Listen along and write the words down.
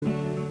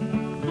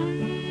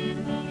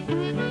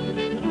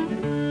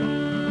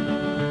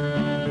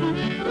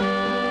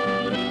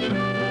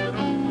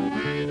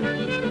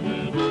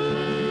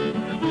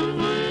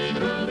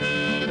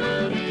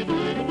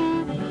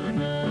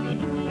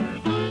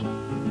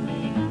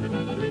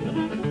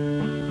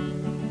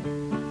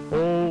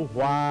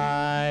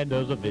Why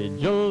does a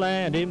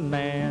vigilante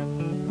man?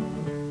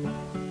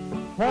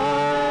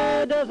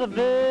 Why does a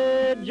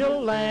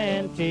vigilante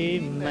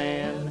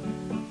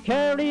man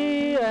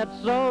carry that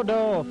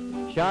sawed-off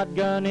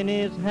shotgun in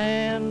his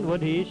hand?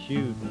 Would he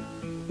shoot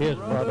his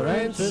brother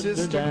and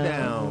sister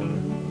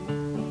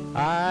down?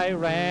 I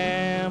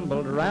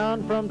rambled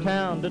around from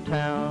town to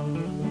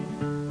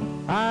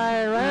town.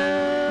 I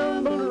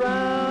rambled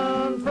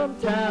around from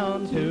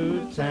town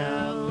to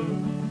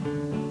town.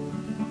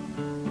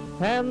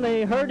 And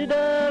they herded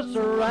us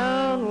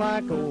around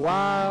like a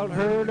wild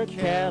herd of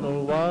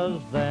cattle. Was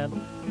that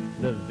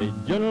the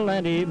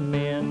vigilante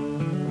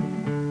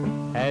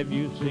men? Have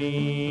you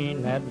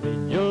seen that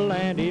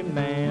vigilante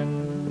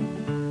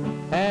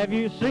man? Have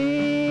you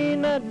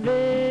seen that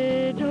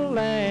vigilante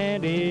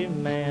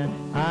man?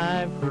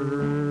 I've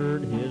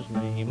heard his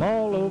name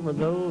all over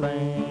the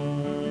land.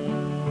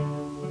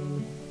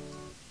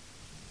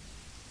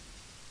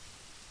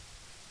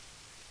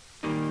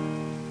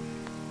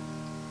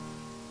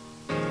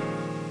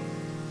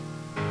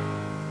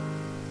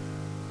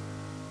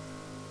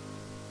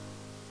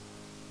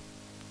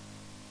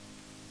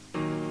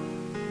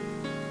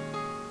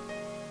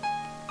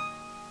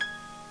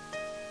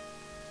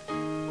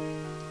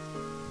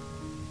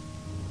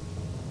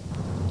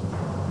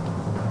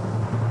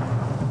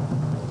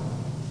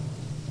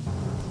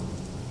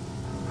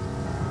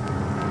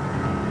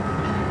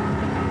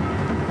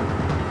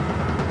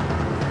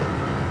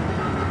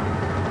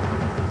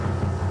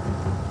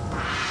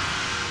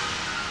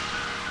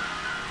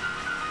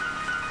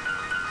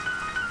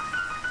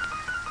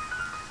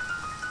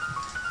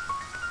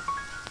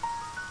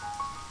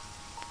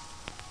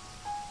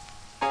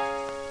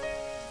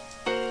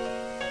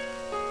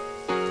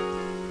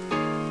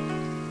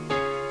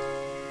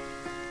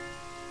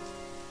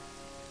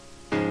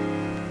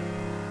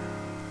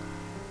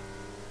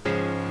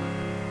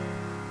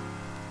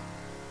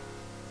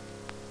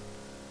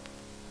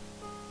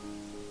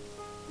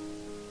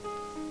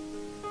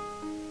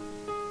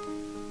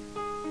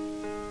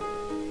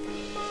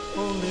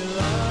 Only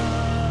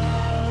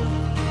love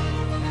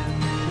can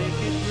make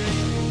it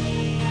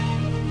rain.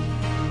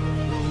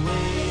 The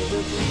way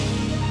the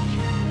beach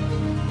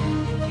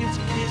gets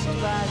kissed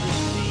by the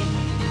sea.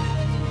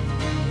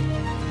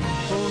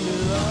 Only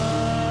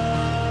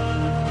love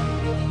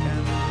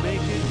can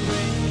make it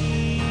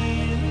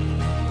rain.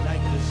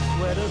 Like the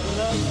sweat of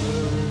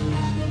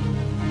lovers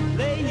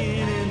laying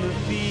in the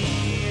fields.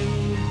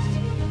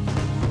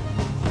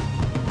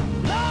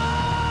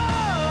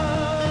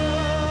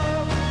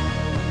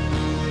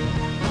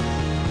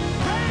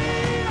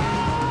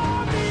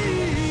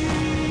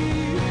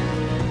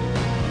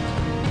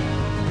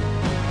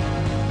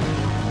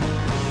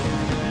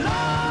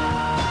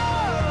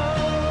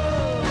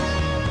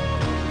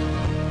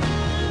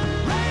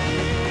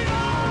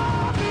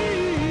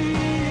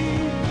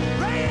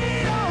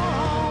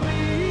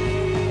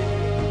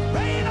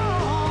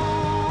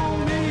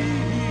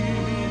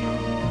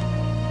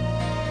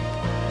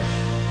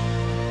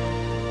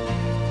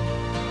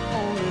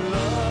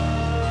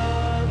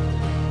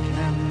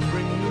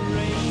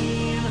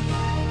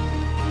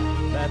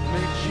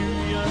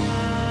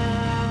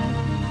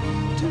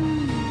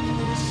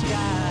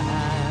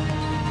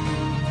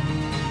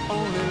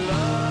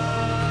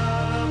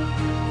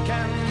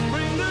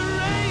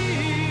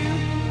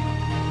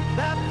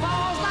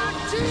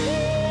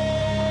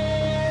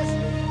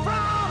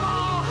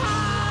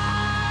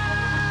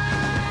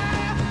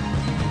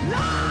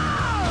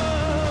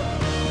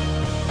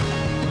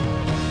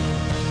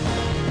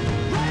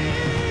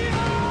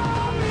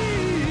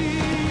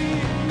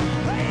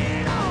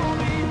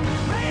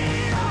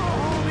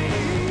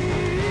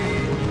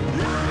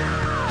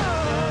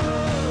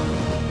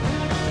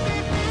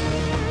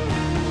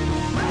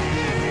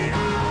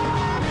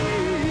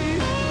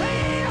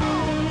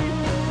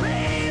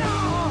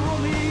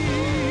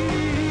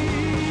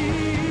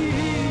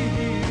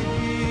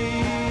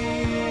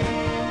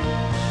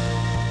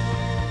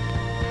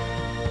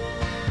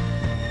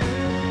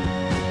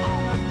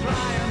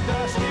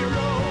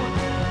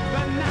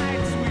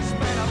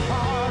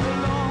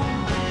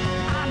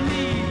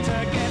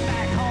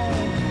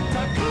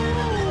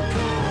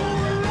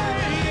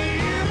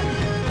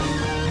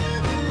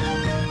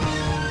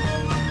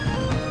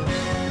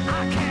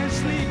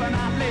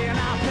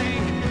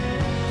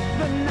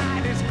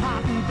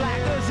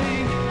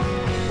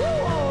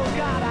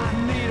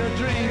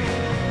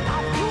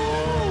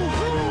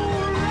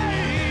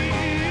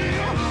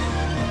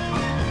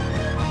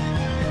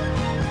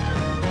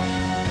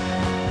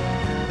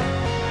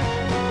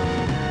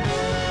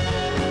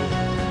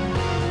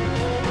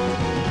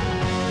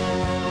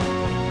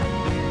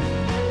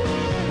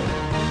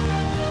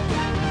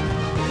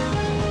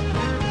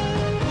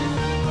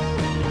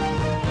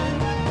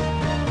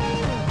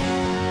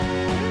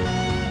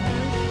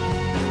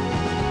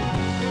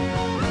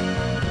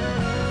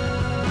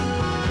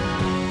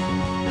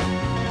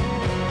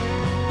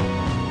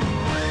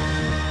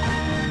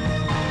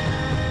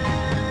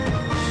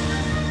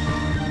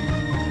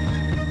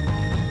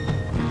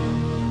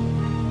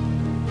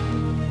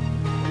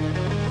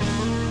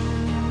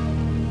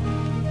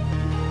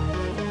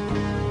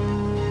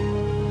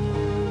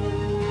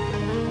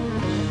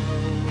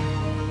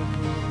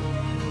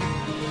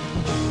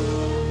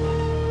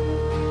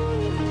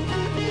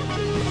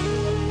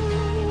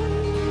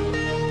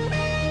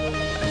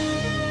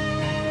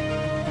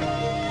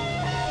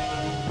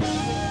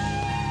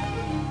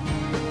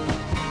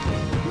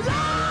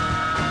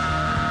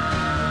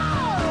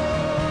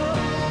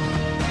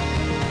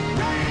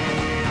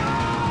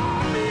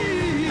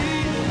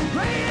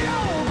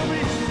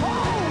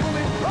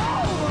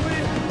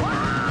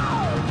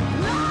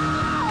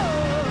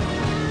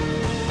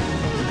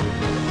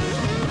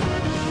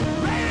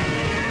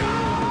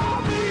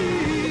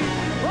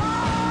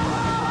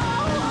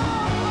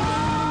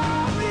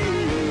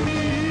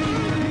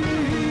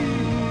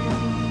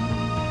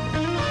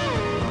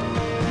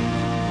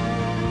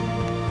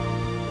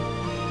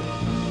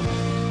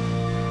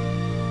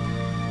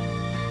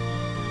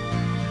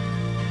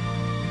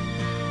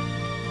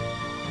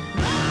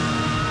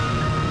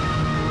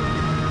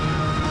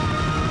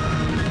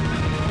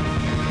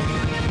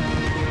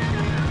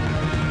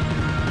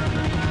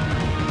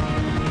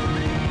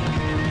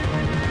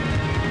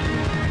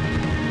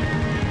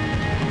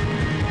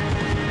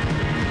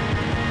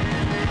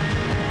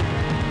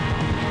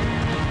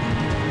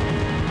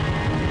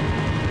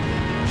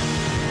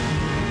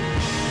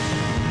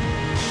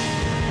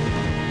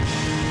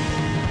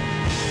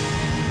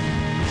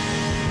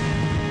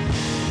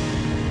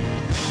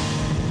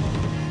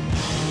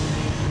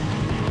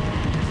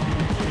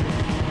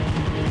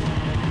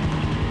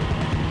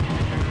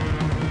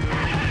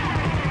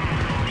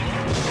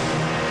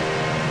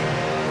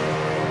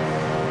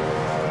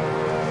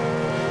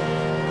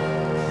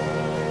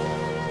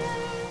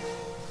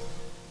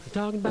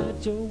 Talking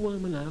about your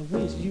woman, I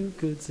wish you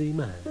could see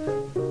mine.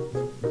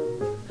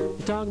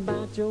 You're talking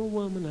about your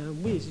woman, I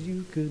wish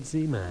you could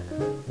see mine.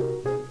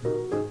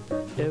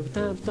 Every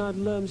time I start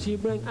loving, she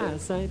bring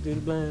eyesight to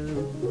the blind.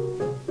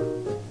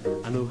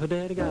 I know her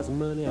daddy got some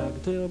money, I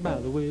can tell by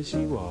the way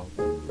she walk.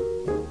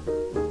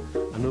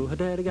 I know her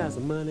daddy got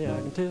some money, I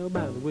can tell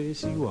by the way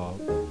she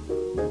walk.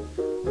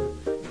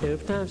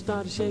 Every time she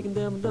started shaking,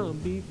 them dumb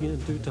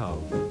begin to talk.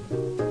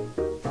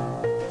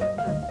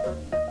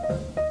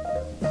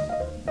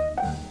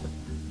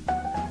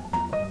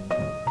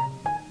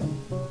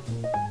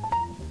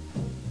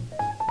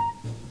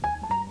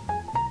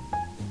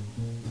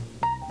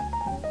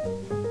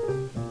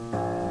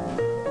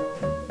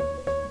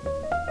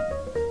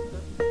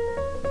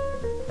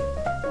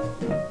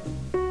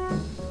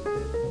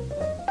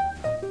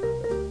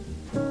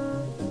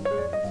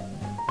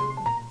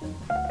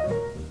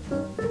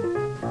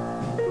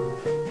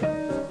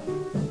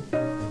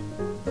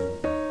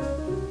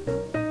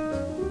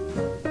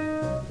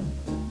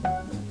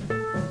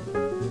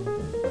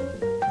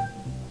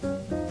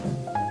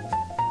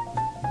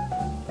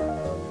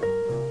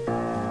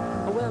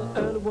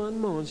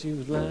 She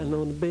was lying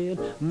on the bed,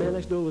 man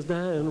next door was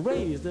dying,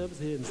 raised up his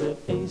head and said,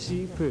 ain't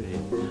she pretty?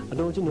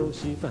 Don't you know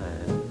she fine?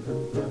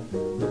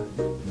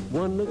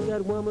 One look at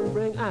that woman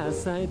bring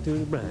eyesight to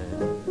the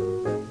bride.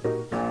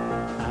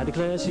 I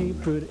declare she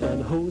pretty and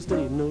the whole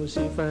state knows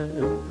she fine.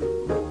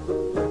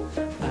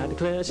 I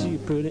declare she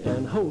pretty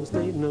and the whole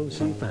state knows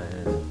she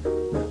fine.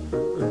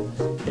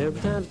 Every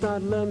time I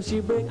start loving,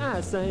 she bring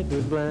eyesight to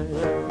the blind.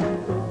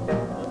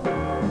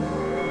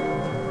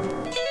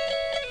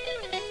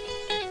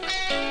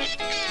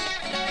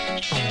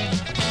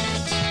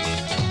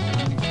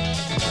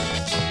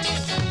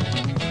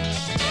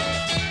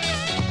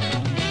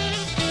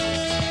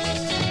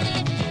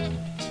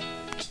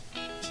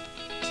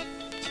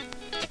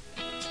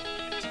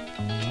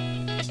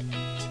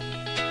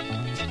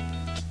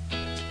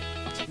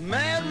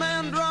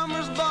 Madman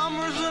drummers,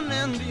 bombers, and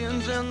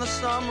Indians in the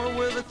summer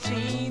with a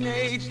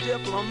teenage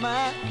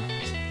diplomat.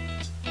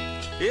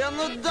 In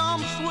the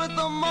dumps with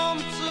the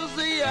mumps as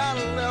the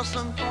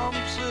adolescent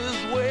pumps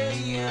his way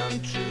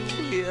into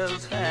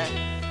his hat.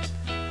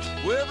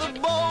 With a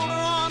boulder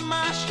on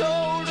my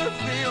shoulder,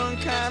 feeling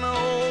kinda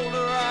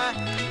older, I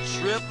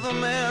trip the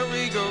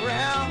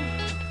merry-go-round.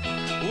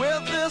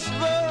 With this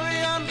very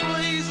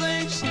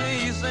unpleasing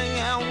sneezing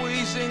and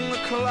wheezing, the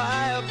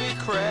calliope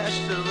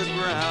crashed to the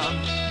ground.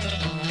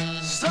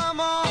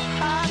 Some old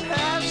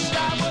hot-hat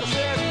shot was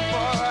heading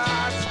for a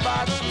hot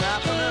spot,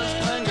 snapping his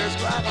fingers,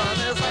 clapping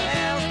his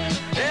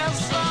hands. And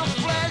some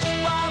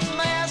flesh-bob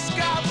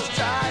mascot was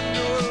tied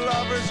to a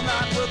lover's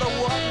knot with a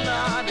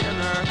whatnot in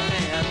her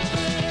hand.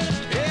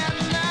 And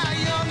now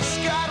young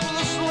Scott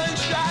with a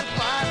slingshot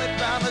finally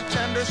found a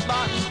tender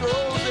spot and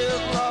throws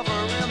his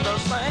lover in the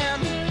sand.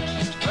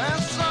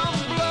 And some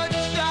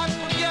bloodshot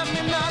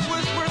forget-me-not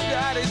whisper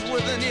daddies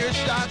with an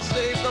earshot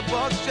save the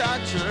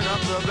buckshot, turn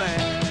up the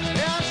band.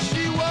 And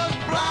she was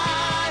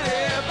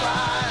blinded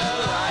by the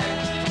light,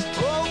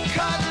 oh,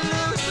 cut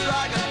loose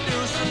like a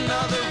deuce,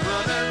 another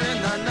runner in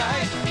the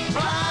night.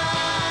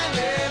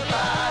 Blinded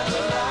by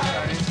the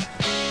light,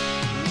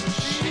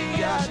 she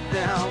got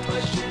down,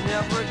 but she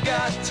never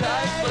got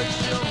tight, but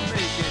she'll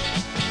make it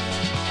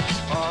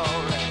all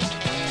right.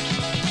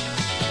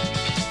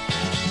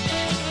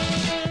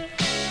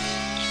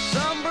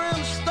 Some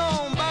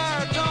brimstone,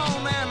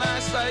 baritone, and I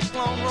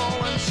cyclone,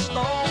 rolling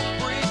stone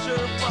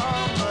preacher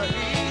from the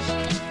east.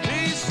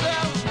 He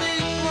sells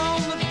deep from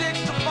the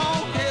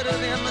dictaphone, hit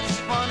it in the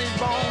funny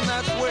bone,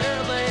 that's where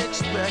they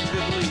expect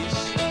at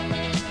least.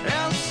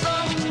 And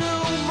some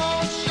new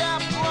moon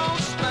chaperone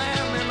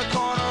stand in the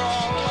corner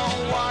all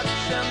alone,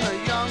 watching the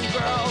young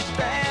girls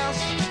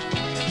dance.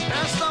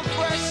 And some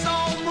fresh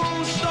soul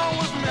moonstone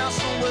was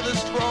messing with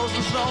his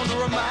frozen zone to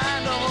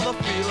remind him of the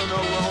feeling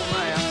of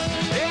romance.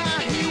 Yeah,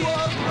 he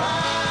was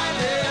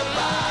blinded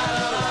by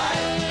the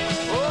light,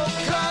 oh,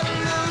 cut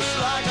loose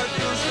like a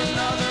deuce,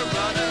 another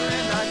runner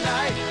in the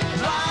night.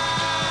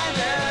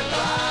 Blinded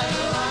by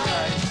the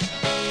light,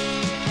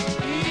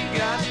 he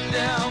got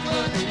down,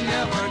 but he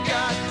never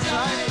got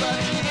tight, but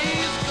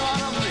he's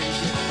gonna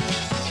make it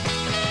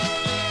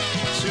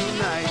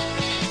tonight.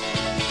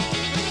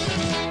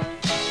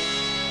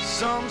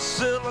 Some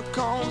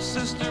silicone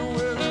sister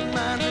with a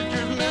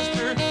manager's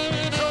mister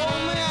told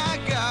me I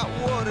got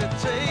what it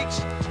takes.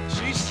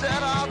 She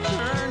said I'll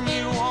turn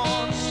you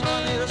on,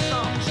 sonny, to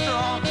something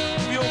strong.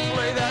 You'll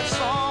play that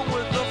song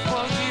with the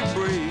funky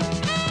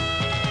breeze.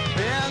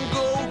 And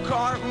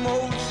go-kart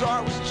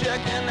Mozart was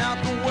checking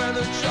out the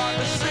weather chart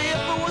to see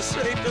if it was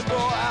safe to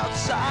go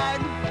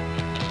outside.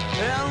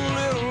 And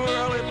little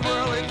Early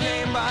Burly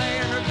came by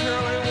in her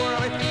curly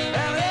whirly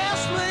and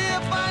asked me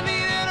if I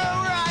needed a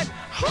ride.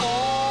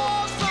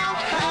 Oh, some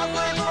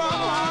hazard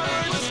from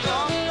Harvard was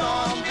stumped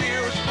on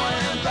beer, was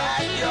playing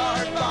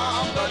backyard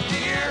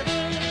bombardier.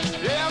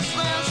 Yes,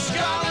 then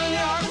Scotland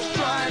Yard was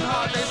trying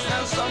hard. They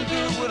sent some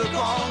dude with a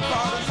calling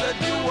card and said,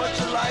 do what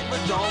you like, but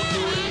don't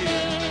do it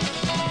here.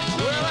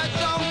 Well, I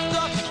jumped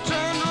up,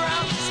 turned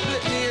around,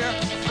 spit in the air,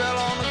 fell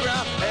on the ground.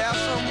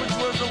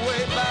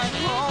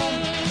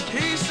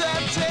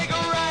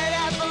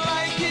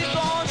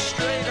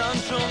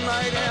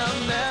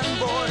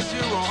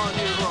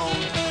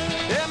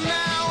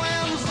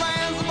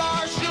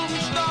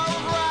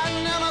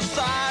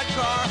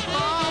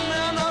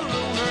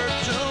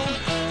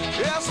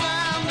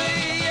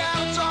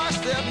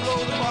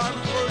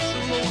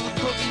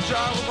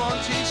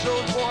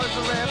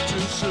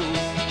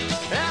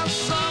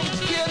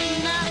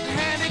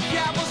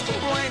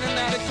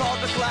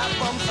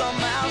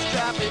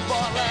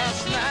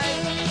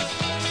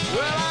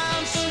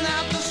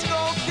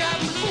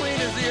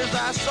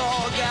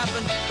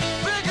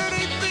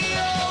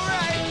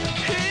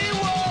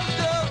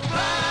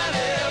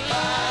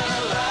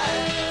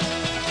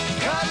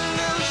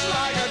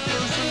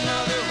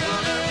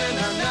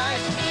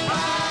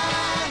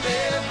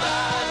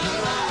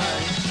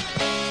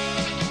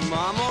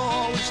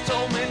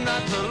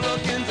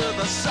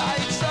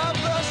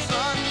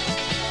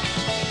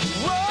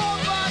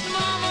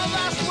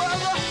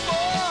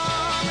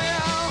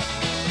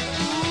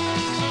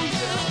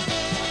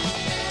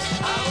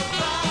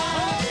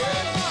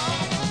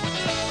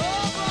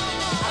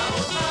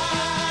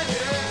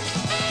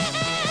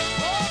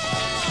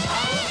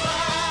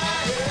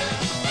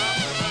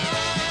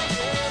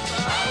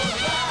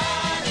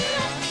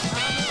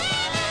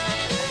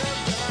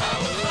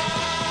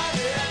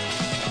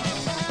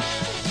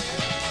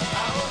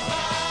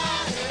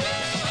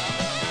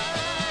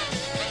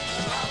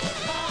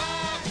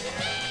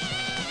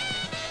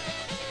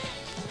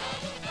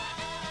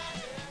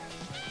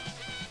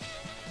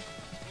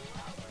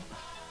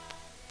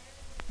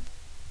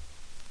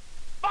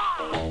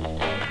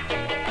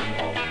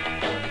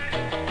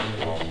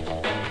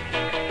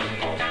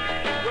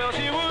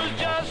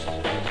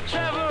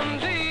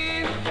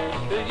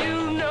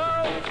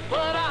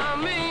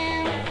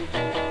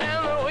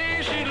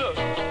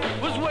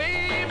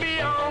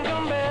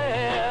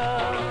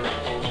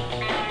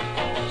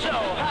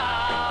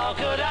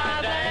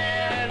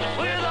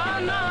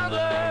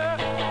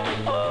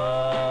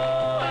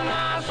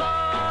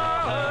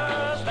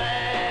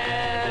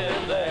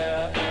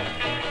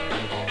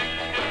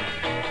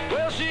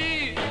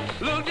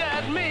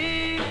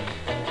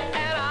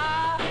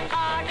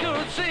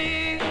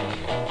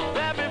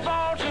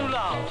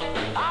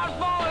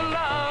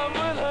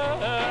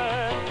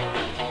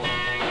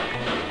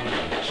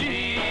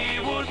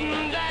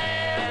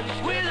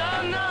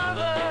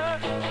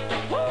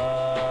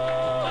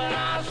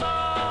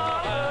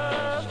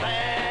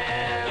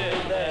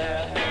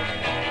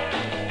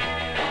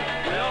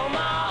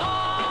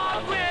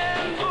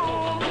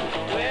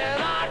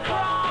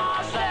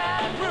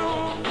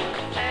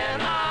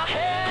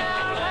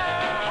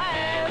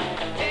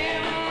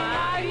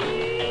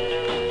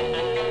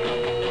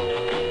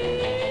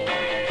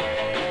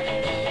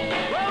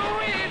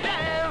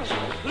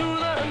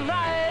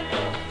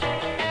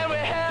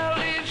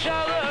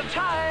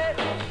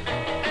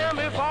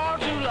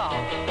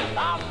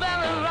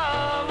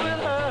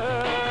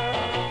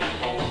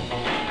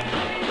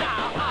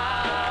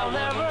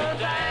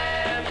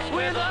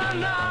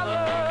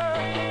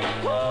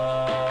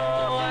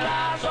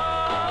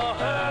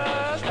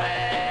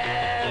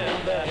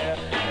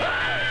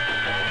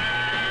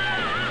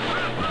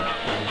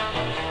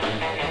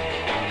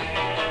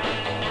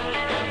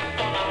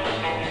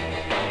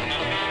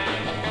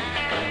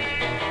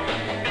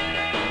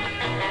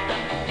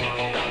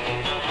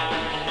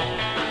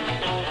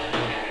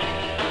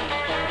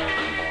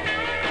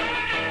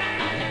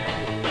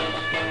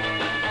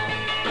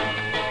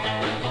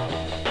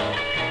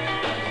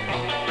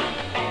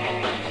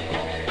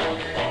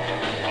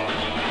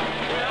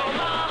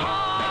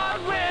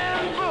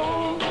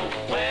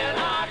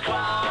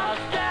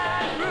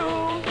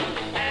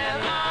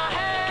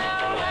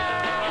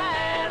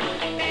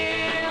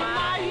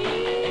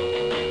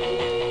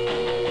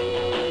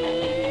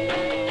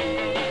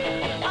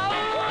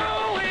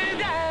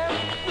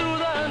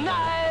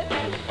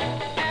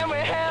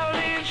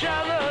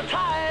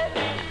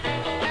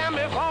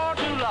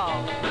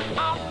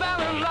 I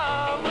fell in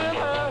love with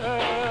her.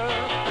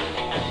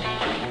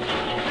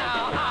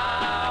 Now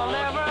I'll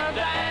never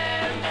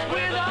dance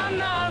with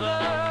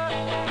another.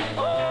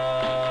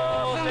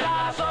 Oh, since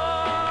I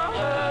saw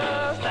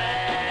her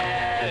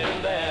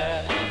standing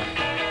there.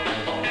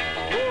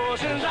 Oh,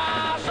 since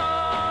I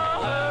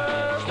saw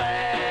her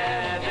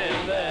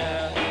standing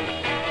there.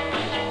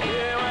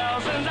 Yeah, well,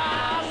 since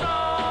I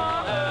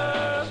saw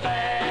her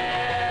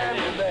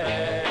standing there.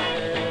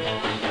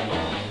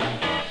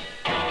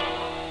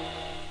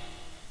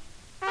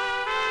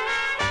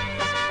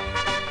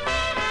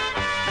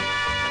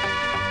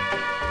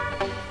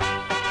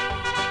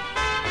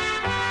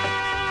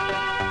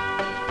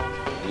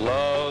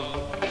 Love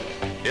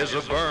is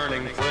a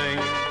burning thing,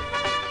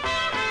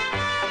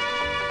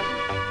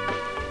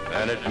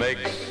 and it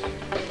makes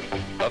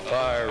a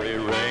fiery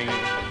ring.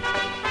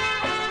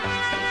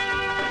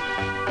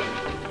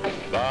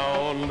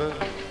 Bound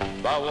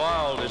by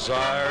wild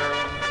desire,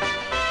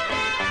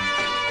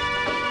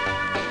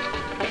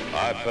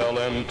 I fell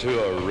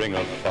into a ring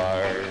of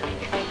fire.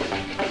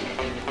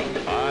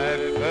 I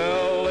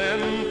fell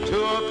into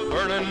a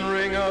burning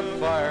ring of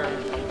fire.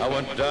 I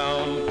went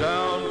down,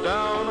 down,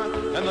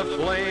 down, and the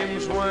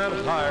flames went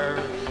higher.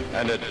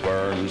 And it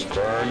burns,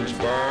 burns,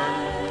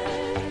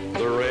 burns,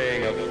 the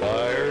ring of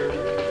fire,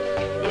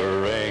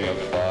 the ring of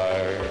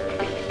fire.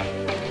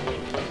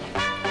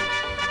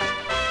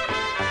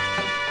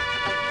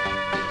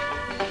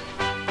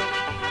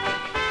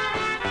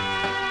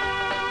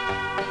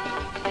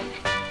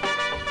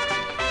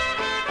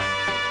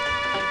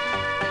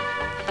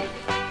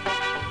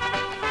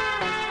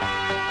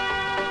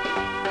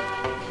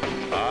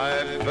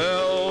 I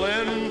fell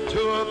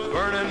into a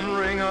burning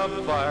ring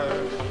of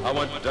fire. I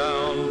went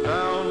down,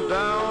 down,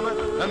 down,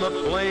 and the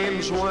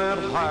flames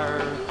went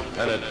higher.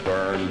 And it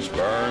burns,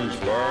 burns,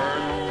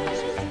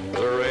 burns,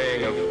 the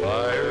ring of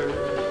fire,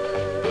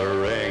 the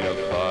ring of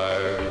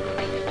fire.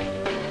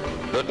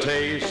 The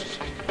taste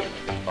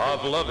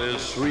of love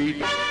is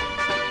sweet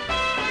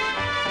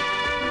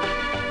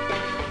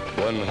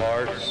when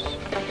hearts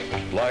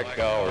like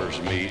ours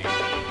meet.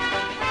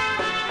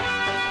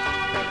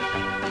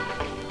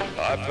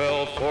 I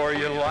fell for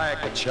you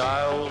like a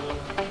child.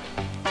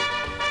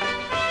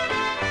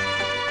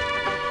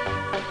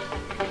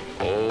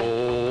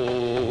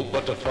 Oh,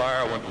 but the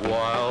fire went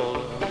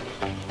wild.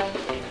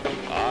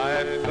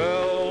 I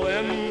fell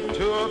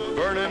into a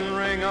burning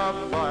ring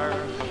of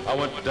fire. I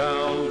went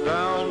down,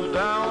 down,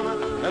 down,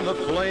 and the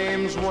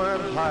flames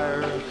went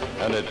higher.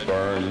 And it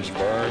burns,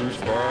 burns,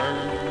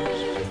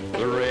 burns,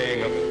 the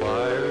ring of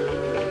fire,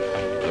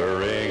 the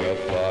ring of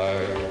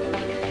fire.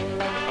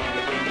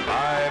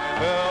 I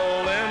fell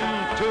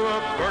into a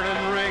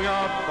burning ring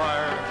of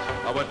fire.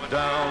 I went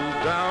down,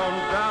 down,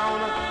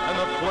 down, and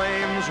the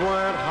flames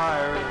went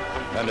higher.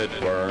 And it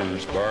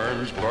burns,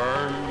 burns,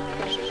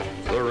 burns,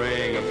 the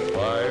ring of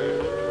fire,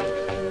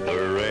 the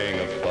ring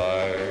of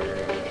fire.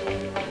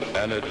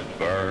 And it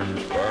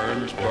burns,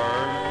 burns,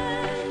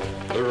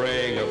 burns, the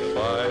ring of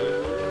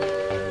fire,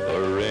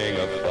 the ring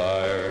of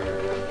fire,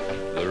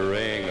 the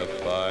ring of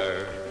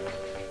fire,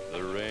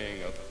 the ring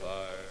of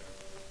fire,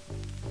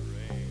 the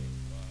ring of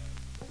fire.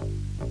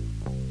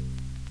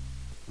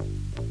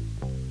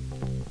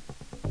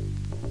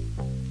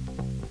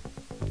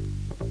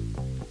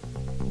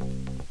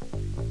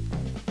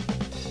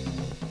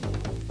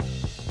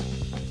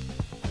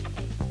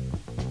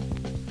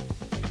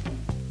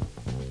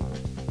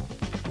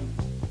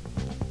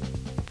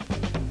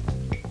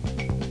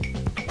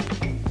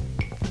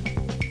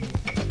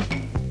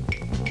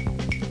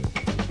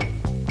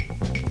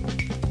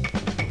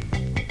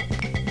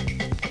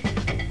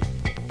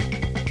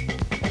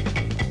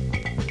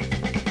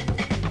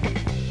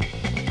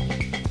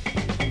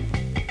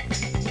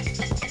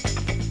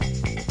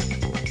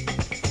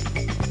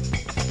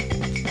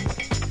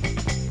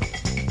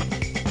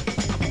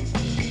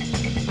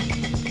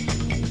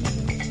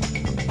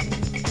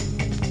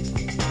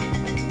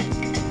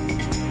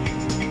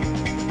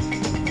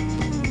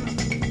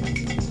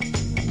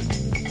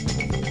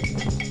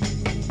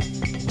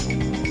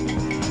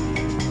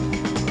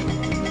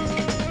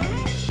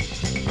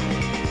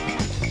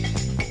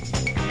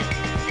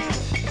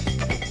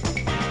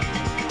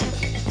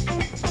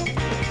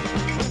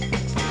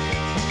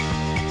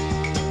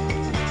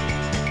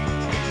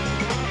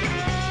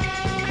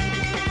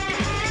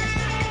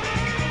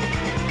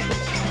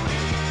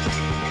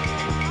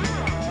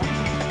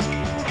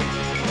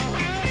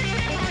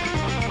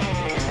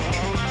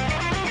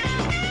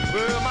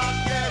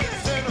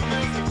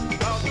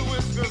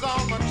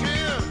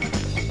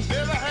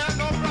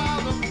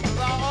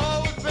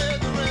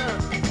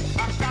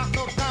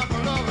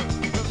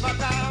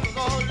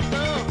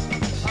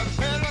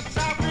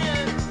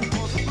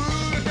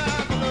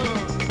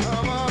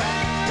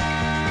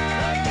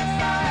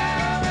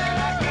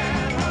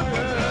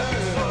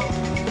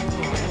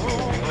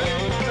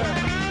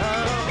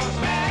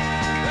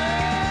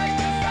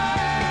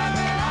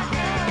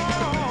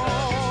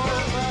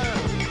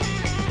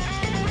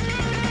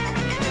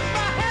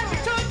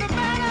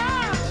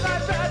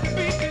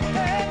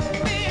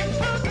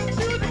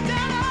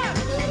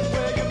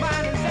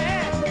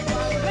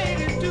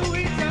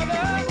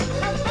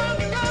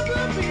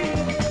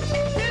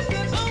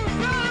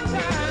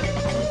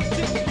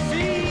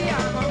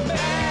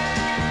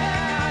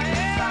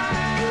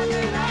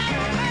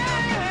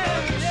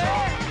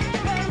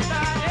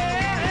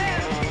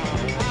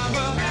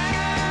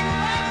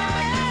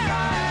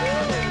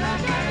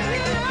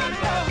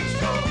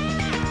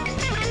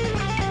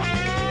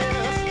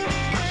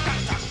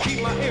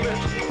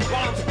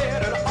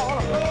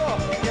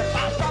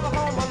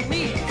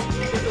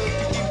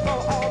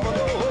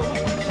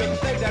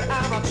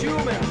 chew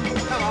me,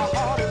 and my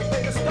heart is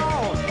made of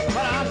stone.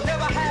 But I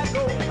never had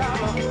no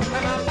power,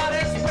 and my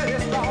body's pretty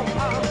strong.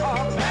 I'm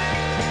a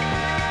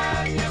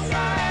man, yes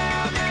I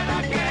am, and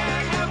I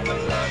can't help but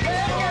love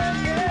you.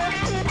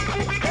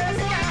 Yes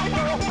I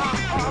know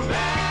I'm a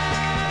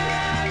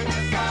man,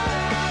 yes I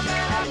am,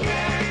 and I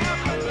can't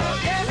help but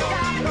love you. Yes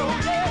I know,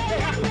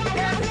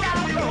 yes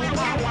I know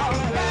I'm a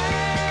man,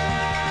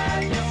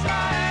 yes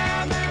I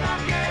am, and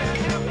I can't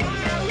help but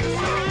love you.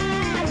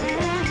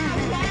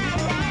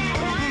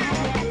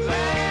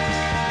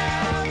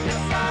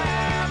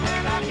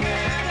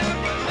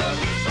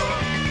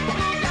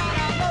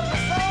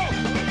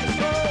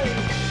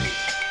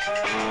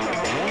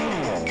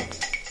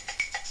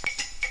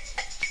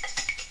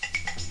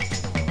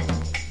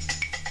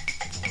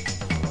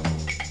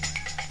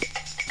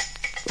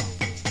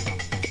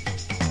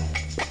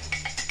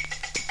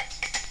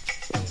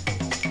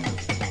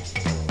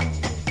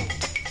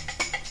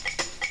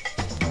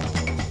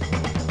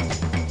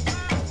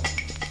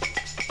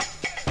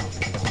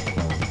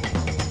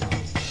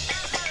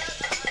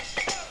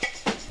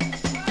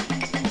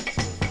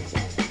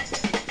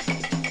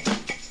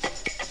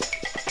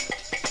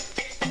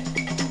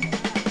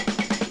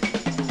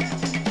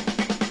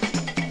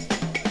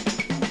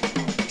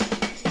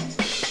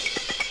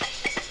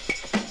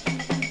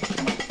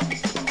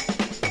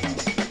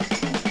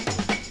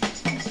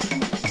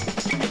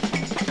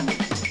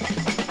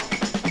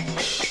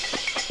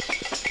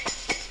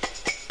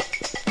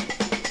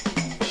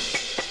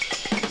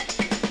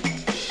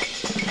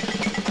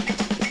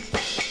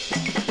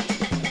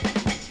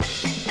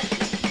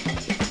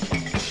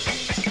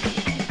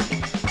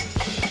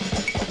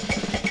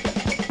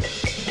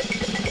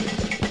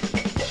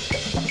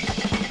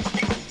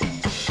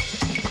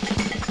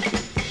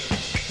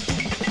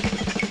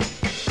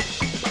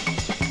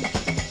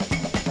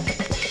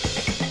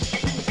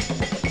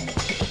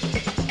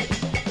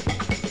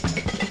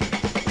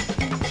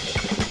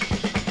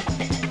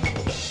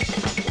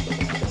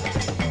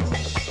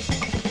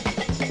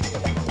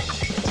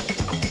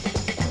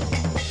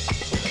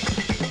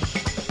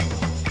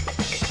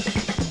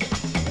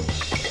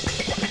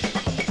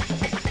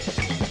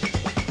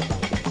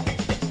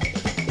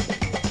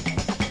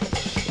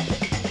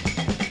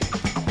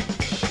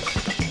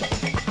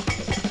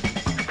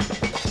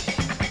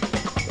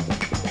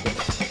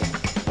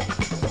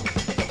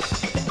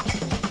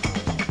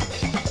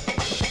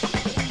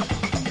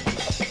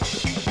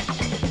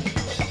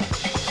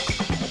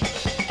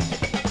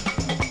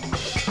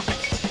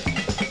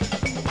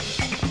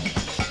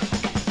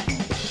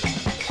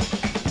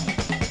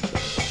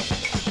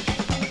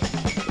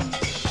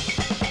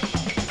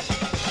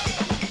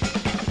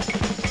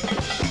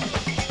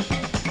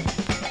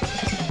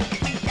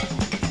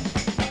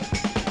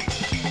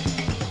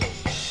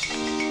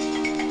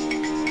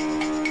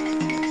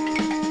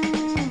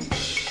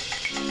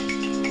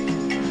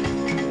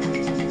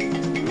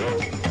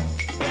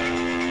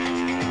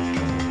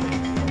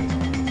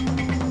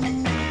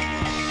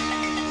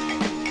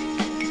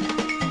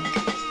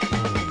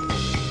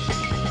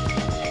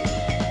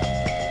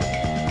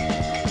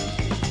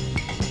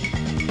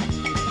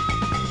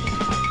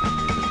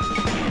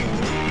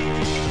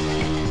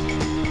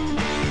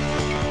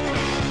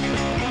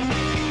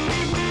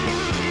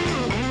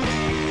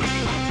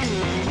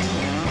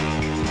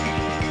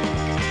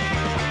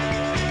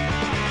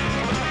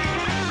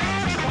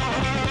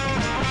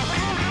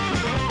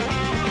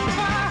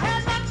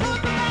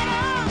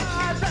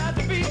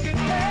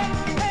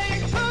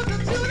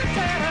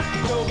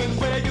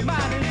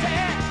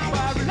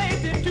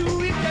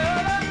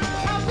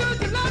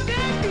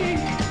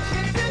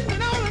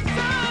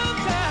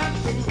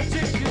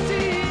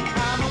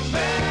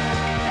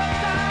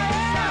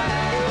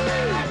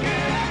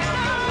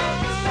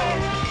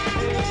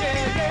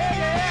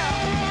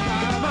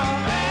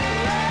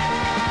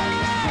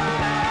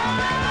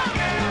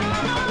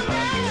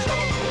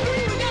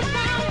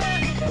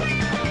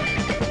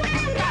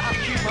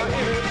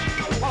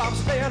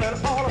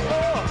 Standing all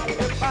alone,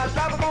 if I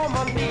drop on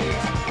my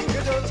knees,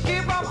 you just keep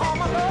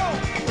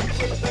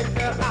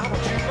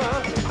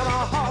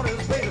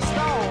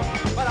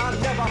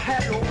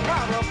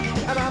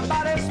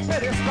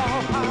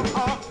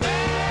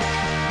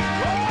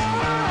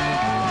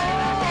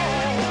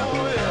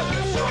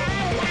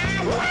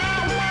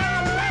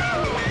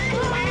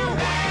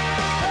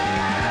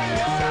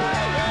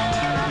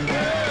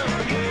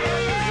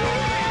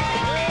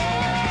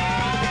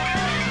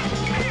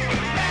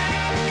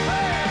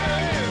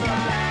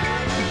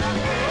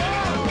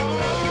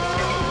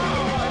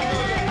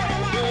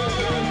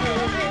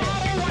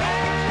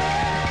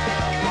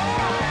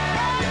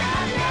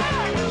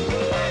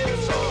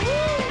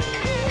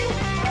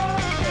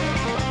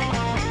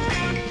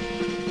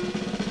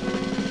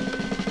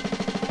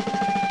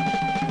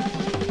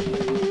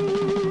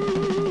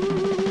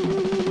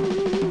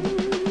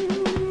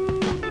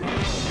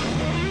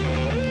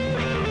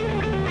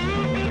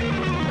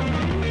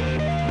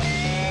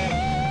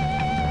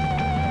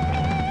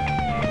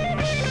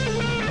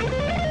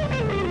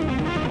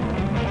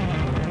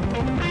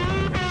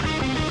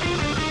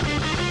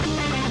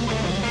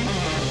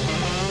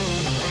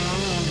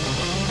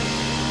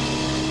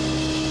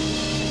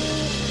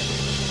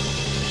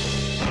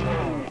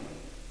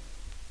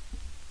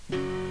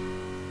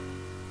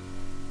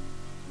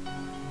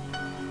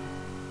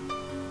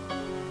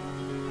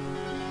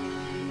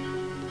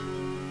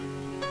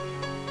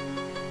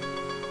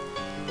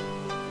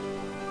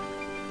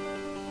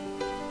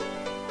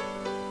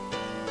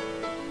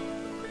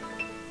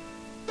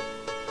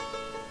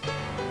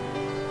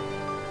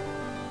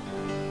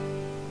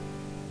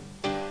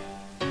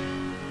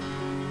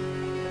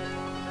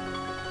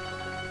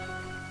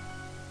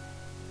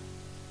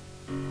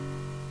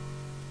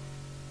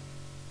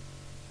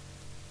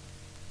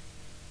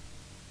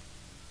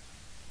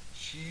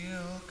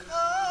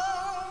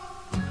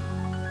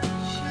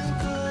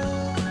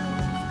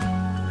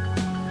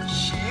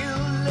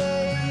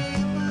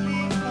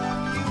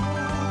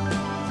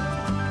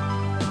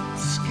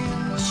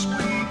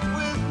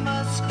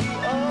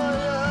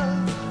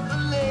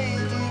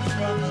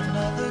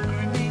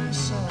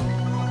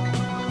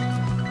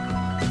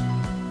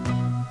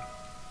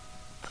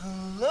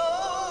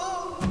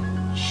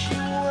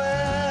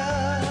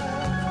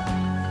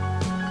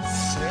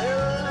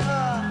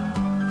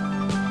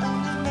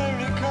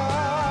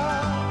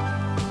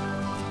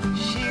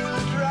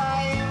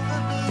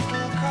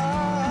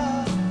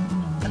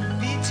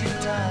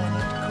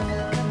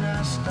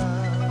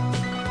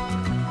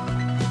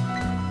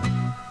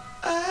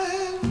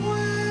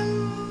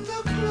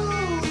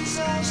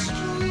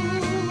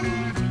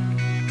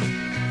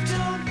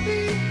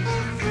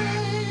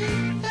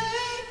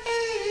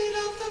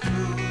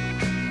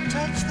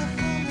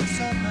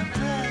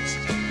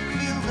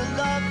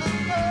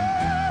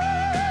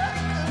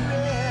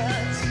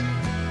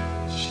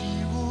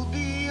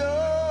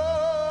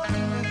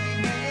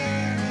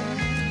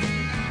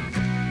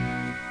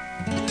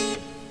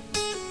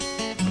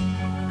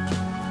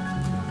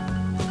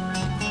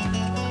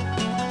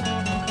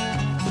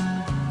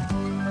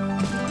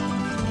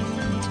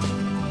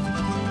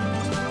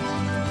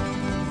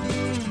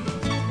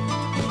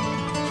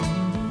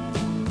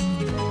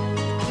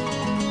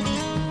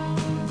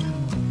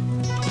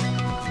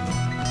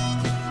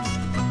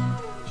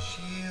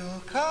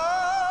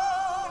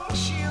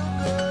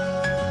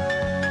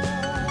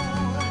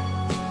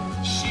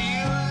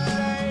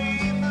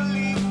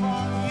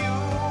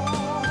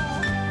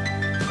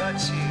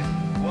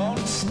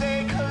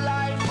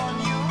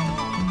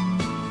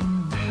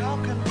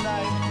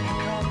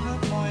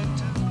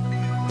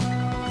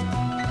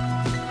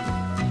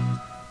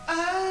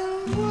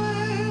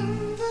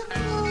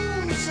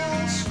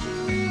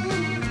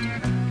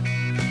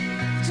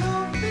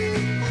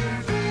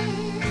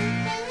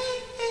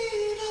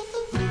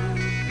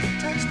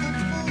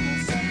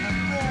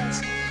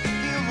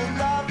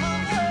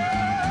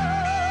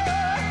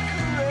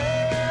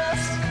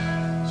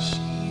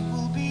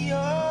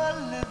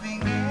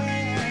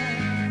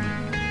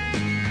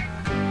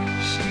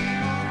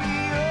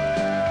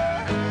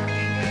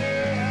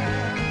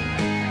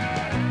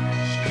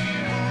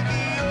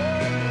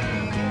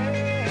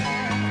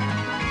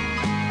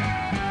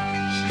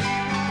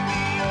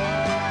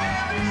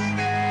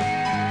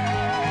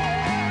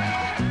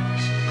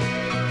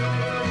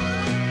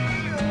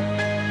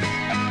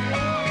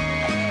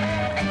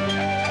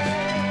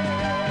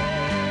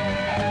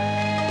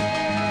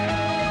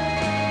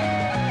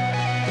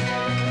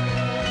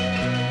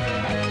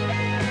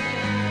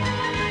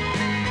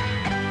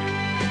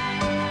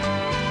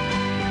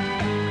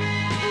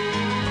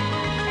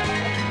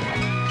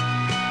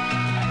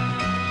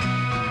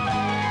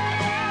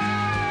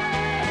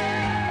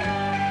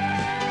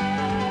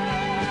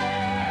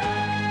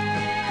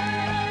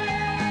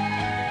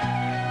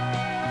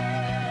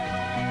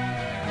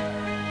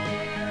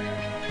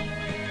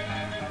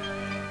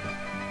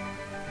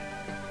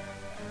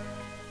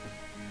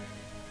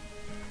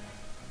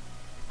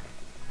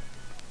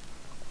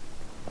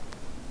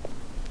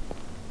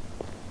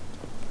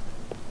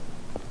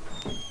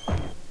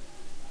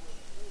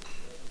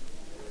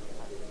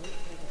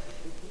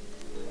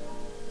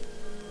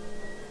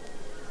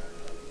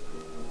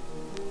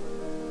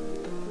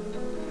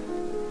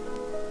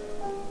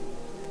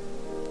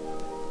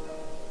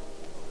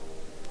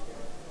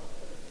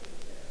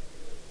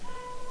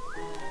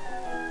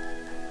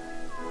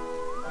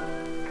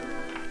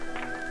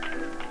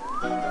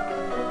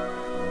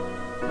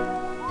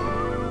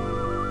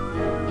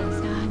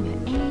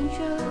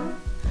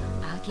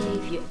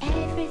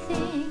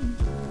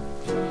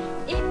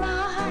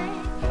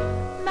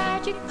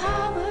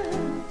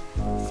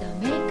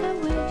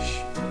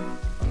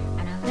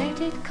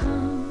it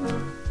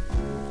come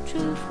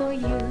true for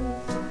you.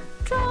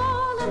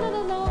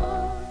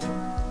 Tra-la-la-la-la.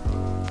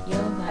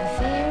 You're my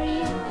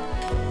fairy.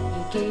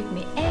 You gave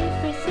me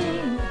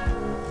everything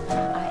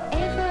I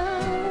ever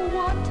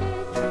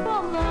wanted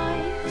from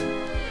life.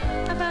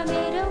 Have I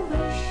made a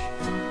wish?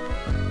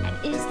 And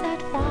is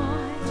that why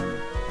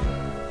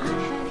I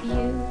have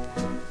you?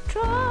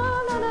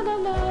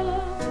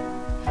 Tra-la-la-la-la.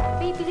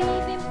 We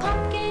believe in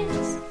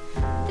pumpkins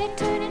that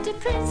turn into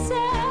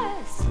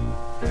princess,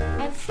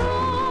 and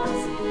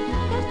frogs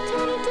that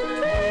turn into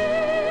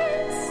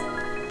prince.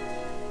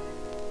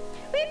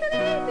 We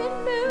believe in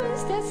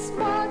moons that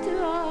smile to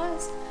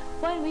us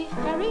when we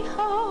hurry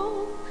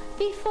home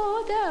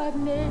before the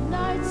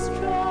midnight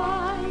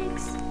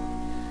strikes.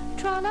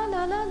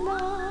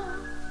 Tra-la-la-la-la.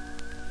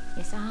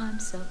 Yes, I'm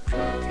so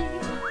pretty,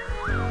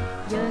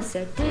 you're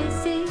so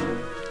dizzy,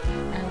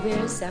 and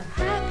we're so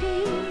happy.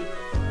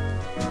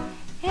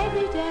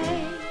 Every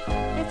day,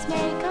 let's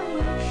make a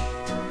wish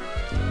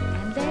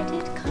and let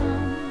it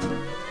come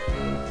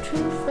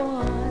true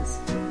for us.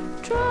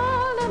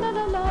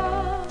 Tra-la-la-la-la.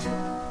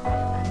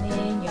 I'm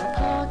in your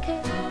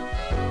pocket,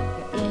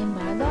 you're in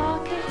my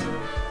locket,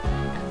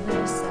 and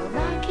we're so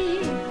lucky.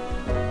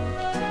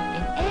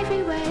 In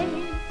every way,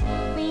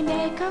 we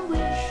make a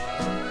wish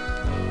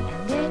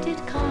and let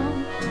it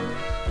come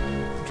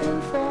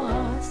true for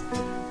us.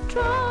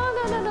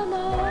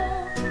 Tra-la-la-la-la.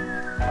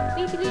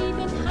 We believe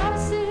in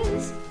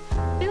houses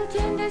built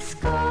in the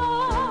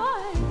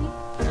sky,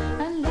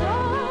 and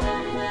love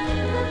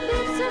that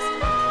lifts us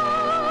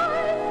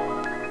high.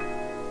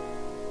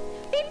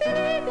 We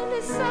believe in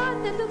the sun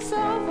that looks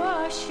over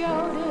our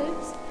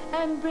shoulders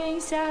and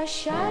brings our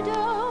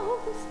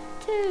shadows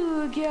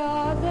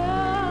together.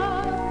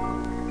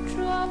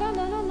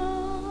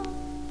 Tra-la-la-la-la.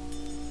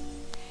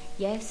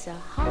 Yes,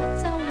 our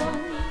hearts are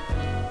one,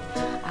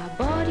 our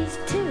bodies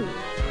too,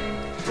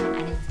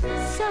 and it's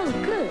so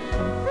good.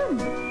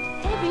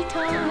 Every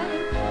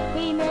time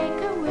we make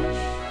a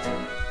wish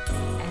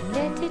and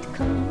let it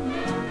come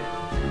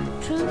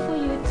true for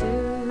you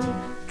too.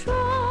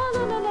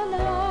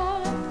 Tra-la-la-la-la.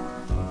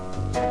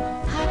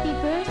 Happy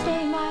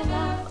birthday, my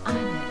love,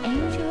 I'm your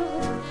angel.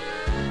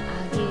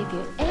 I'll give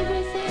you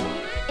everything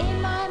in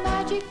my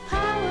magic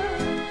power.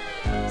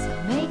 So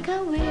make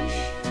a wish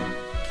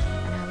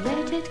and I'll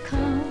let it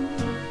come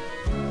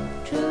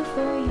true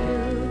for you.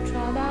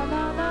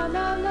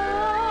 Tra-la-la-la-la-la.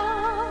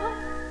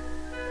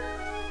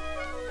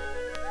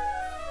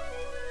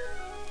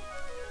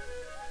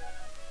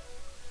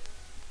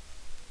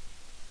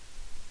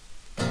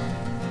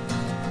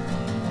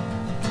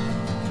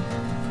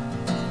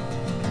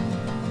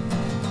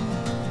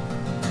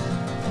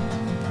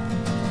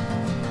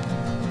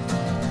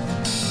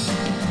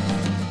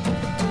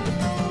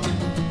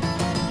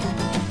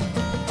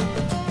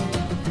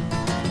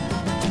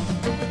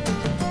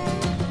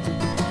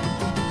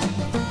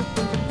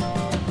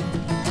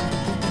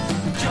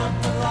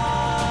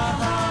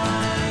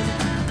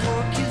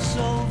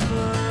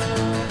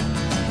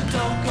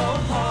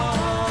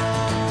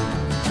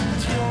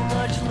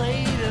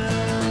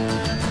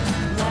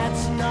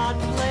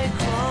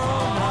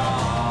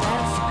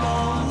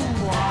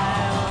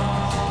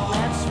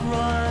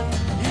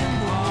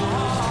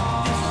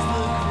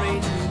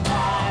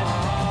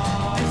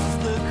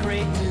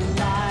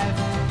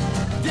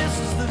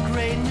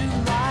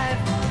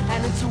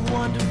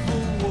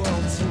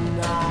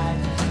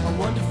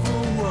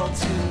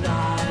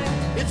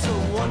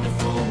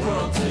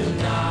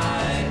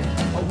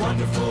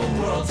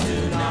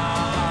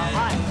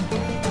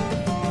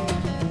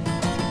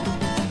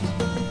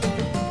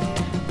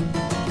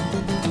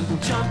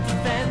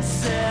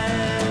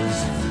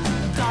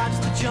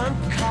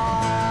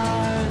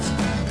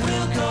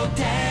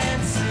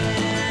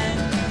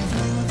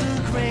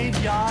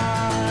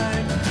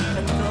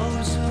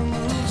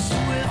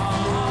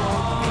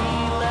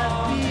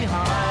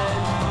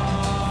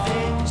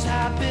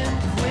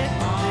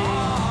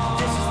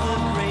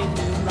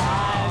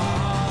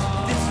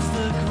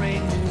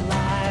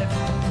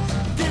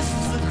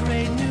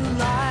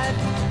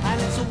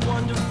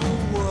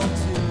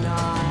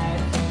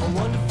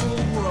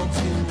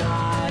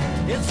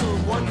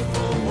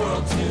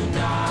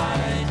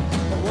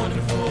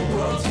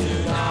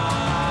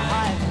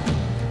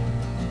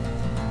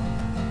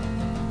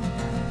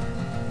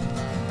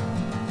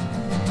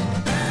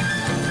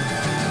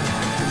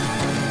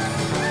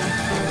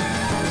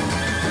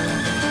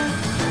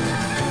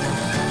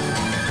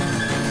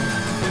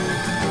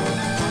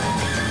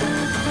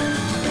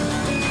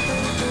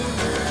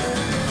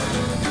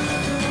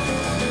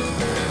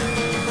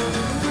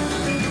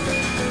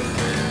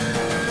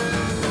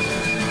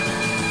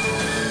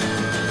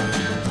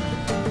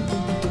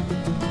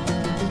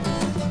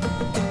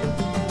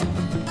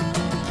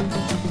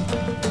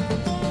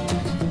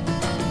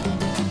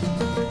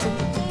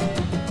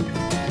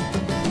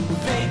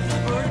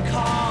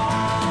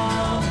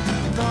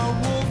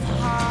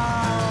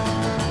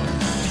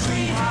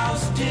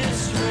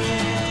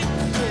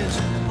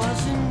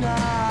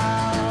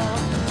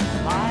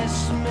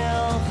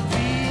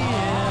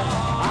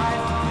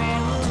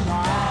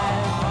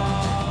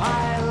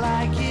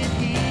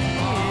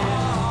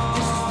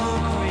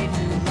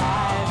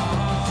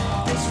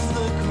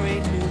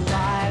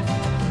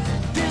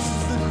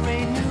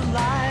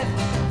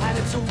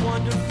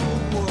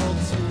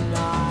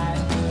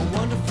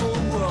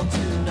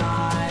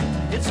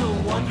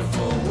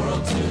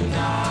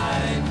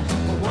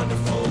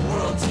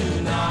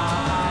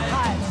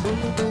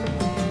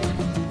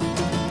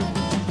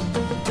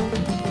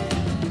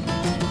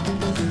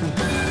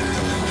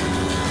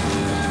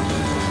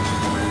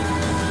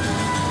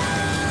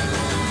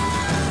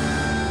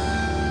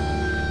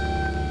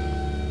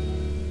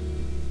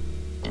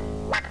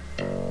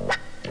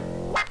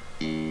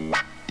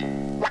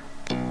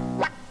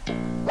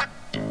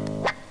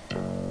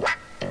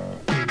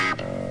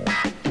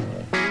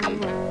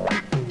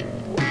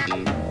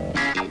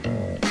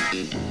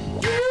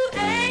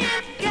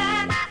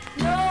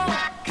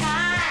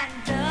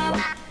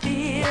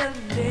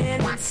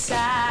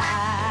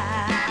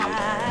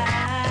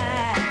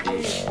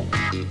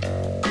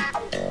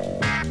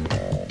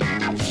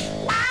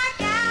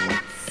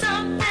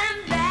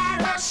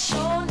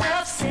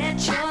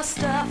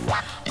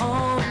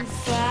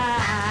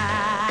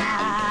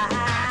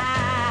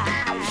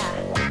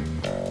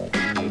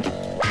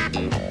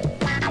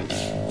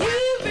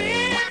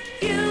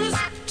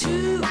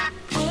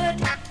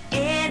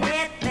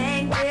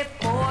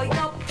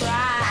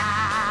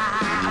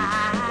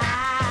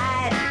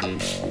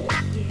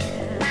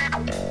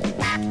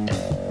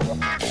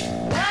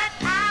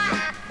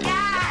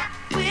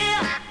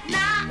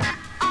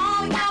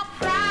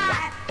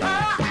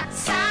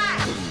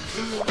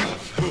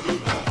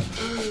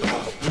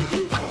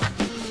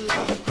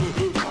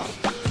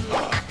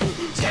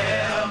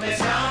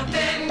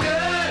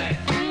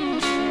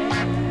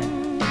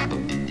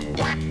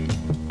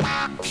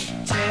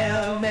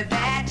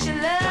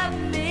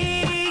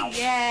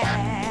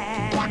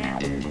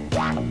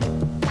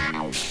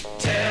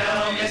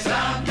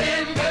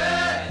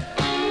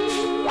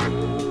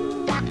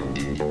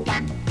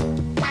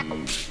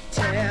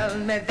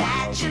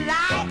 that you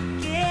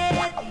like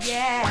it,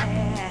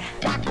 yeah.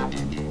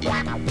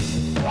 Got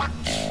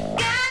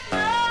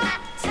no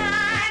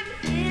time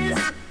is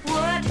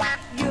what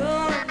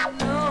you're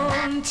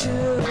known to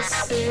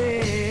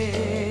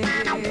say.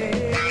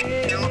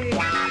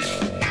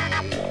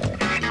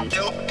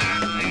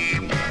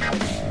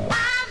 I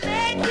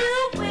make you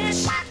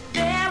wish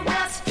there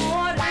was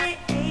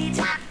 48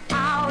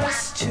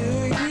 hours to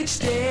each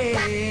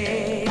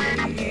day.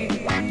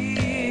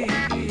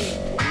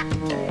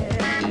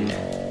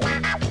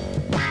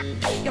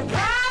 Your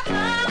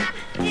problem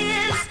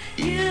is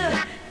you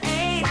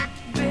ain't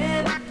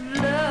been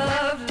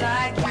loved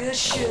like you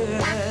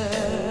should.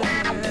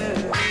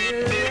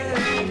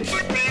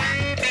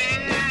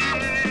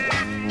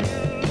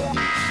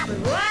 But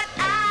what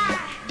I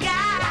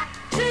got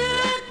to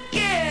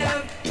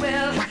give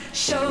will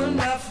sure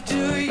enough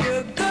do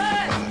you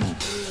good.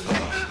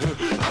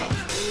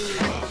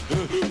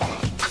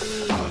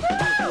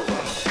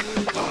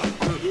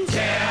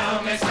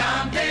 Tell me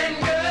something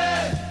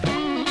good.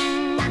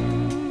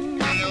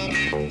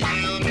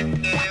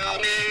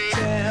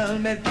 Tell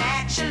me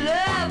that you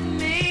love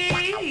me,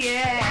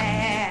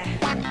 yeah.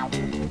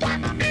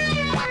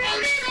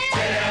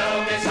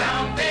 Tell me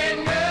something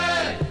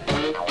good.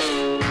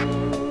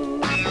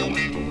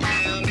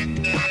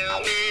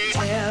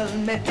 Tell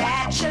me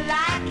that you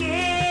like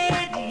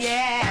it,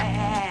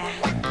 yeah.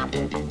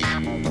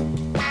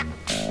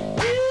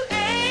 You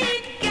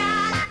ain't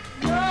got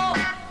no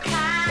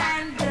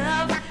kind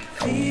of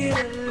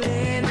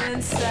feeling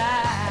inside.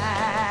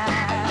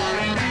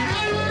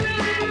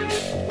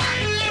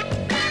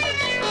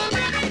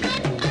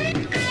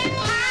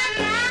 I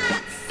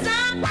got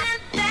something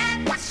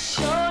that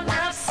sure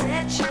enough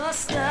set your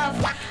stuff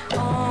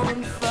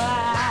on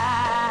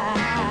fire.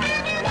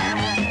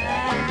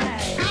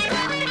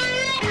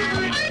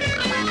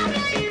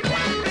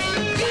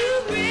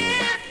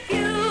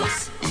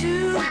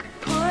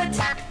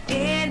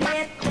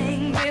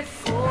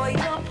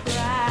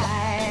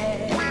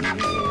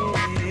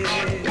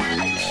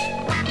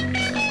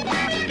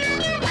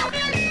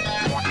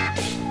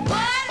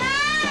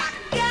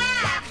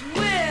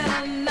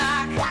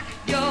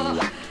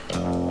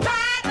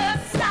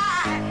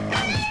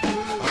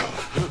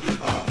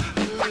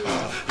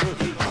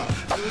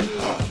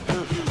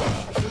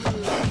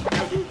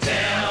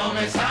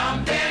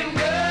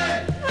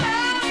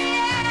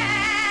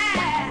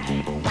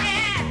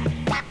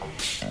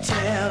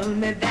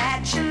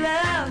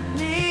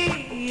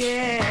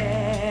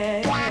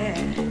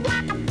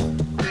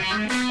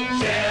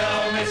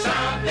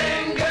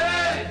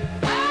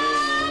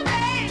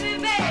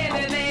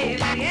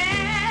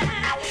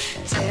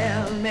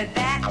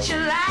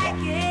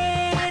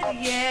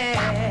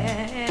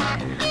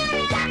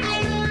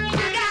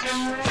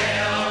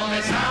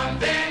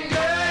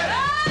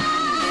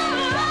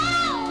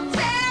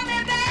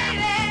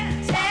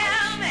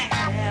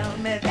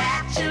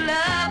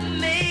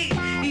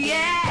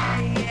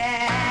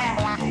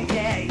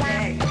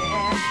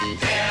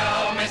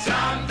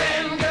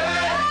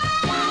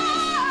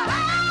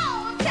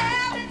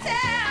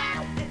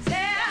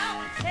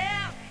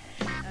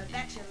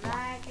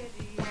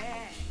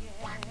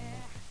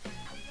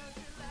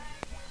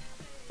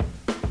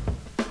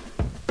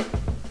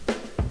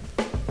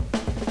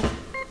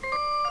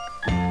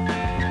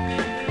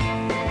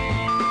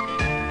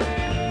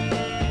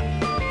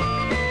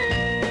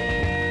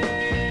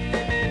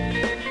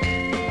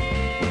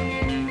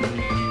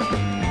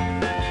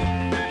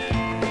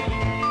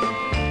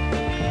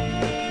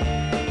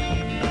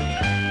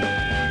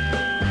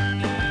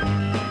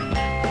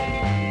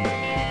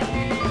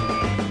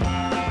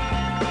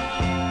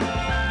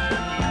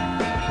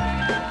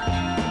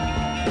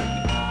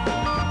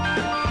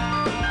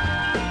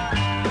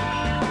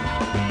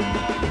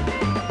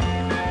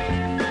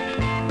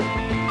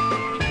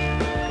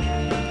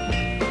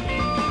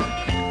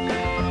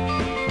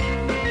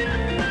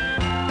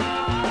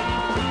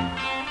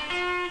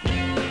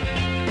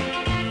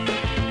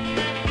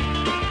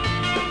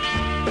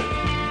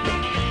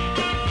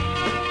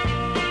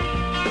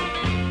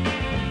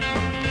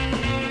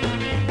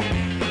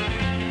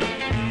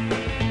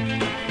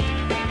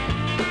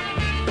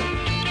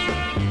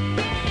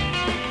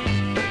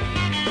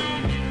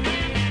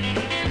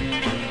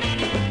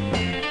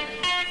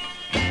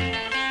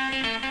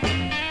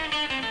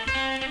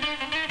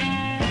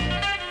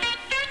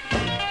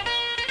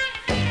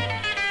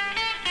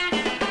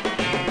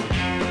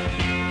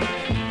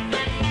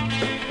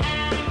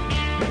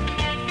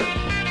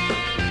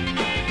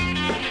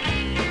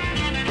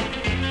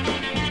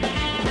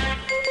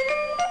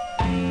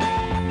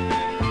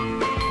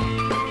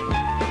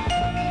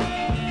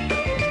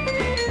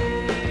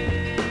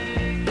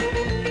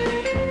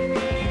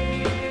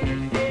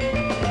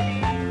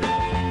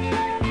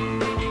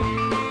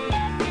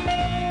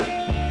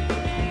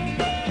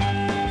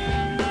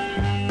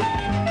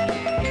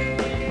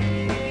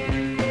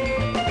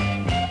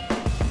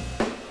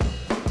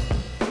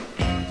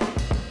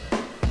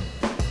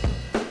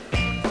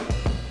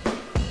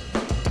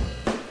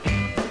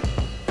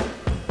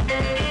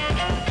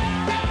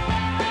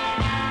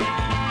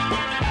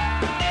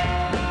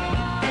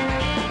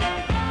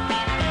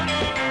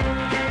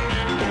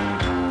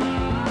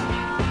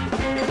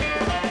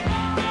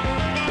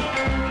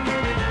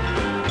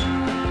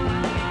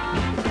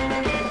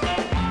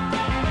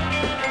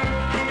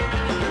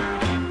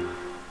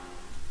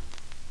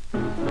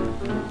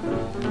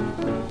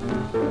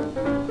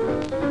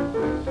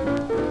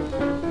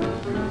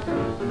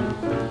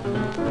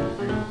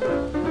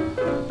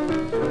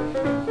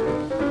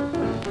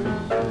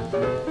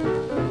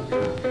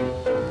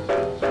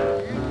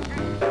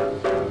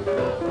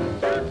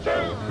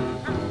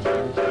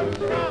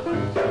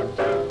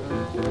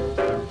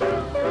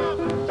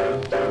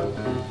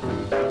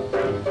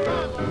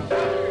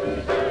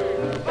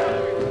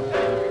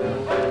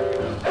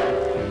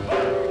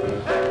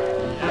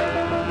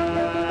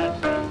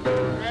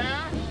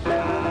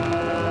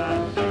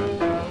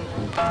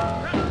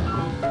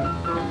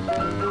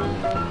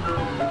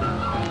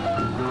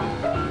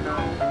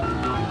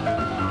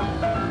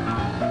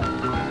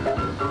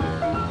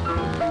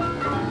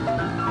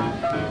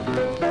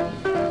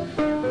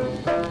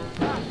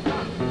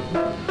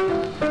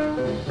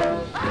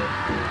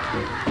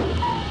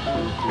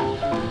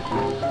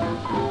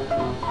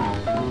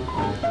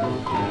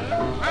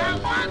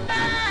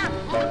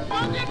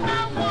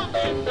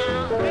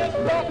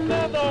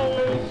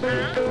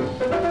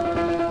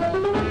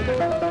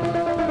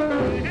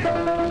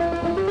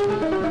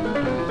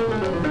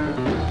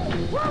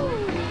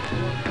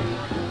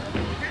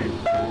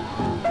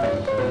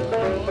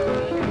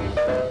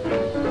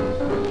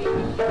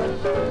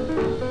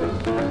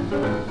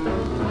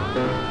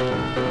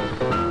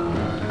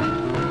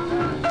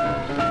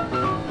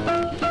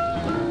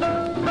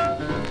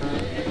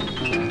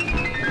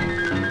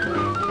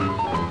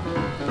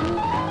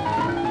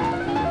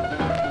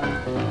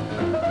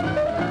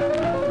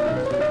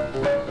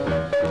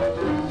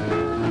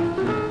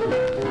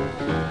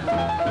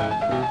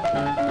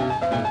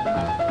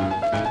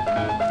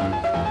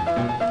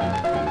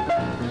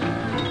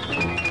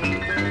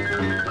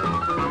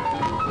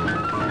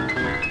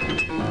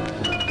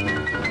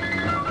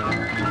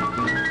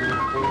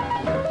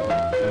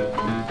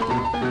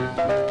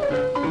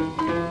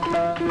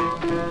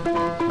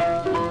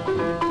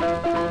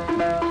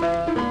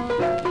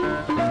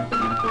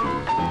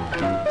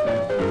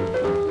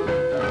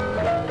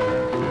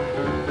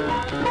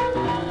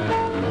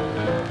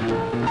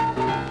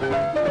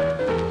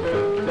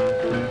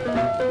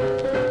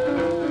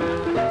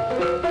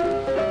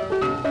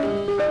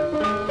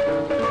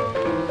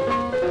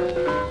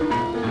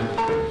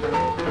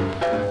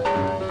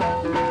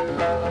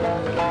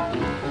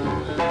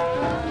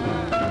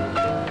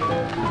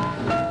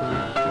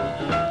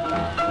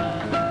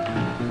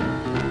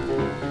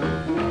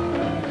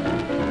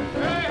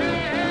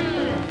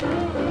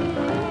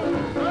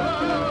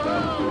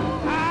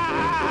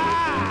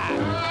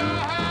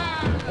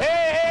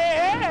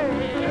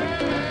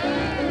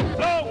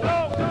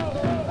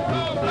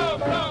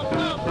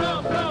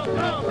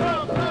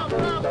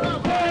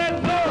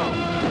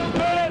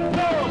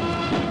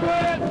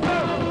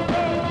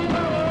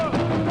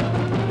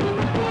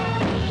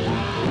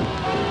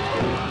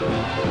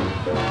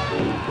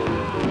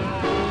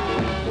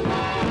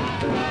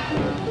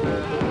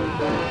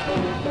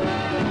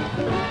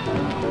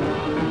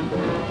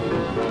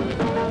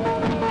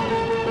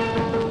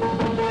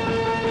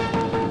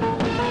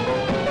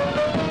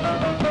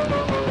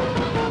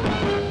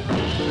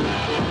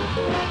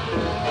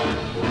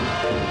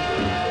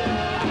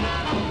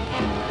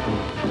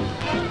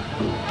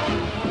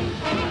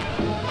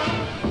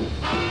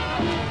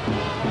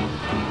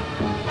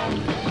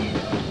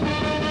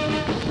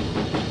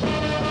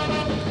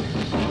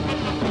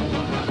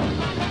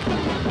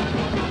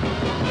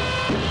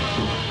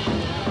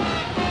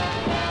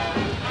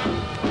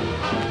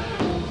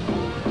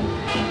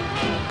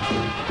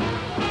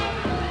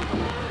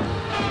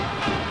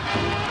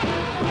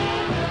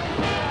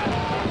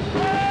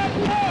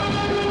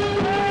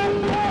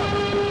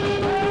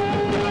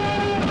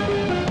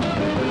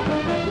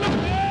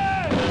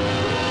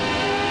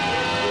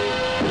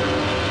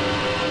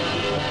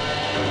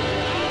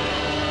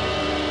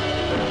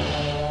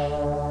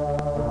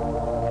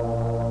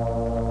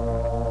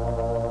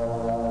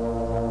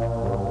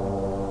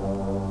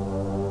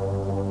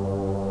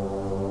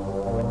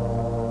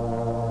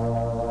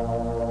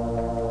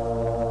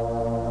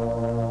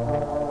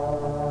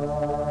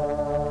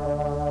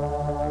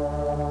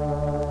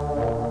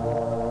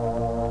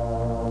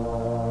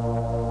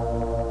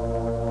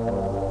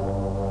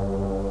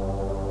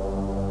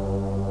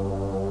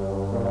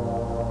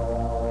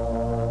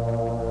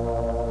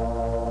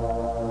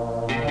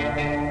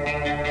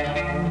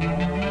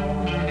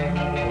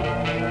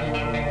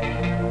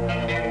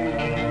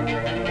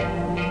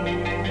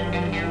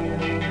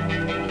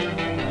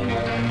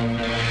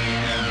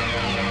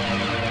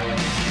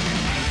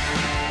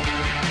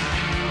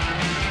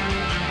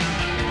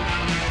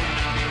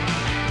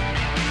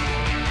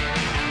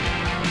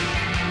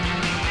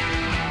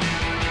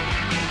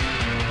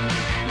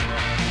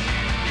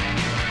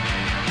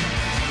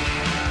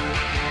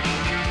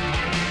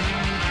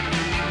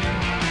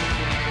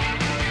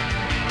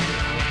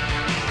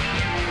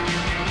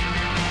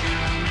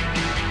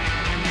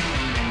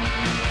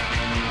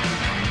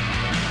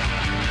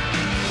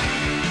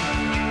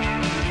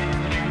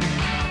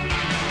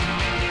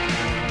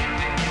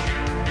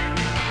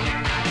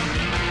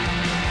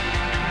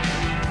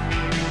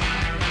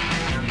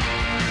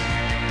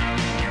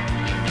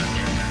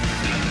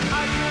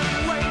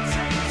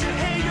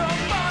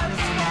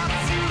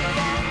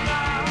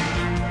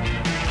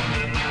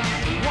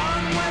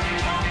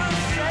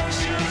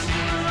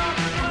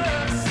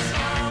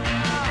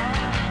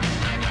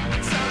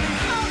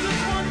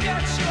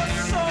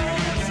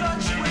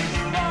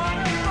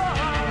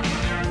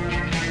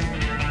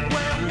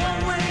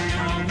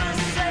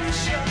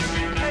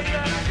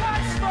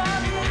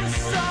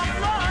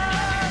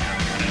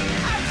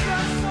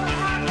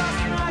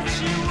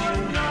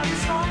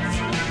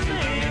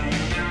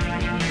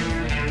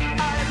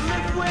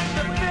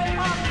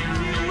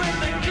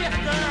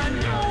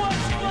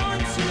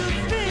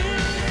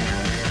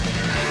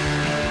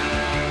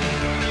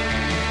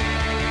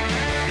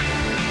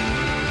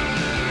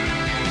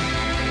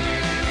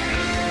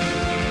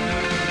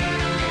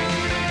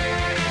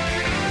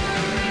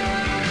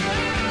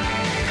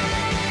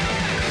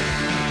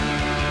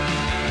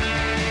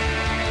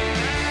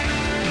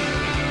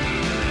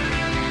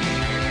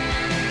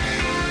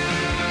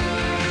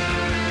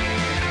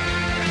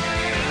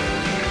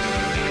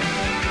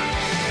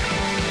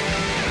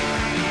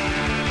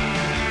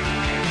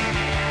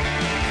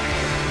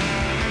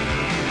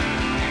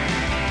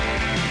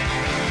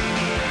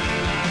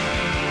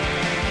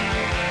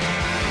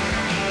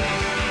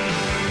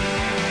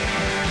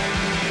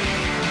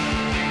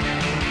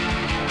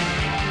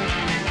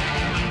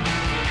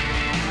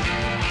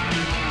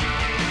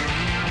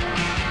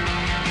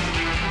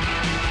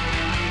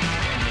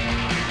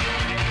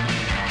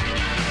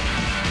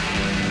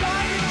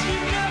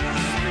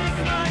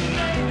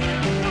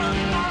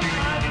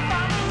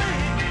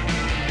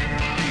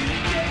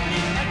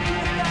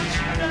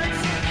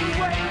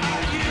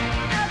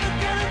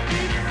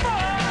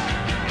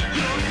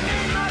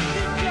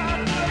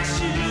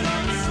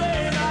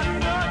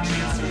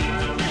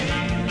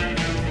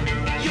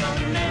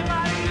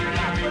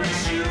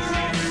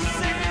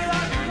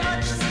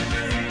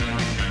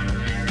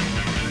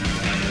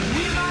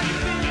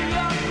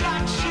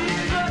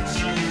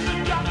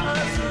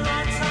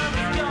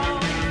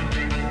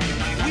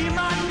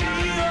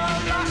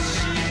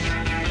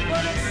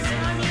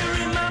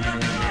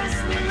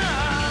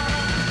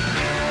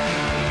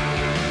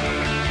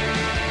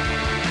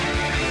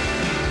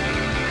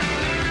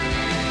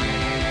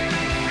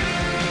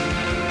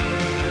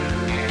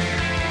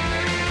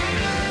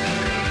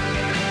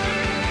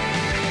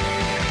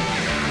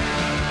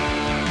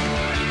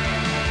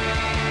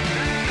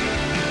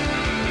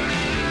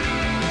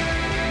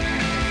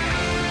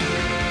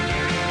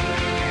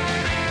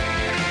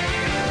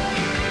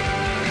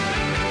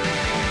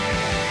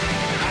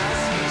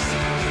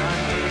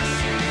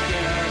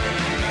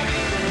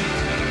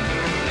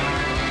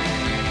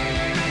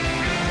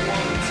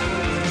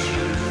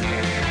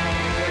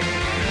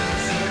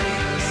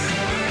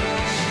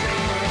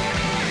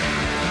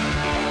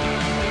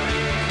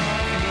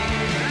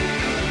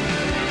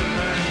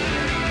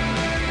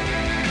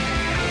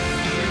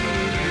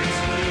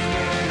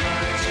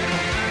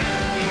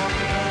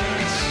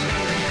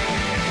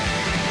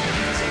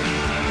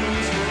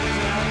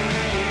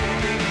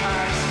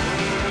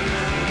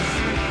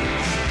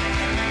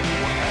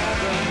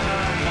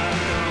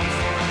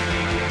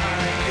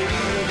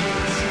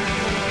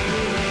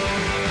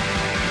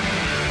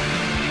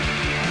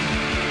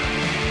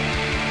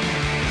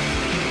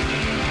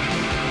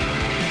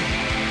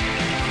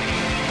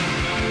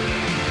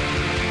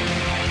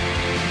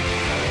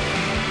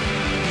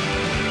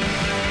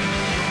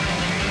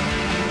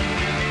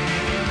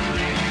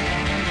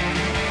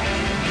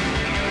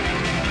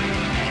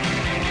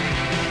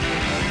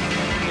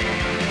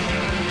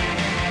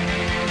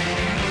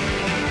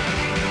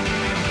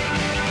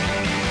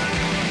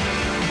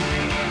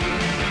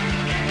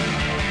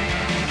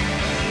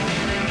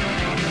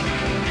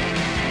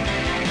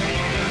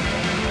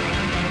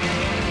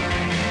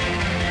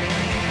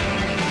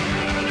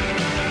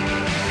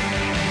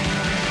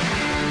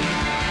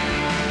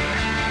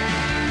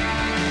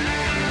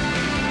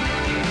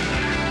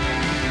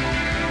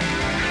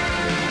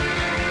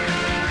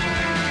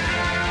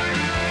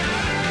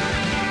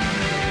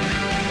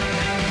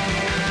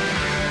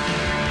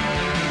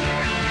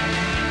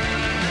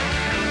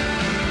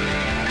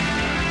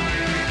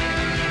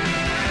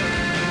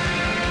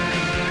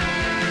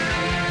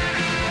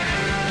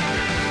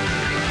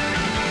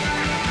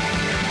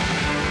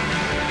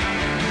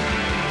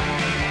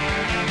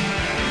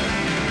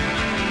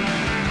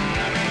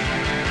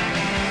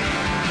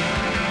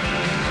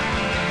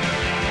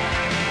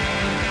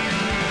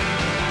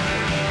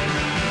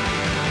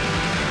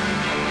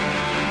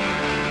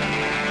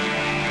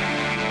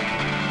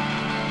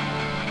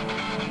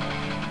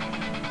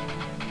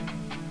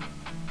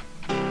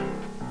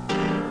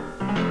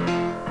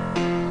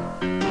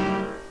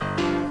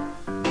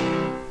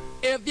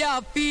 I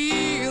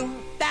feel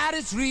that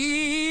it's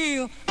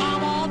real.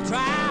 I'm on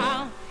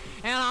trial,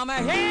 and I'm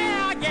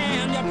here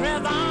again, your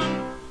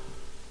prison.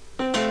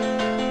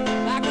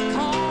 Like a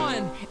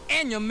coin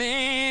in your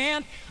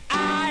mint,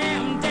 I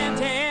am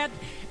dented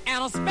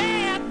and I'm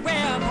spared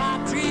with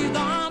hot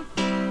treason.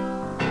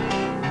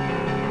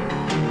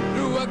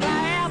 Through a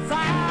glass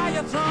eye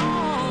you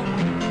thrown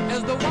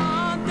is the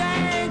one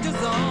danger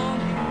zone.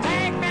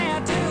 Take me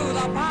to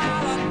the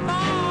pilot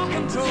for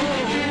control.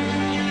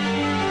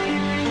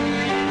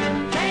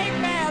 Take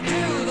me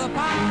to the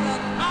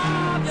pilot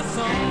of your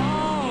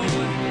soul.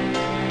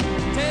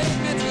 Take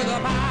me to the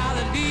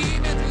pilot, lead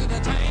me to the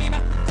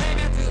chamber. Take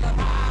me to the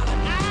pilot,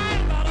 I'm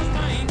but a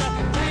stranger.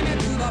 Take me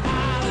to the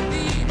pilot,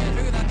 lead me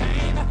to the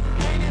chamber.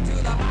 Take me to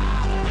the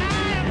pilot.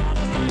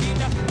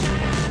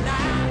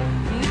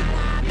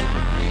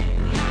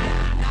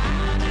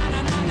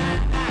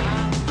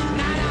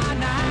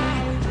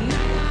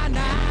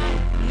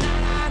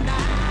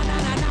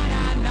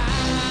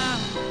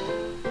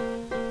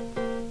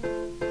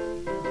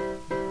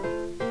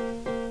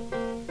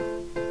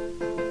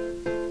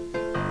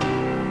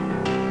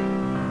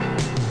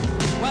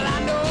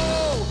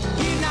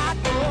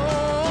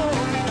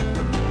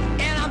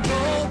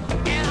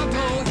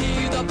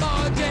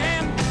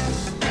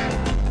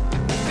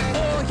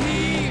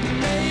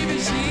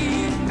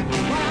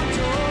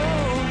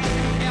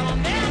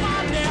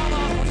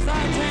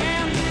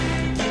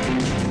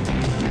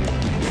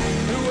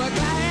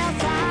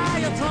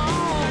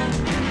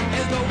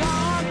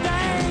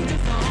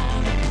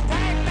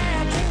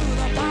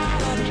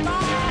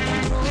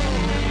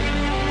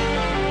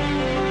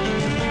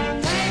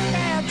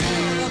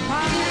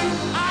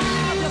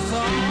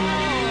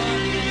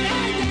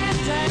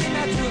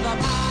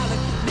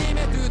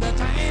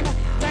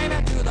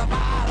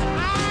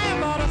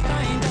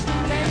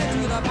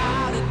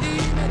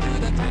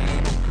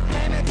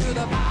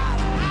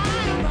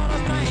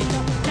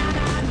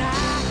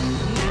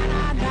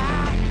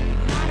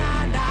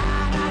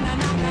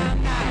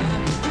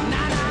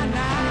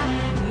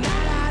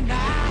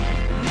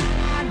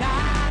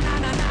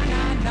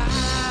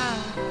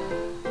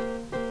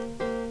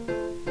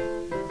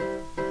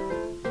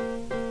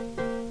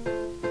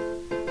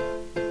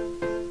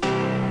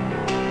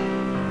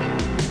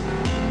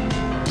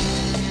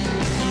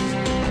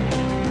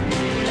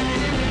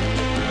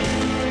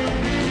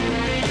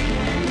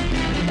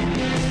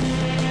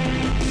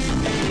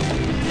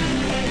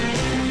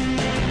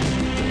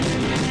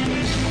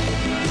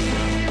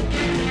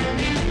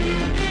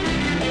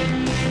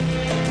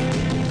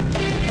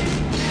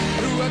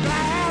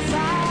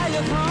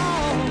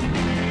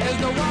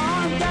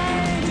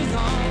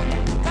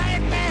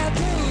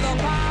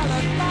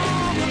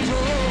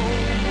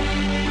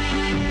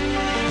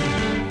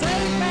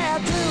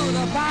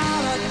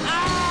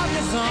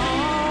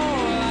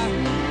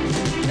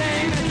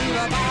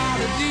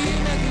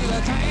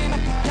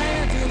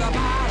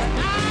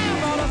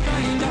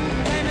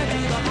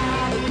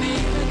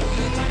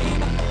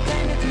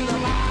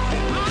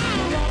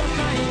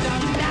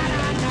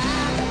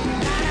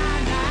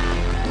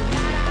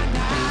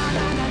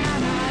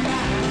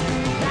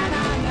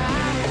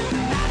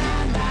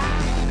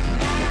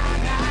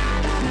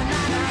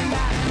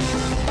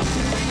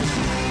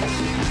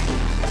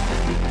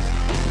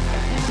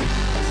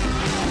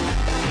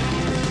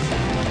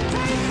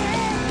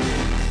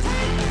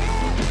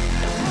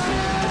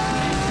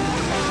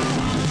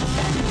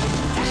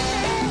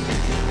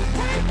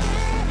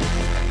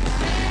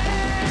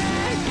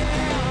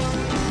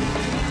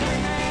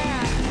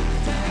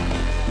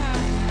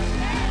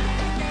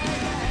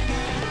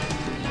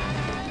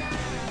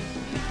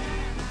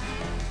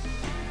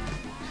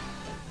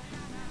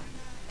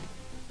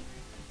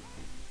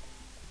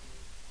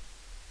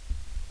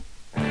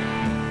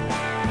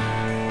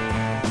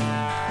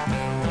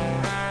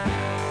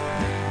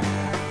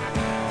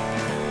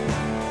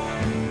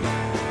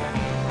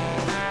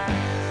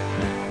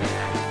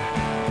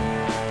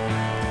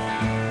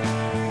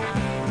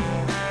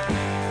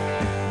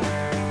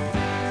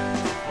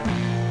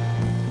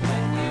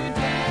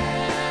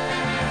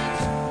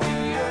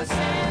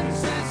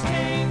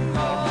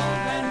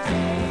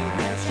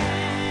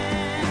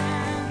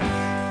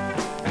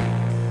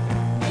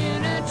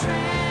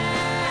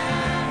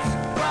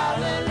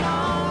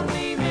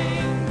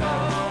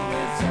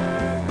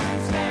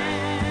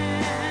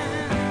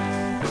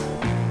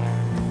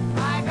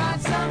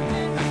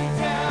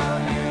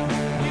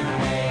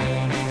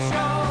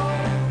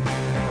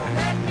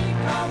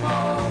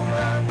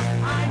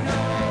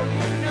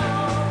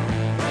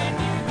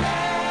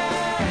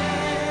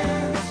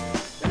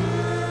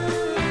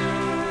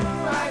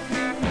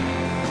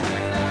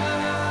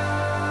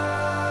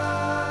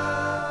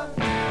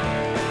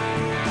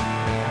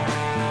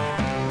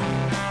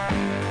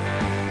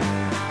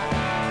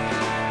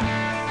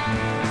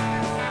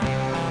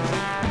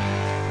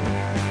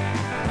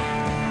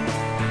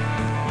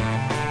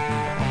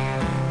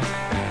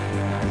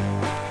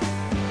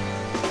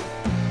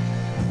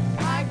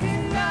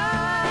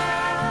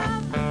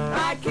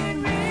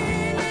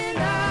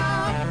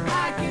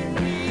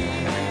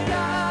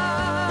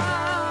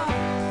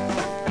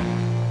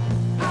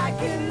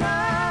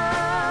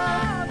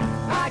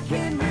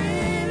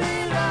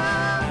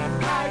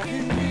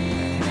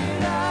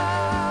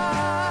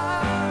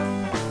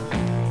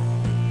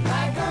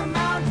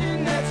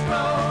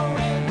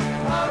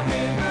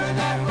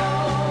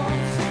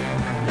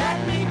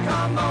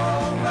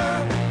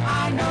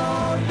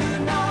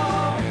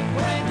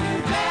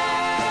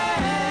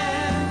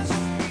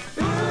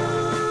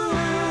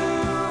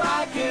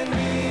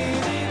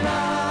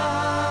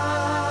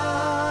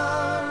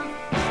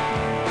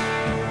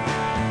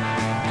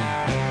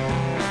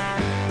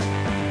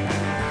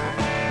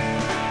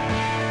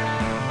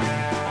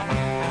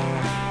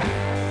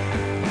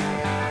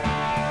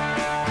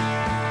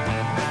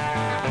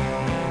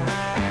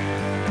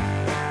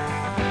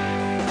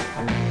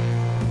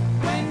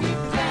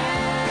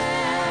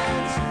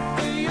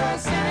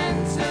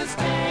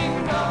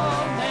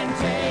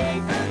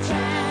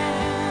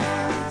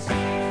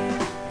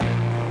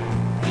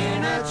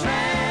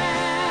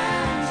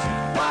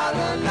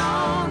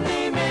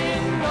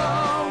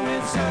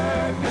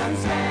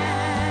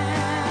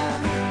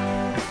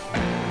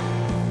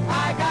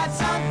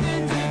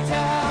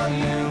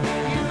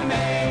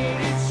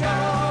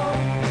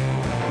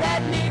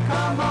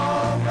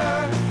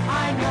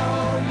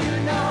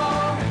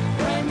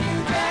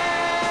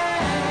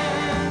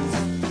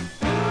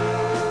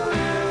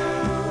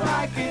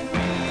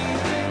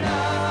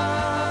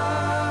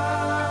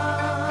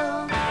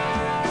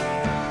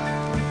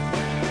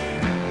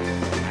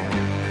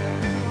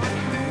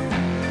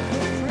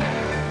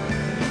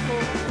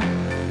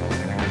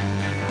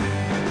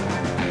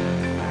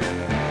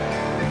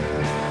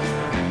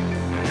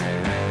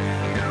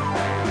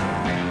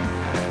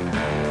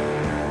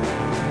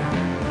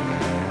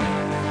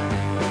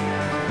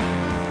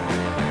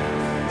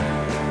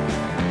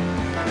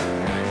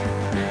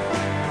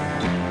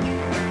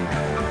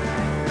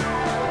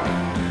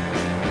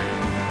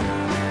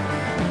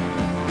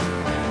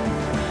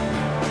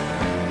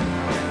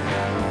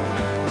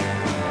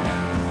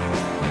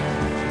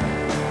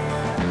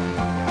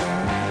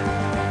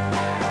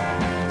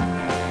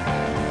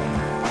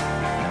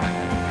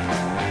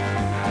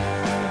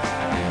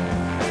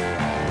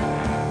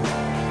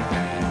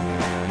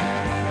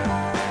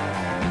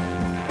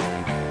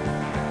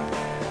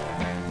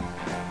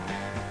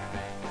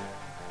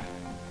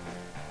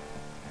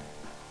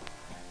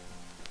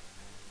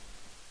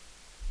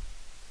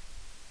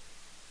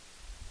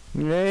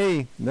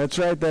 me. That's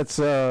right. That's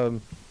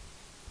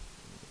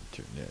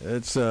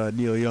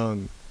Neil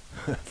Young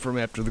from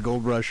After the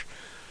Gold Rush.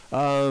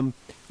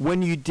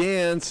 When you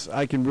dance,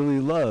 I can really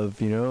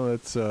love. You know,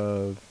 it's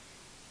I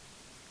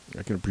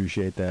can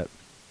appreciate that.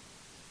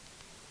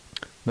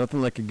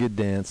 Nothing like a good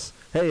dance.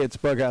 Hey, it's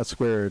Bughouse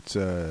Square. It's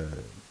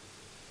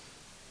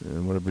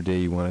whatever day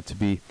you want it to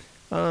be.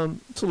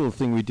 It's a little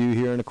thing we do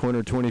here on the corner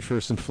of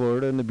 21st and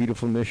Florida in the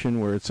beautiful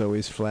Mission, where it's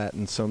always flat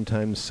and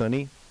sometimes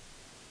sunny.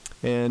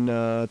 And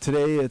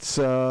today it's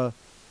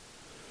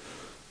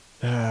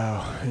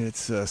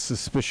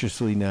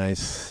suspiciously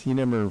nice. You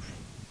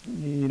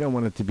don't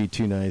want it to be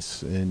too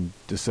nice in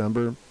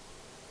December,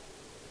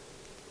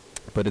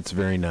 but it's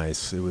very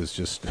nice. It was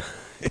just,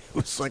 it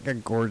was like a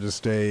gorgeous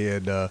day,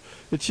 and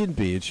it should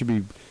be. It should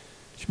be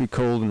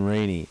cold and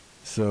rainy.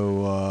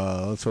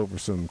 So let's hope for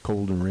some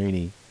cold and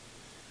rainy.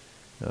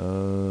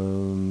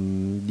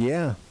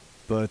 Yeah,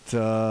 but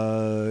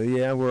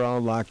yeah, we're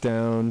all locked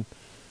down.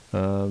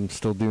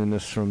 Still doing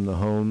this from the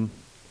home,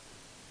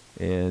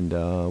 and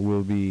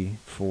we'll be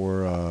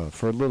for a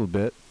little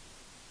bit.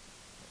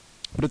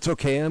 But it's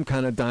okay. I'm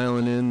kind of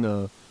dialing in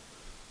the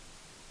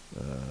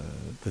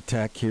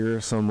tech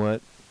here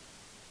somewhat.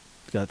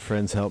 Got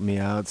friends help me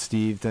out.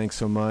 Steve, thanks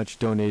so much.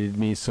 Donated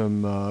me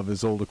some of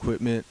his old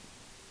equipment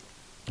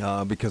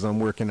because I'm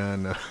working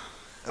on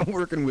I'm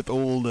working with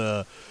old.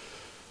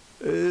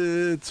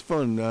 It's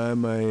fun.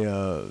 I'm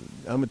a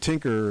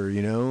tinkerer,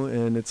 you know,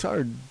 and it's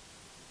hard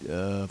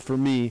for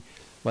me,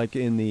 like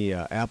in the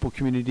Apple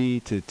community,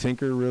 to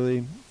tinker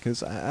really,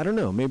 because I don't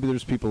know. Maybe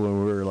there's people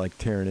who are like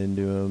tearing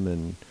into them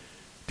and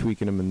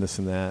tweaking them and this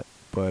and that,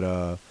 but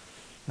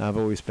I've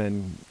always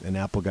been an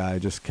Apple guy. I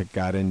just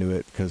got into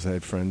it because I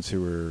had friends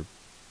who were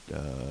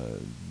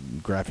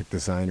graphic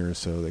designers,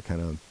 so they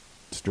kind of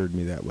stirred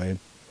me that way.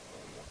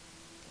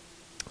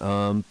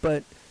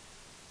 But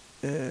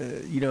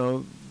you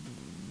know,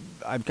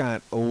 I've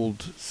got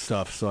old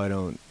stuff, so I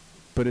don't.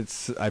 But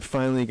I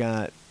finally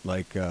got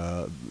like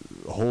a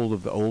hold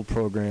of the old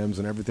programs,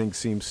 and everything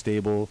seems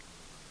stable.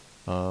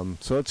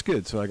 So it's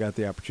good. So I got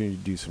the opportunity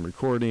to do some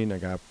recording. I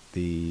got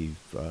the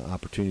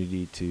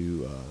opportunity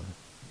to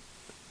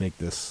make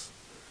this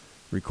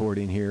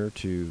recording here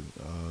to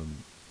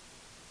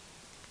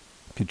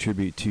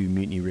contribute to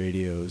Mutiny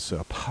Radio's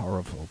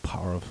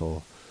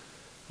powerful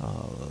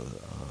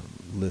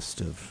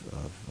list of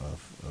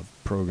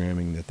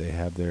programming that they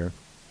have there.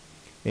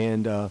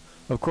 And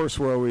of course,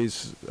 we're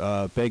always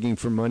begging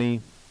for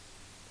money.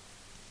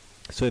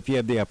 So if you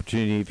have the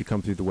opportunity, if you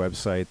come through the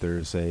website,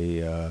 there's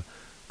a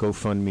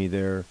GoFundMe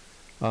there.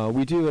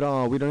 We do it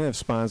all. We don't have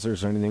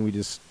sponsors or anything. We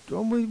just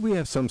we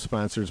have some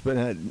sponsors,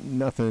 but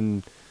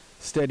nothing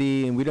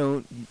steady. And we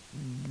don't.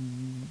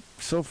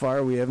 So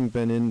far, we haven't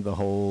been in the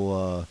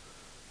whole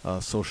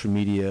social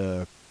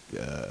media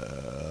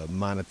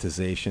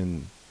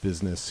monetization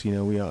business. You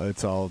know,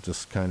 it's all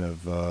just kind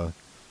of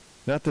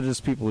not that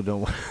there's people who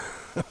don't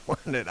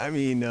want it. I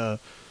mean,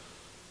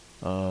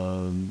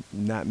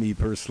 not me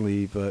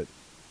personally, but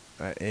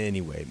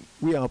anyway,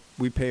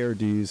 we pay our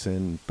dues.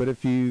 But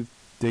if you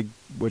dig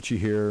what you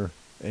hear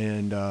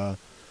and want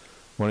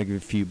to give a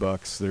few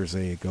bucks, there's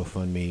a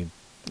GoFundMe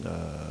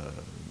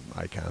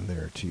icon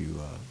there to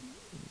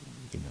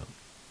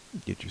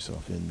get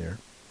yourself in there.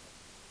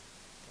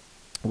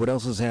 What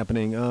else is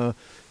happening? The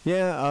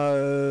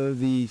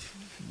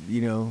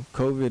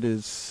COVID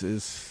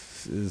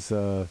is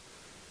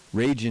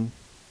raging.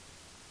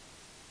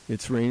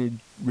 It's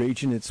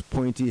raging its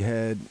pointy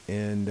head,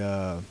 and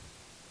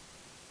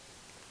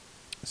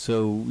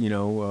so we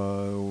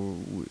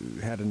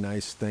had a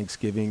nice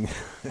Thanksgiving.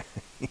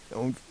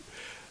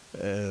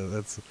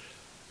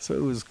 So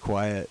it was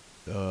quiet.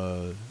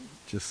 It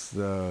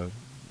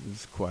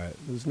was quiet.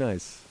 It was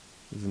nice.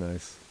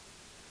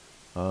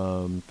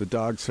 The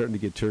dog's starting to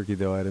get turkey,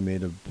 though. I'd have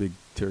made a big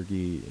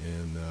turkey,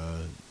 and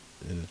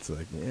it's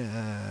like,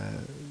 yeah,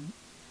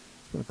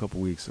 it's been a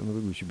couple weeks. I don't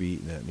think we should be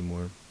eating that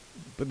anymore.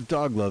 But the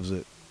dog loves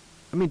it.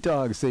 I mean,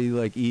 dogs, they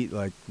like eat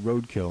like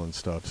roadkill and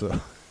stuff, so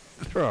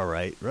they're all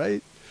right?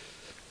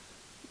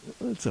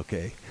 It's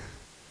okay.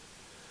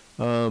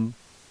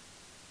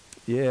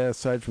 Yeah,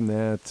 aside from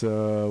that,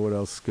 what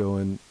else is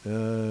going?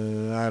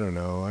 I don't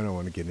know. I don't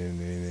want to get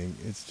into anything.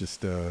 It's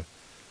just,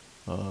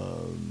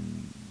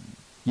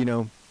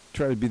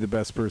 try to be the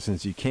best person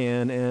as you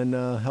can and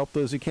help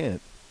those who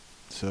can't.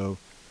 So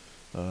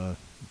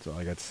that's all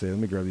I got to say. Let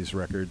me grab these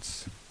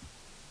records.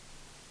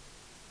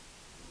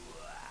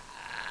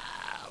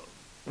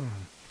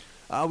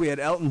 Wow. We had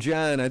Elton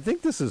John. I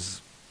think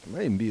this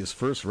might even be his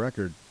first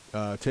record.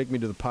 Take Me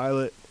to the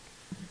Pilot.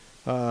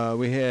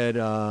 We had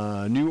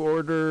New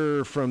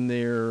Order from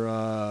their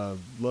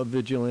Love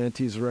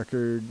Vigilantes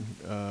record.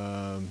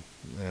 I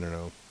don't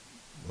know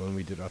when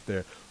we did off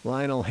there.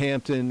 Lionel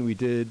Hampton, we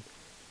did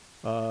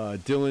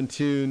Dylan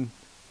tune.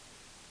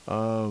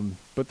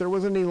 But there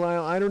wasn't any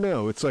Lionel. I don't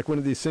know. It's like one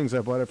of these things.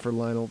 I bought it for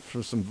Lionel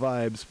for some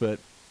vibes, but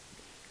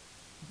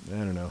I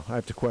don't know. I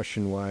have to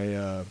question why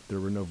there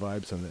were no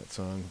vibes on that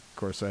song. Of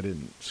course, I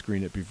didn't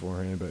screen it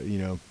beforehand, but what are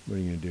you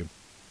going to do?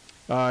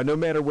 No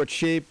Matter What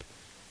Shape.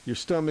 Your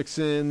Stomach's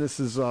In. This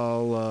is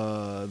all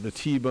the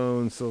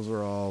T-Bones. Those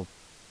are all,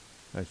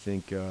 I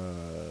think,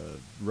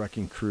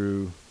 Wrecking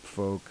Crew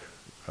folk.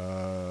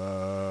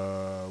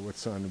 What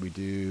song did we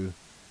do?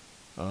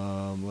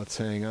 Let's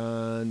Hang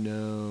On.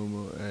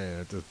 No,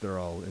 they're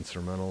all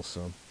instrumental.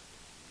 So,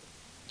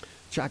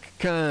 Chaka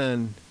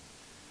Khan.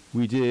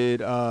 We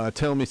did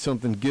Tell Me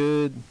Something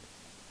Good.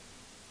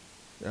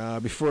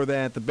 Before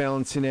that, The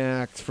Balancing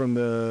Act from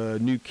the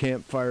new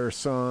Campfire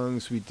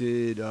songs. We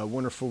did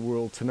Wonderful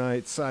World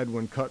Tonight, Side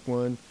One, Cut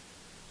One.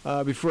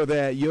 Before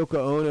that, Yoko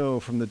Ono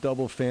from the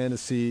Double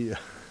Fantasy.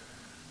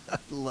 I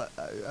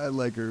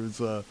like her. It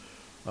was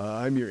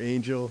I'm Your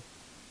Angel.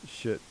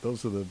 Shit, her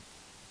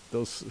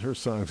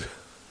songs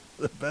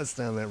the best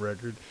on that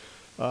record.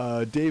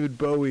 David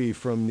Bowie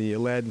from the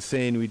Aladdin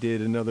Sane. We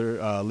did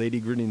another Lady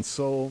Grinning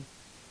Soul.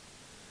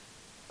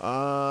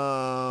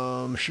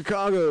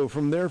 Chicago,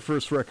 from their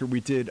first record, we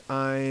did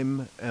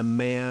I'm a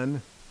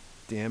Man.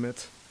 Damn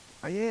it.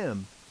 I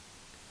am.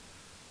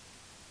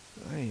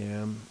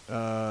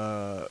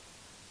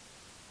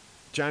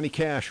 Johnny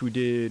Cash, we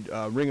did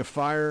Ring of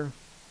Fire.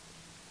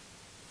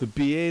 The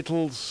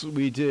Beatles,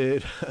 we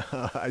did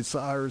I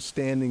Saw Her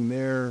Standing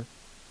There.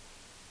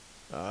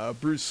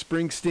 Bruce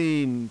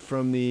Springsteen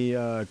from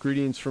the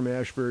Greetings from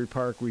Ashbury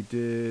Park, we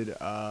did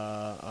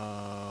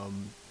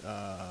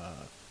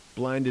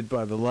Blinded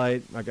by the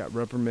Light. I got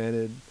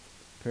reprimanded.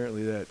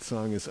 Apparently that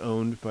song is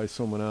owned by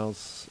someone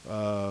else.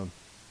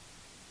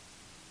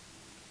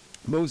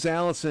 Mose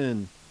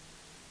Allison,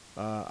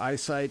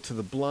 Eyesight to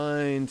the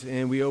Blind.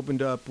 And we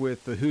opened up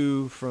with The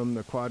Who from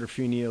the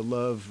Quadrophenia,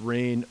 Love,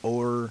 Rain,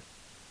 or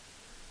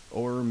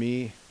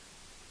Me.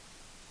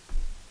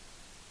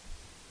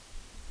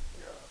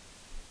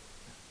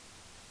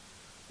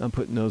 I'm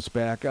putting those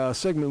back.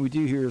 Segment we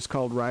do here is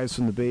called Rise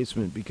from the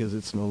Basement because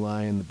it's no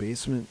lie in the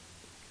basement.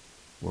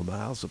 We're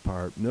miles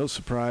apart. No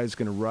surprise,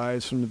 going to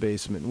rise from the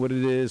basement. What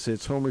it is,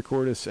 it's home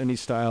recorded, any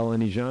style,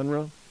 any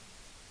genre.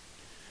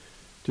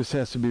 Just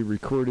has to be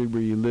recorded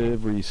where you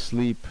live, where you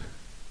sleep.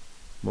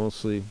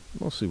 Mostly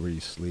where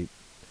you sleep.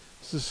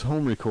 This is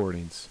home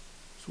recordings.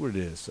 That's what it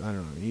is. I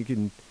don't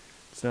know.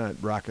 It's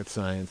not rocket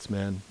science,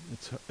 man.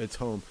 It's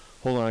home.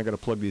 Hold on, I got to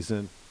plug these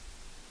in.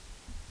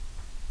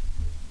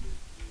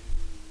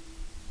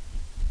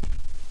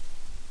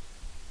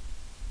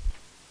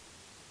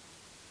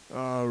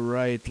 All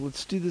right,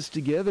 let's do this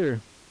together.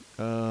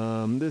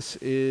 This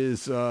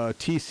is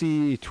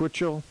TC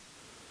Twitchell.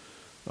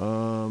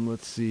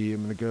 Let's see,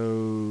 I'm going to go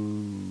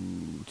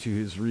to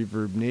his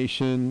Reverb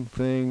Nation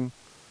thing.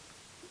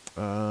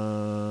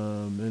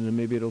 And then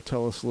maybe it'll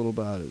tell us a little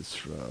about his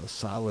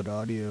Solid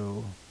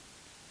Audio.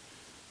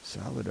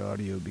 Solid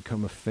Audio,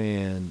 become a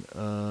fan.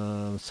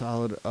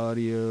 Solid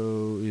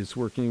Audio is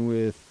working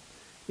with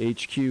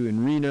HQ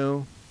in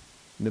Reno,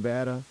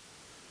 Nevada.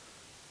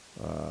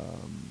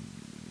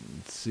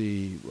 Let's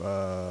see,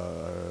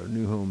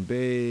 new home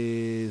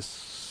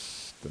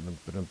base.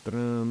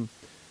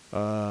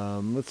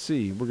 Let's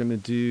see, we're going to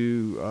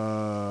do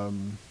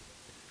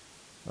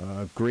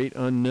Great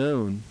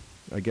Unknown,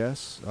 I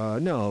guess.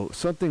 No,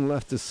 Something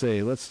Left to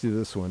Say. Let's do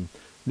this one.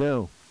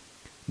 Nope.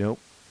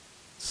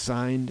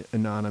 Signed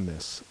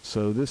Anonymous.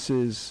 So this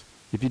is,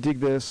 if you dig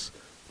this,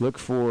 look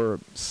for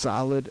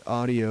Solid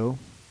Audio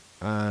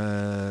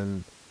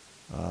on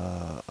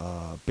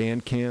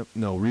Bandcamp.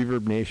 No,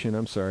 Reverb Nation,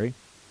 I'm sorry.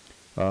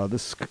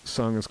 This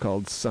song is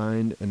called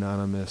Signed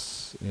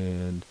Anonymous,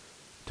 and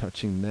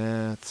touching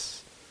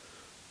that,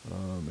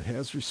 it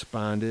has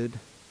responded.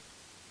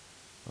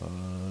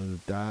 The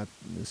dot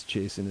is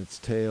chasing its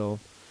tail,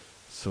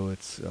 so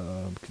it's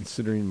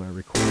considering my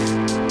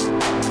request.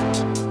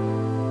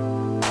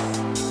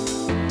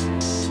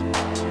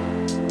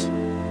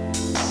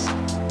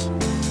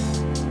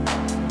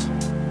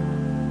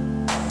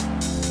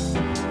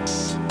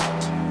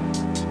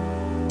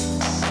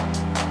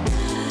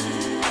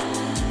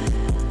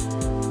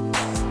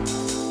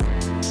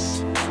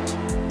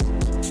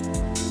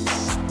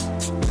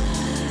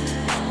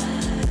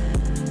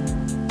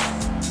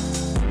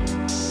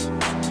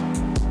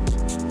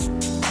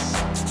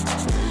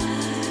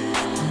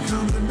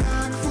 Coming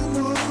back for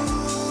more.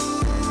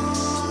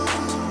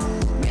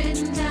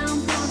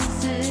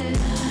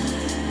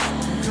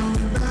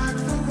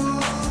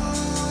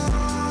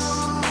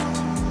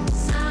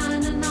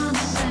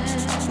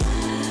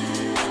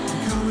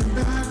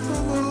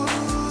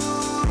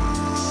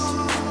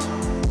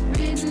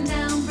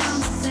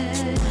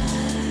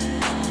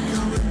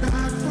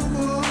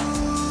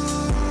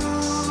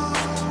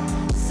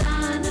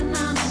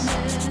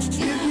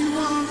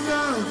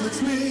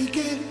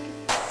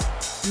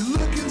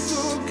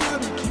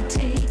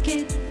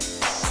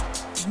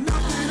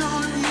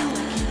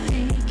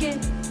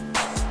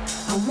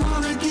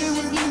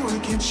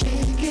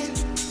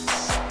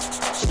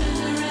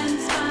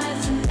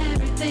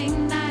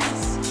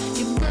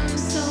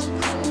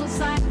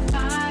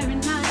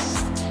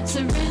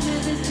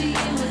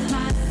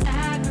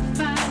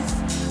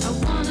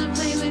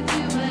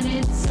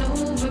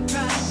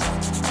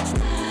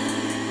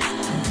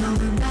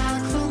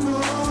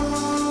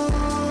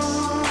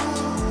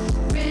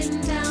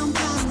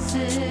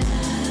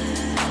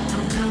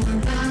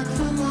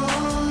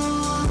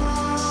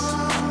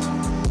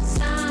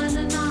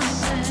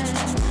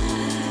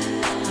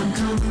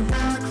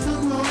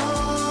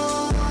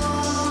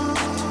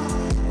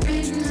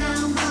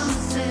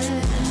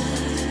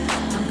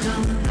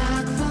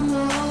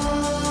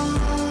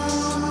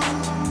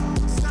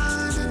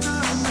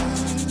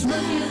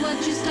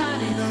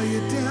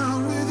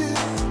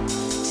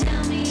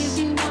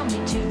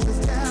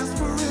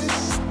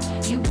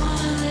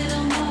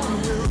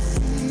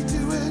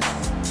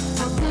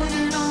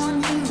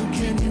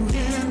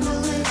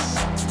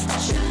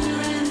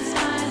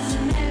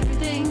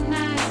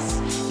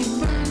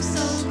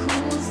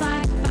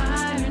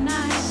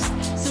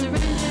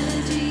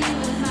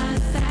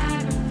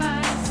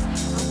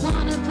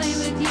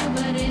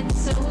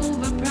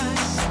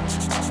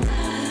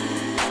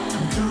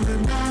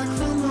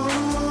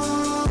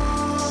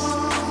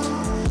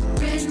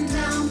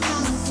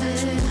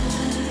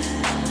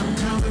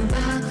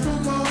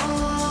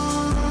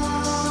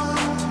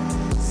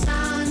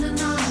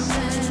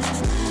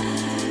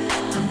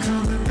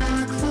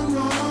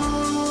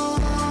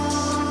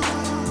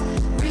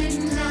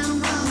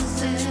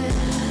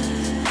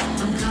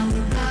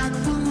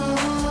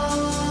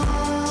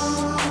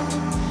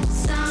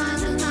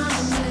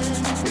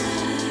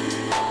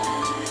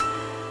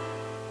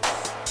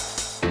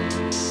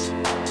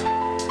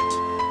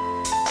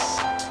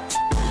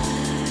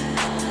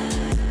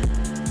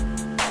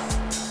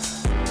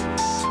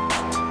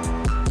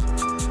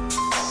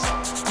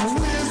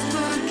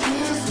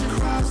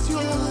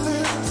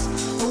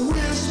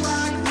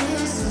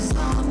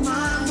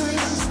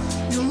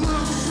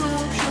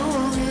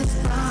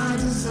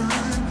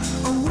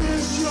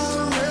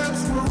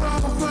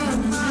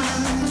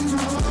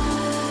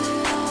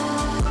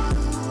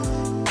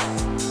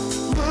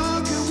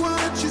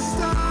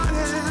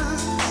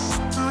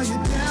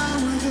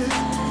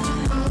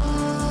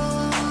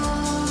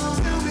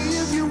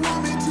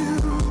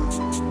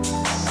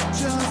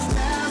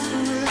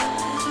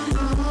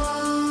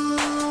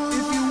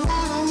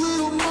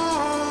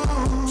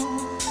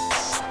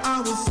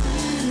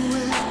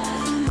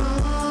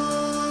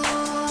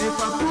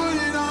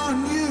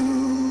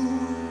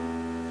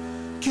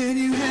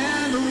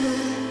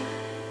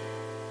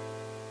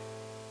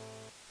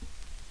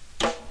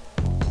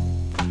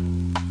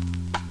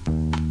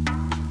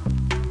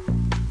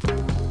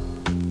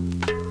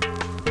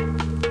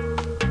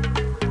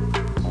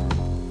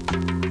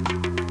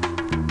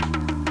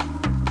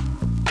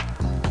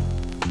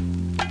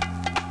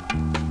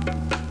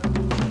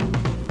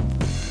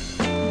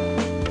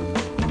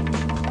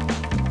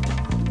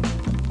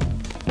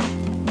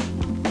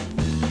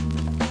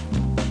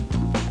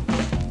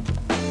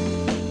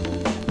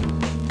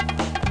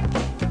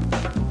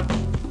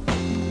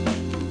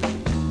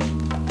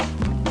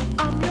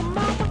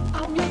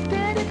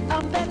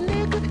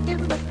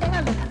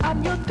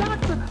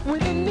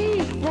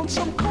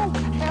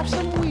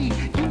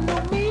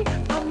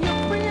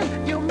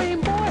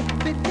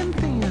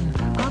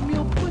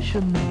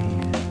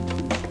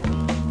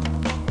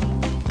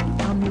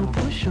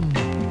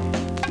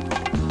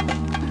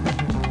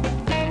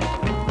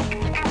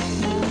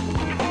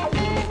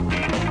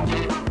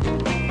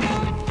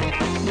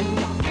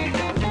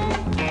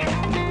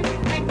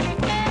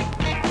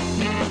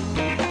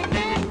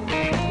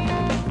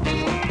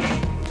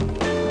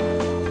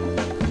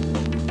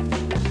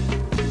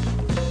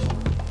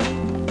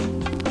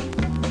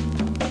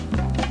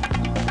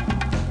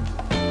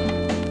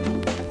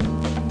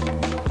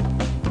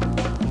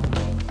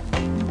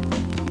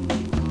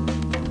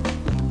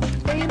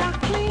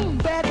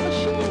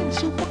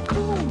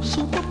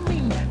 super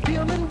mean,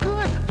 feeling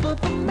good for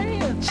the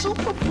man,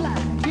 super fly,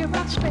 here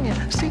I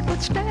stand,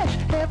 secret stash,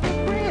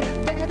 heavy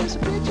bread, baddest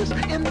bitches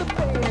in the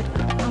bed.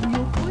 I'm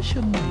your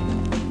pusher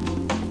man.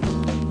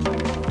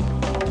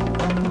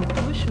 I'm your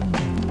pusher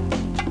man.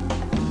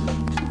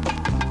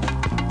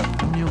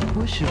 I'm your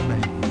pusher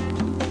man.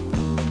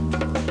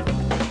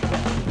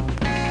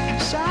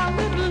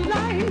 Solid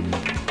life,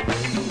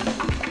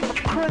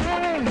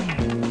 crime.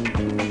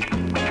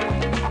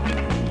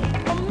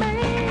 A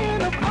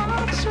man of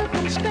odd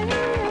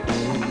circumstance,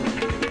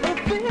 a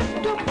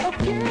victim of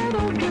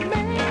ghetto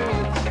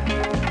demands.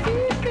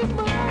 Give me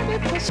money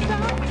for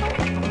stop,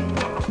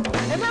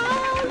 and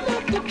I'll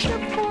let you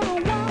trip for a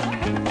while.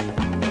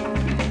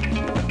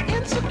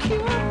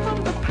 Insecure from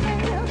the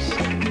past,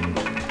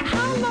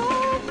 how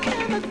long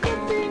can a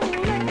good thing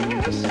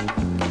last?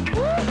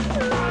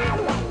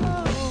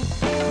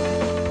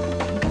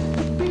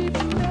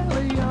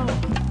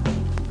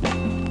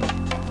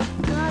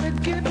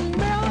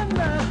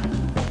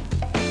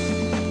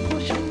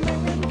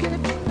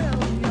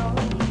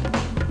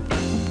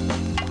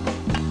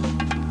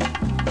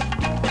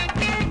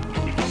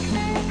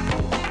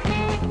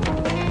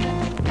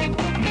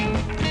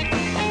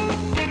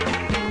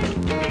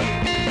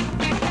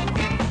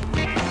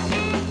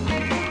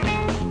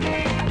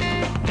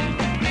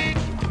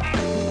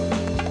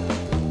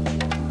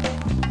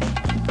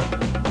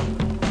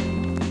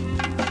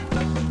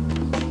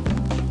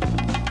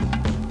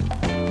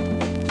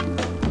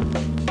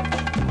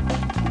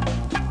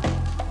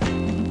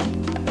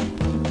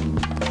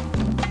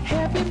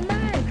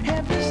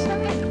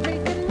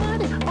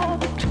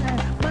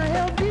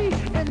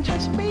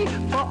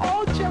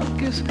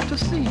 To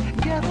see,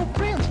 ghetto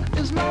prince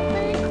is my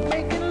thing.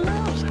 Making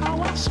love's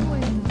how I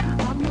swing.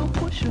 I'm your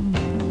pusher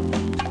man.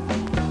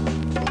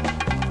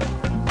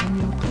 I'm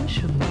your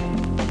pusher man.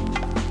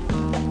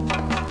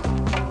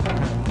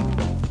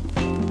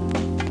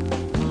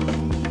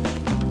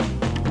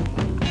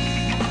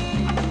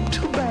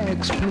 Two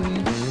bags,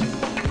 please,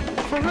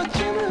 for a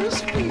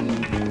generous fee.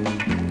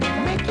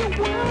 Make your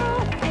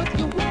world what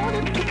you want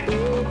it to be.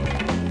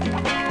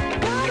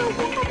 Got a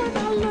woman I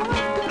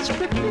love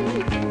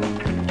desperately.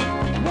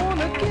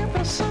 Give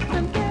her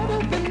something better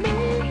than me.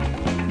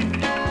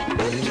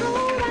 Been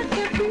told I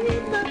can't be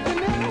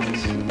nothing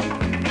else.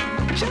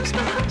 Just a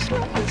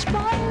hustler in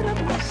spite of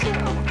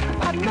myself.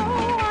 I know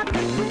I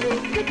can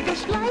make it.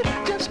 This life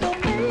just don't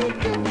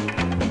make it.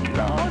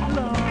 Lord,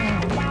 Lord,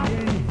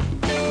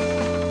 yeah.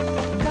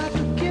 Got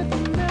to get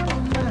mellow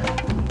now.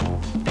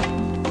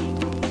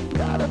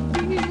 Gotta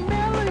be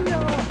mellow,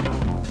 y'all.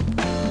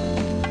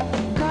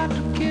 Got to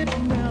get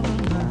mellow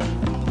now.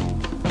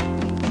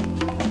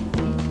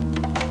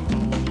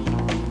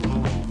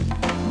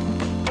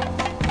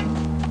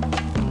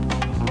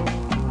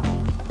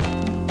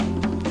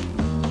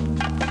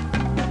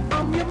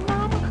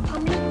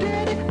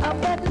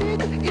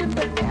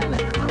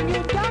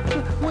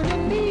 When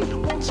in need,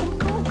 want some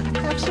coke,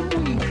 have some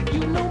weed. You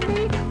know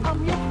me,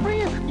 I'm your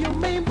friend, your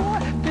main boy,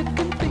 thick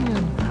and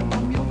thin.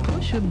 I'm your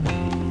pusher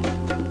man.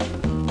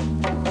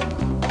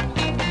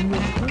 I'm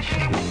your pusher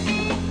man.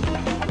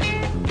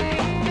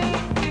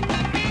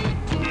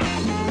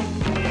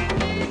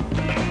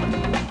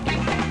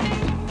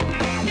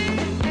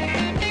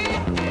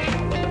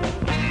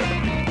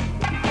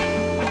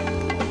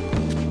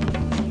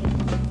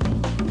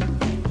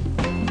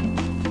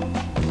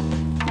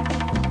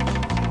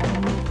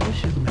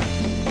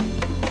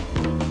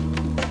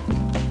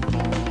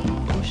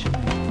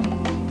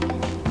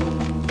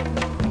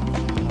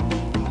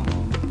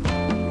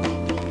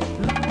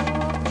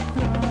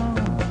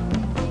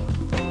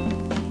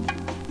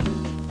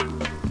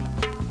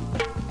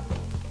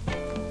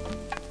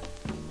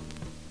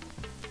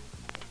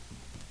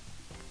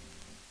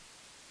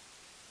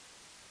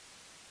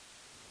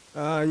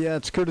 Yeah,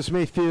 it's Curtis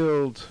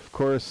Mayfield, of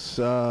course,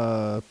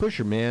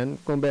 Pusher Man,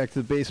 going back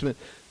to the basement.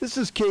 This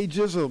is K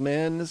Jizzle,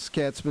 man. This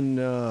cat's been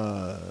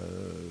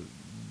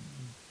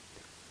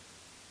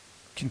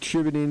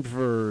contributing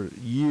for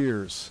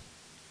years.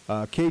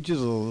 K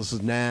Jizzle, this is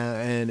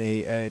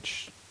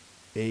N-A-H,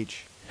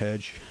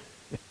 Hedge.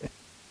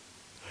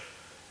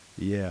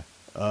 Yeah.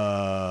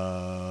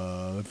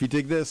 If you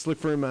dig this, look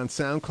for him on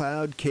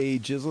SoundCloud, K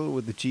Jizzle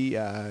with the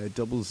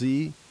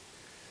G-I-double-Z.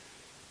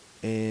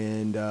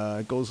 And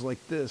it goes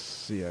like this.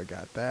 See, I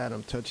got that.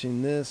 I'm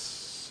touching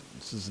this.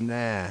 This is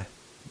nah.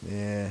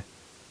 Yeah.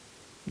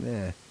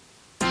 Nah.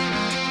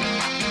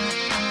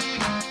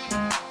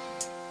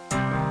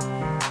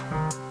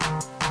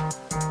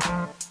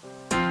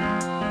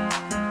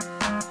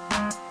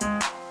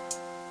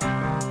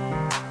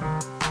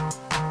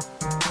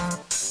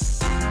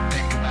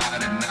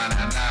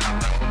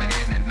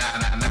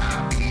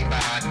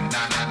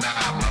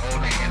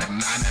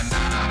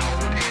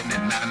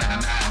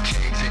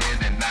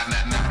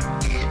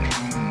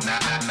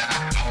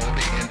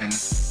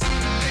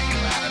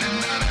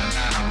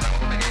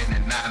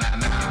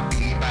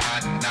 Be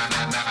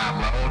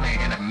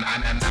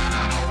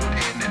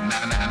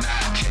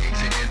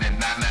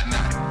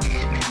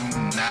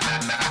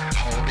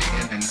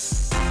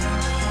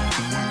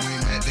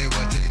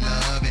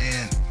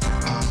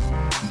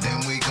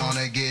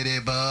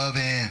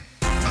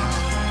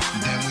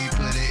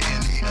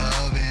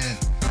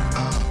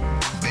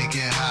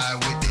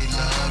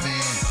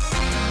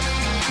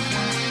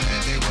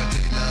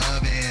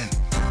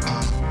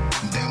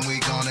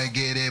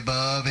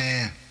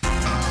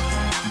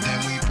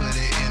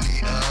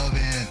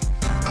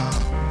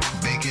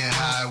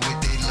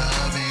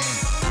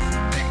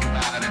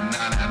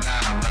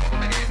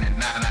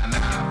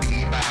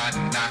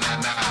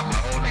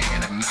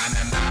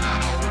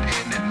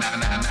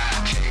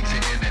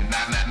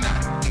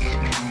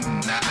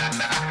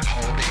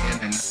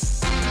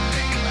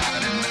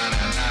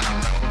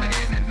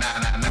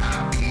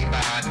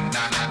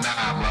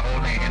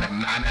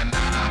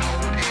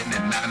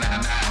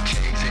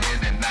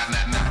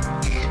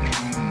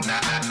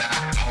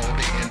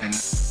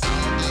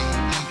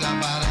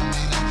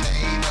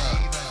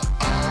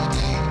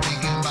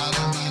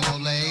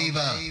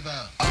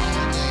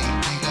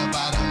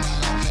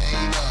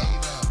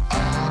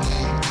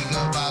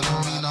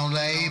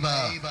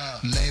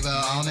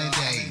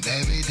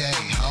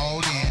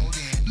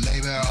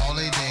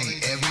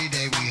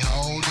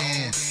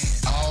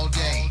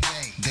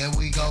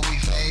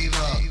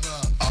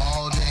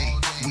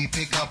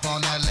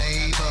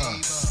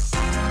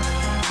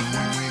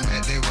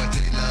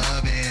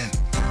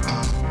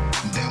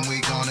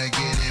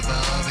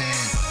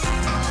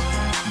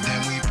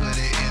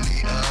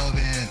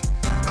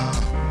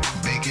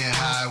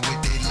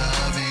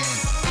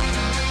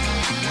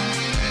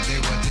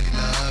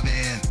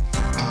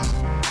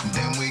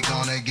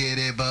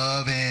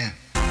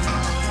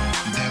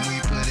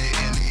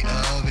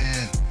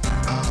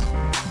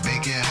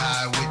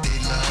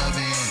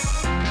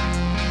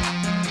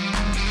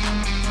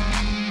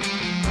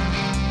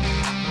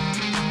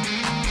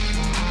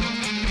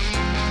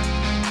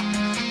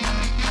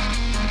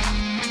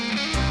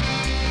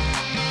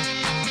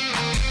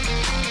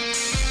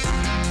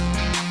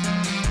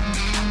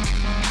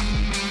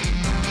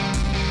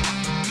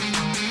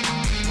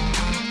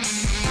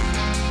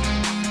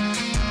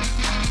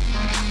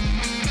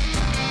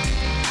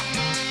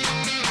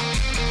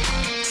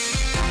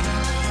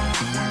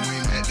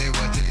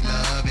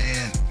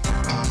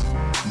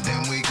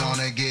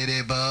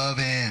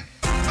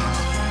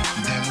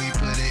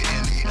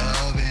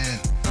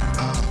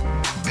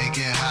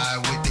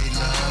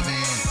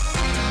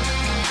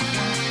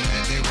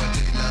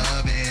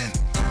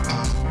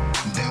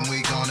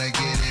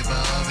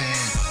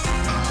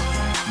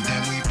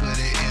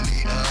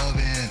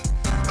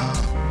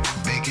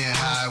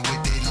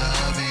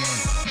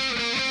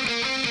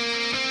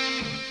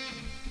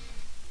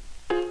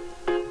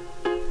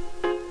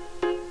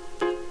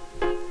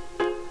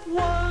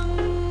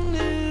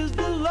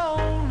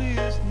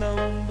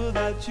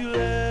that you'll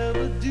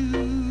ever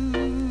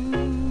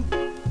do.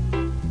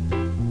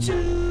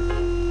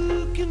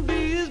 Two can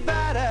be as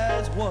bad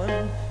as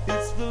one.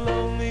 It's the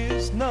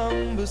loneliest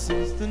number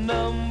since the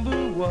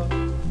number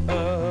one.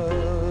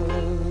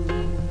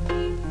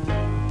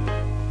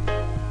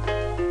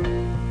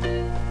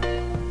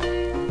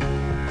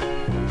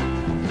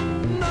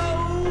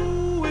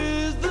 No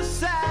is the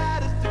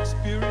saddest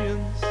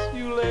experience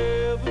you'll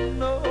ever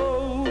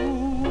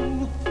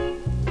know.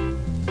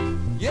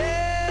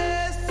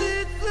 Yes,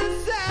 it's the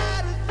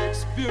saddest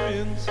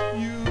experience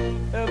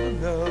you'll ever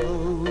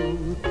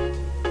know.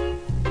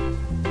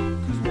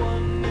 'Cause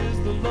one is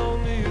the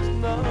loneliest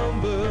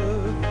number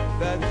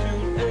that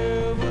you'll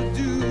ever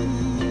do.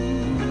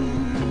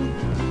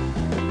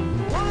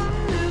 One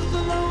is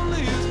the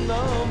loneliest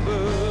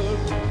number,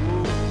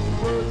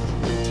 worse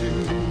than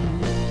two.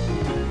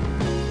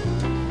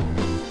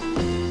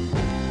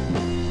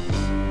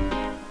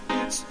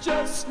 It's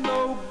just no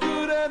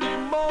good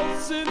anymore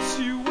since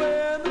you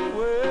went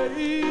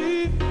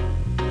away.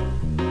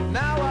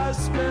 Now I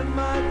spend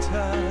my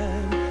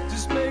time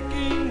just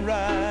making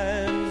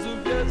rhymes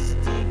of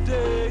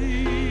yesterday.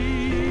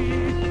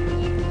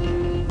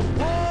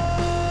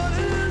 One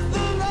is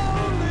the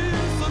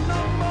loneliest, the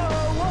number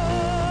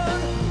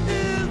one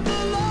is the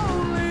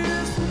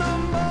loneliest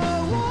number.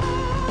 One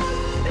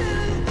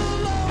is the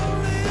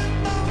loneliest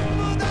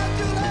number that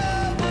you'll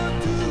ever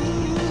do.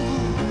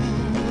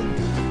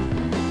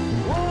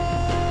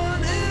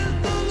 One is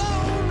the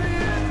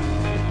loneliest.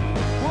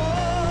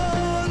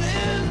 One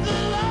is the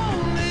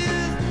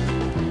loneliest.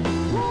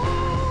 One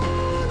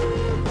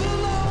is the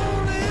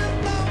loneliest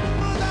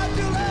number that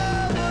you'll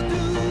ever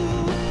do.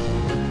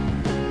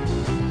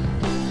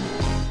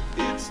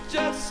 It's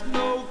just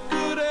no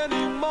good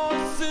anymore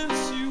since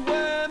you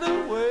went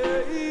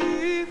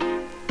away.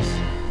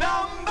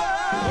 Number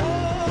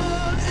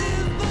one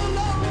is the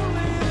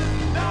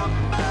loneliest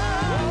number.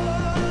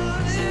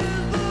 One is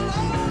the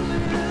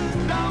loneliest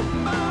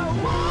number.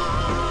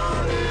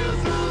 One is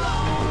the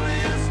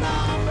loneliest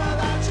number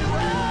that you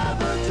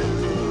ever do.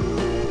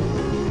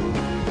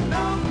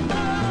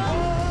 Number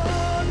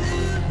one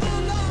is the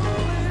loneliest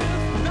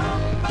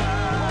number.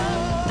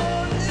 One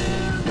is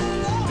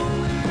the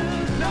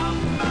loneliest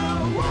number.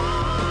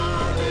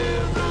 One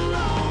is the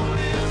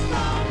loneliest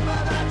number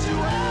that you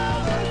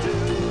ever do.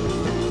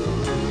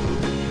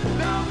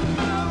 Number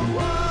one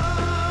is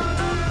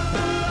the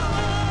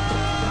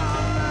number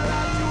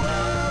that you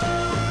ever do.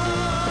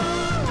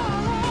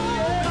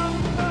 Number one is the loneliest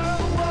number that you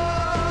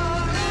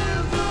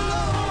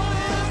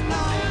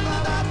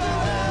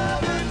ever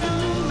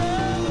do.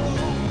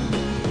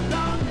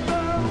 Number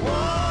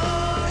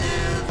one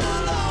is the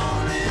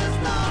loneliest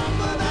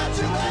number that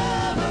you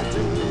ever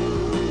do.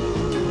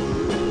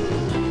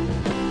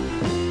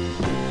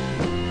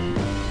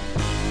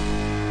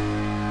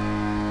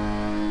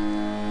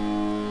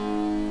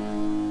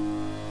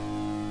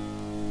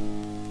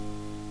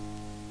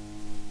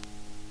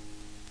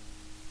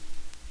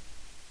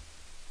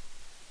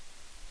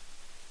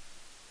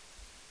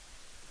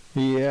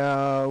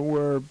 Yeah,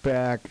 we're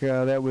back.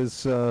 That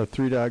was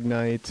Three Dog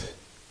Night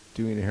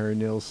doing Harry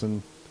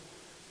Nilsson.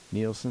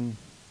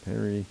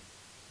 Harry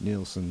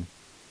Nilsson.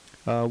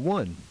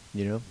 One,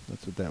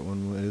 that's what that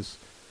one was.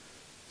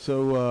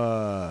 So,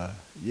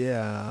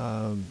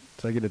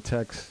 so I get a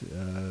text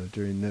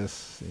during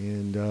this,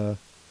 and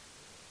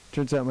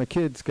turns out my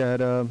kid's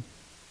got,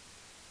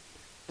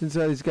 turns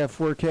out he's got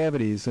 4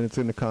 cavities, and it's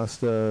going to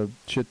cost a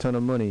shit ton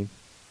of money.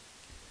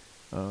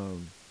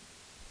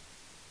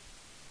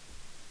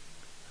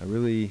 I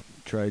really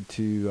tried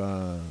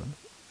to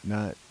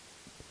not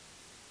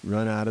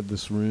run out of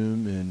this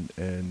room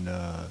and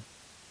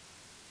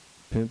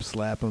pimp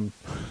slap him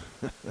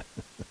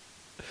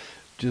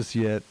just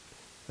yet.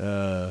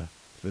 The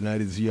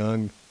night is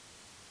young,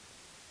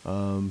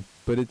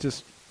 but it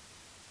just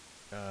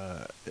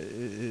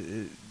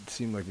it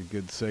seemed like a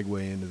good segue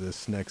into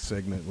this next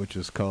segment, which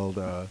is called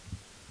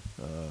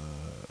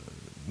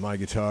My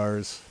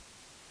Guitars.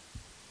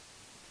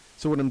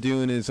 So what I'm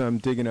doing is I'm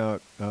digging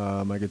out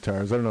my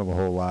guitars. I don't have a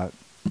whole lot,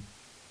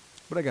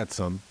 but I got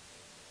some.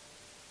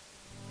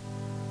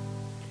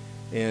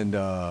 And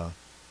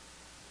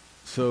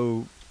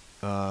so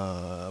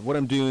what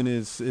I'm doing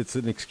is it's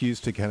an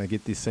excuse to kind of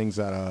get these things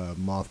out of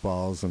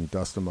mothballs and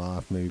dust them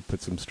off, maybe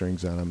put some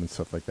strings on them and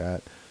stuff like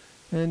that,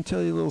 and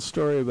tell you a little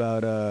story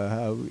about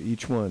how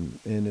each one.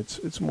 And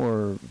it's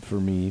more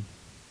for me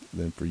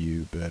than for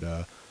you,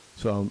 but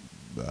so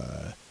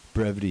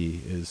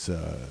brevity is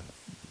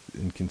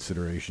in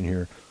consideration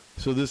here.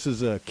 So this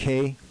is a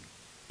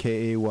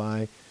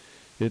K-A-Y.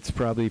 It's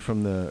probably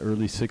from the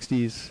early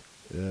 60s.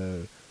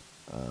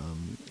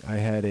 I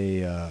had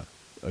a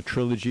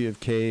trilogy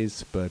of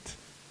Ks, but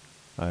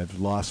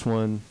I've lost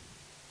one.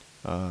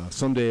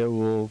 Someday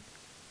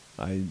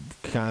I'm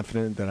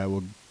confident that I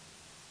will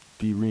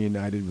be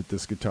reunited with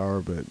this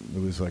guitar, but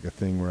it was like a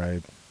thing where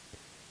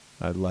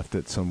I left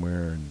it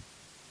somewhere and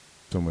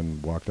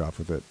someone walked off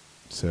with it.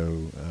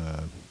 So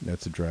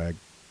that's a drag.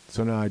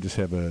 So now I just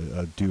have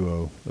a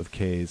duo of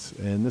Ks,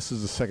 and this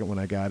is the second one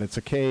I got. It's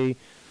a K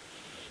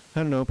I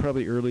don't know,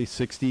 probably early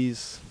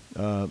 60s.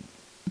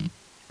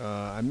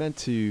 I meant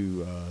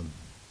to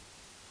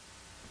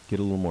get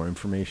a little more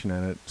information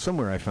on it.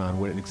 Somewhere I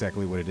found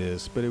exactly what it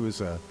is, but it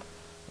was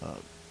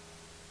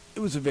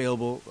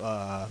available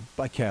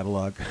by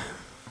catalog.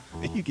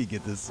 You could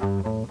get this.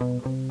 And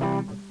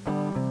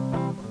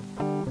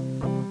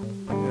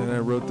I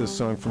wrote this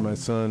song for my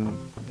son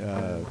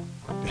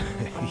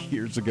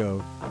years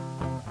ago.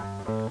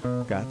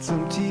 Got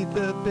some teeth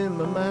up in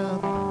my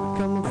mouth,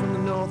 coming from the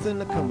north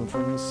and coming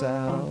from the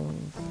south.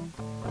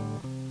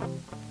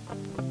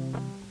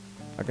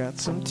 I got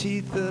some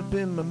teeth up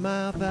in my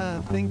mouth,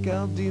 I think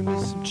I'll do me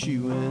some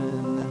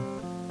chewing.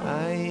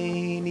 I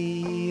ain't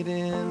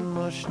eating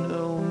much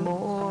no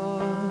more.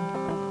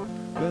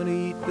 Gonna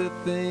eat the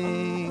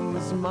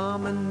things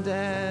Mom and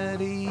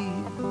Dad eat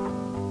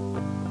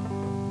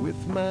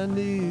with my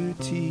new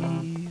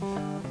teeth.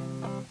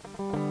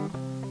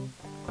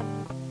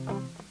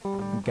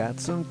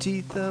 Got some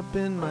teeth up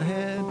in my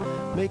head,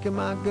 making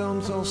my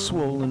gums all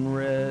swollen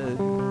red.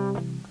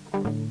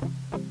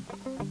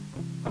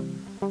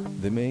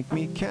 They make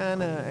me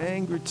kinda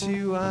angry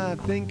too, I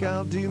think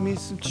I'll do me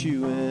some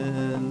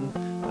chewing.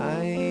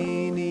 I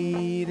ain't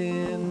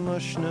eating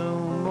much no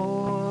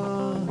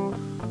more.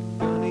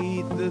 Gonna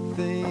eat the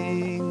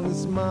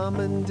things Mom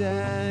and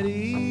Dad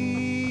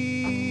eat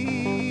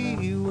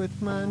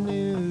with my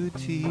new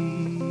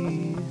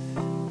teeth.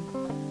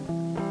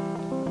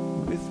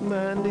 With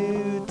my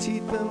new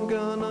teeth I'm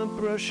gonna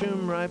brush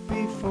them right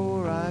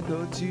before I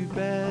go to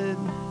bed.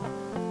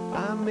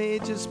 I may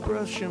just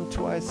brush them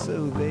twice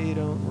so they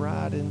don't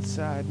rot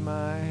inside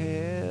my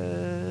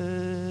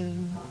head.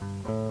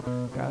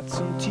 Got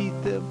some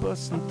teeth they're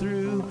busting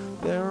through,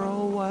 they're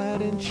all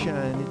white and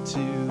shiny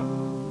too.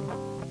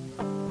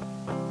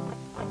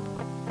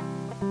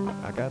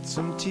 I got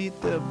some teeth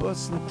they're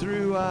busting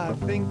through, I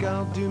think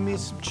I'll do me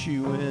some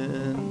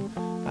chewing.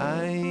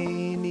 I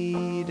ain't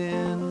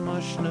eating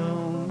much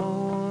no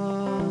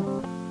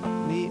more.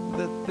 Eat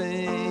the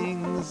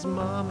things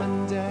Mom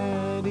and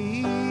Dad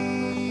eat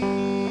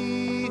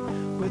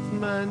with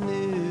my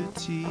new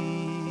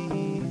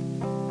teeth.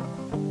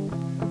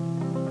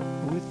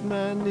 With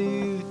my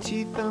new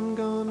teeth I'm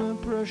gonna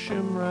brush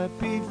them right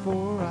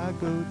before I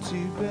go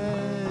to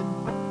bed.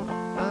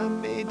 I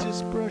may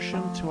just brush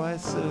them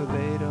twice so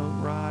they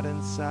don't rot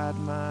inside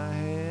my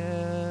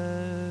head.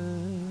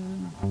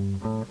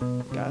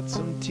 Got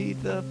some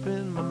teeth up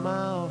in my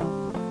mouth,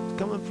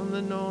 coming from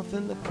the north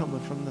and they're coming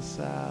from the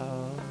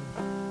south.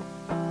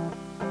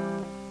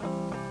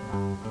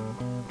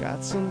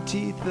 Got some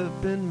teeth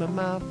up in my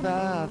mouth,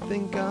 I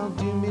think I'll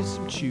do me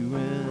some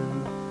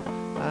chewing.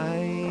 I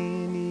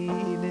ain't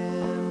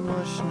eating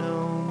much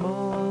no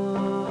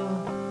more.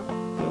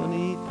 Gonna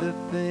eat the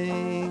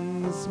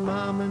things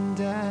Mom and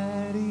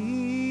Dad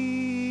eat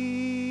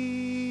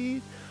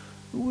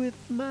with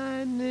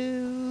my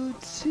new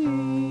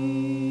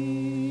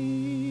teeth.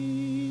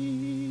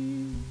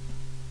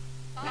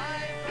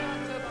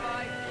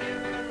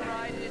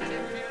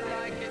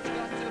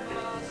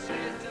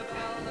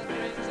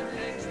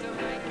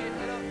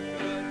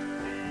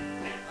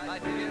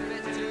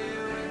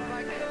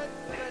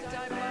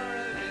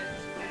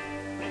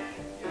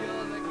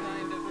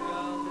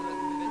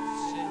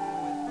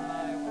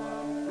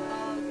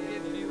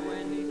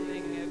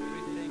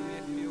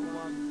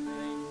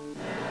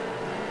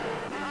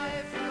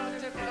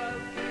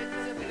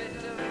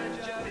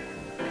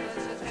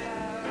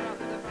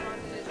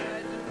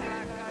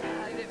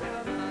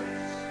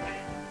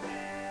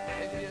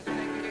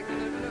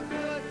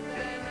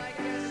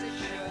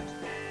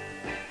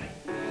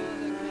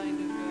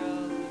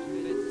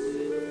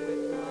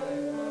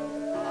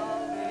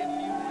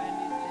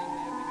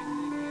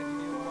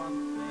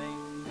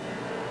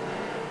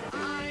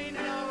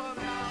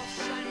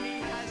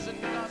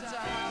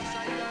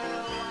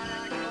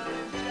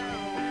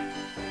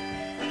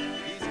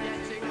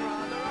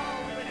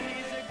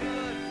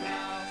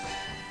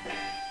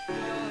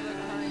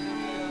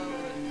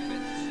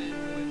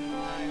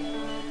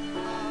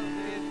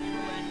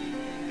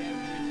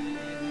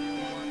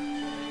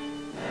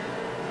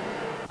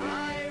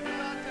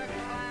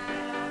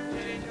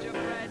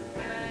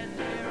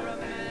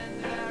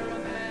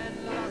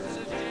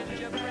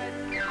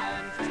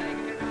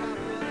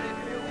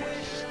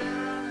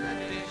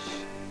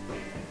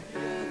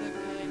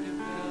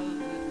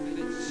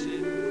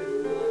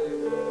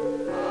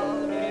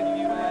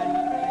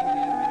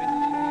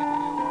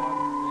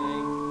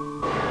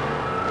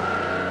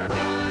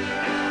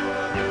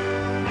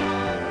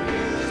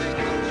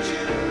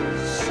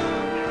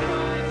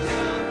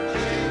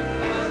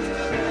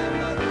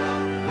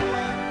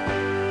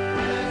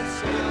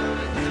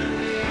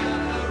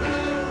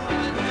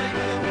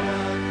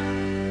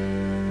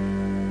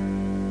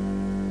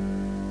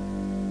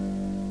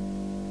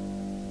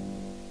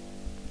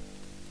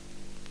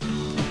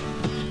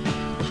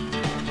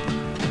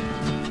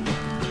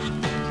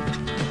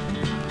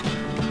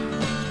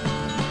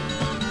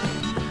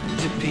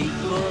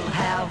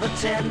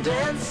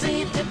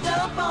 Tendency to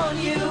dump on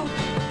you.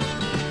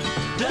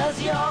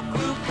 Does your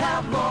group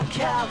have more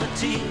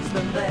cavities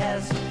than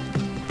theirs?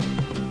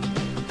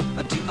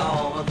 Do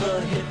all the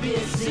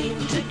hippies seem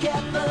to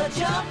get the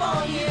jump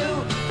on you?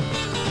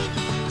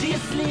 Do you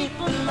sleep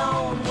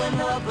alone when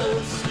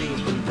others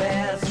sleep in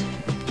pairs?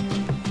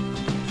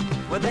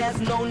 Well, there's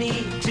no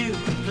need to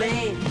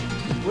complain.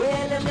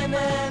 We'll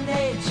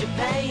eliminate your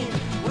pain.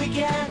 We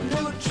can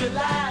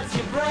neutralize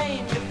your brain.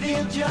 You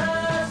feel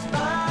just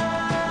fine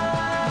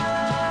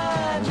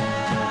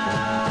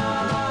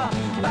now.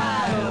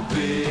 Buy a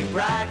big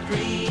bright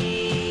green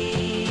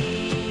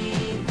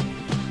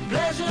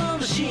pleasure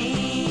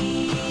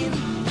machine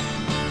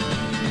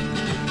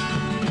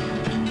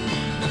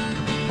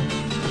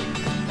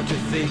to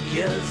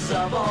figures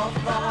of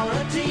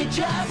authority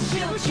just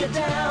shoot you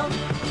down.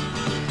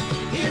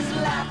 Is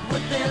life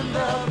within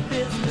the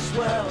business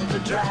world a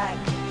drag?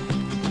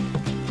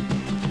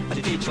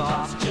 Did your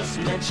boss just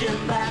mention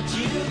that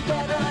you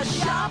better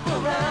shop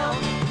around?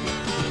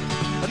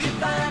 If you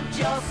find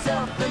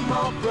yourself a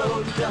more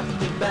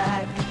productive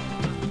bag?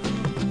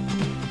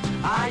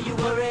 Are you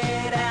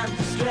worried and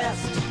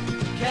distressed?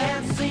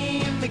 Can't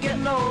seem to get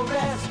no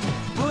rest.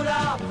 Put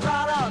our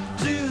product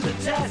to the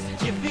test.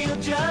 You feel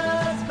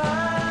just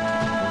fine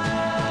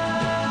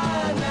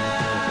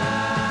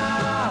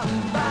now.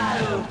 Buy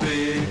a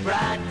big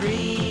bright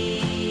green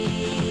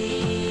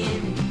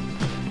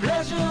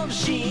pleasure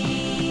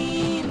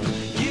machine.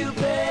 You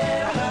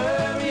better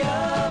hurry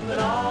up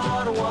and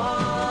order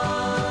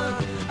one.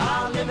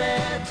 Our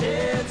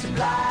limited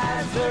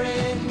supplies are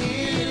in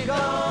need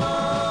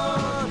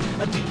gone.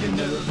 Do you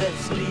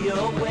nervously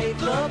await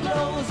the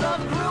blows of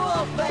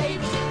cruel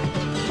fate?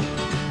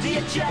 Do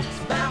your checks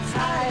bounce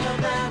higher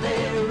than a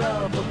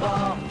rubber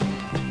ball?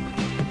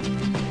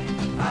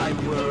 Are you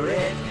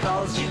worried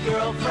cause your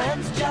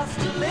girlfriend's just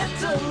a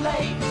little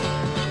late?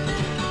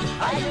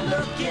 Are you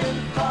looking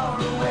for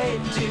a way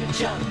to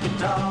junk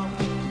it all?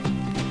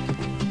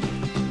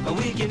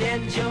 We can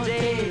end your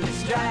daily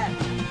strife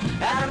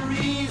at a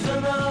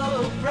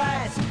reasonable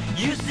price.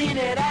 You've seen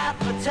it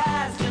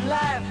advertised in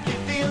life. You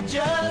feel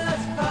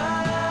just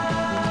fine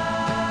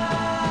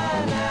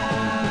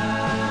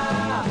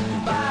now.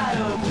 Buy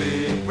a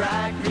big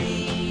bright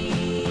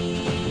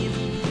green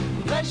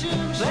pleasure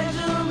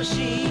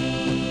machine.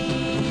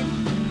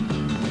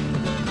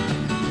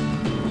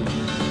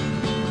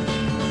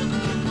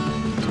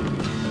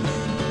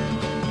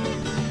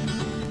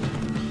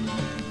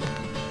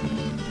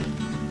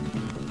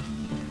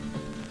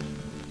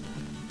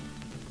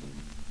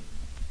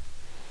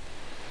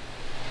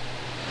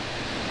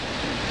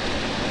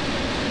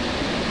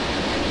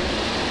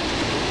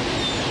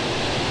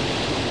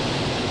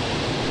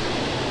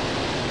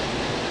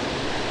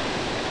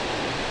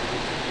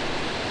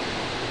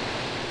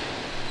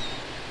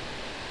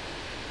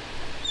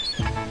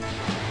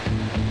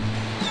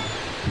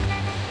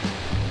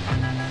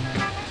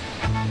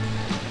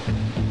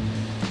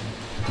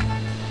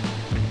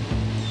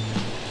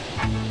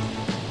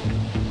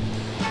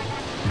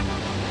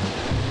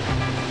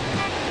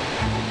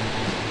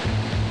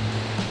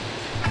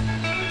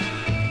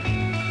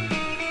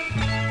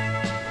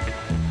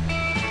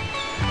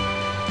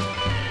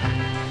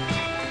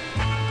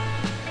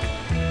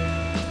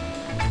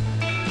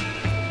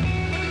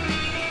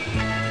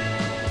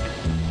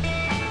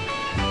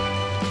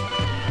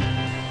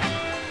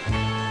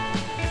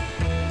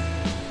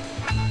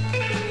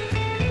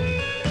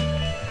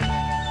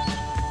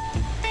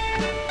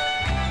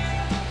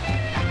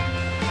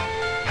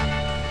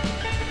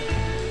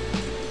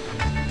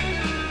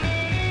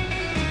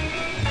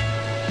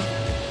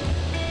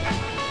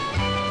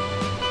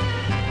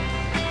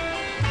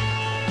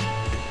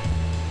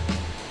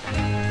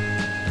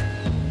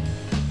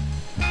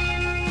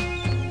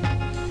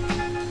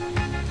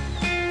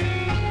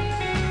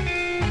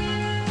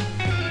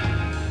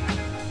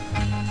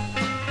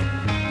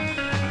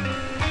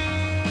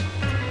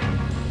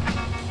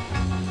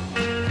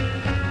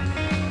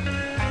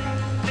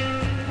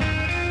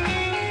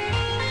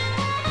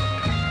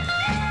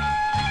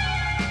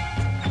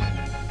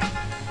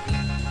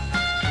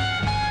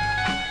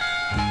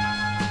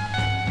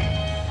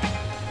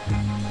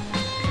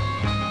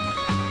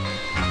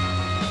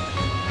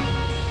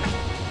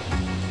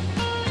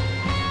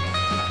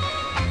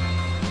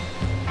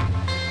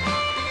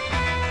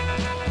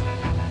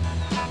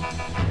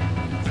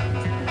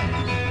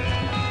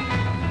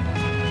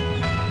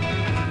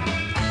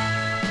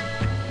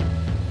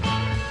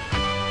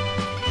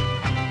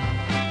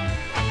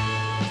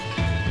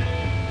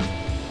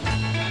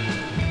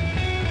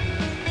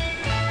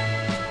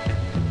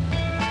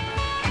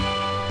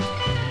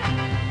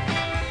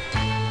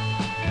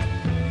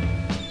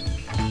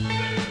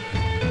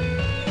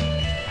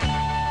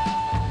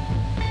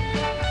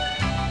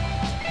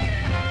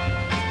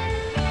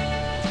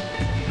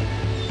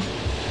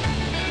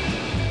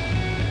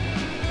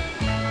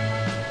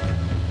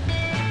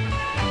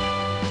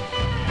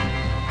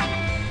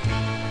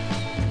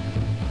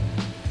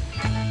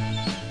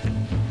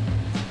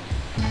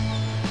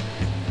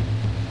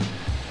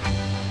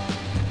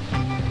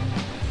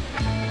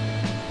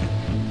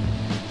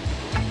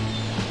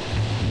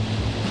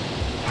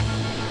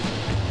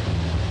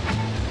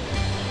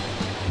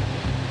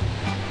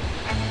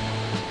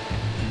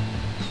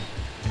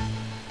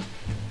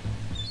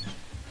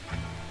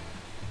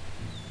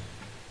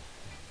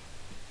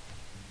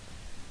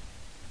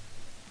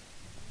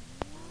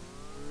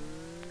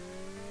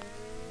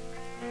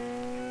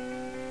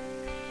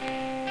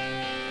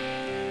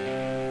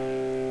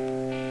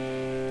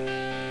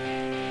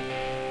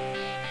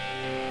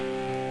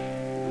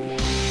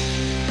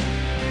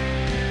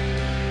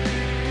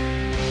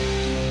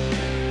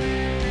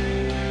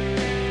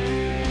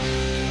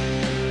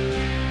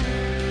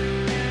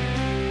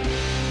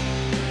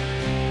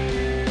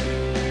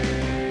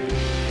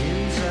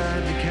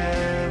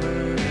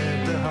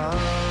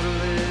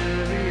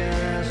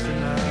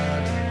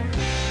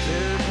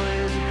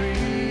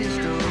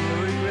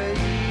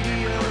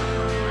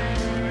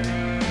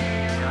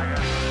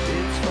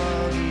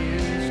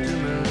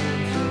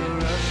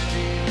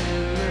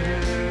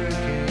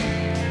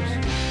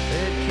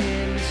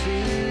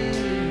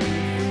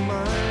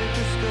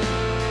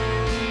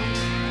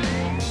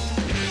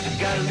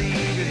 gotta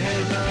leave your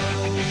head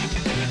alone.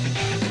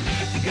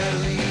 You gotta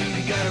leave,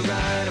 you gotta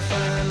write a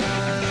fine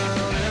line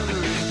on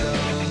every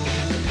stone.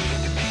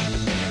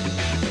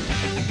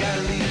 You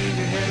gotta leave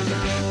your head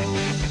alone.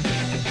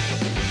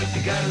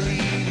 You gotta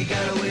leave, you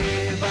gotta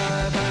wave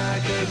bye-bye,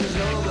 'cause there's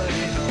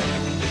nobody home.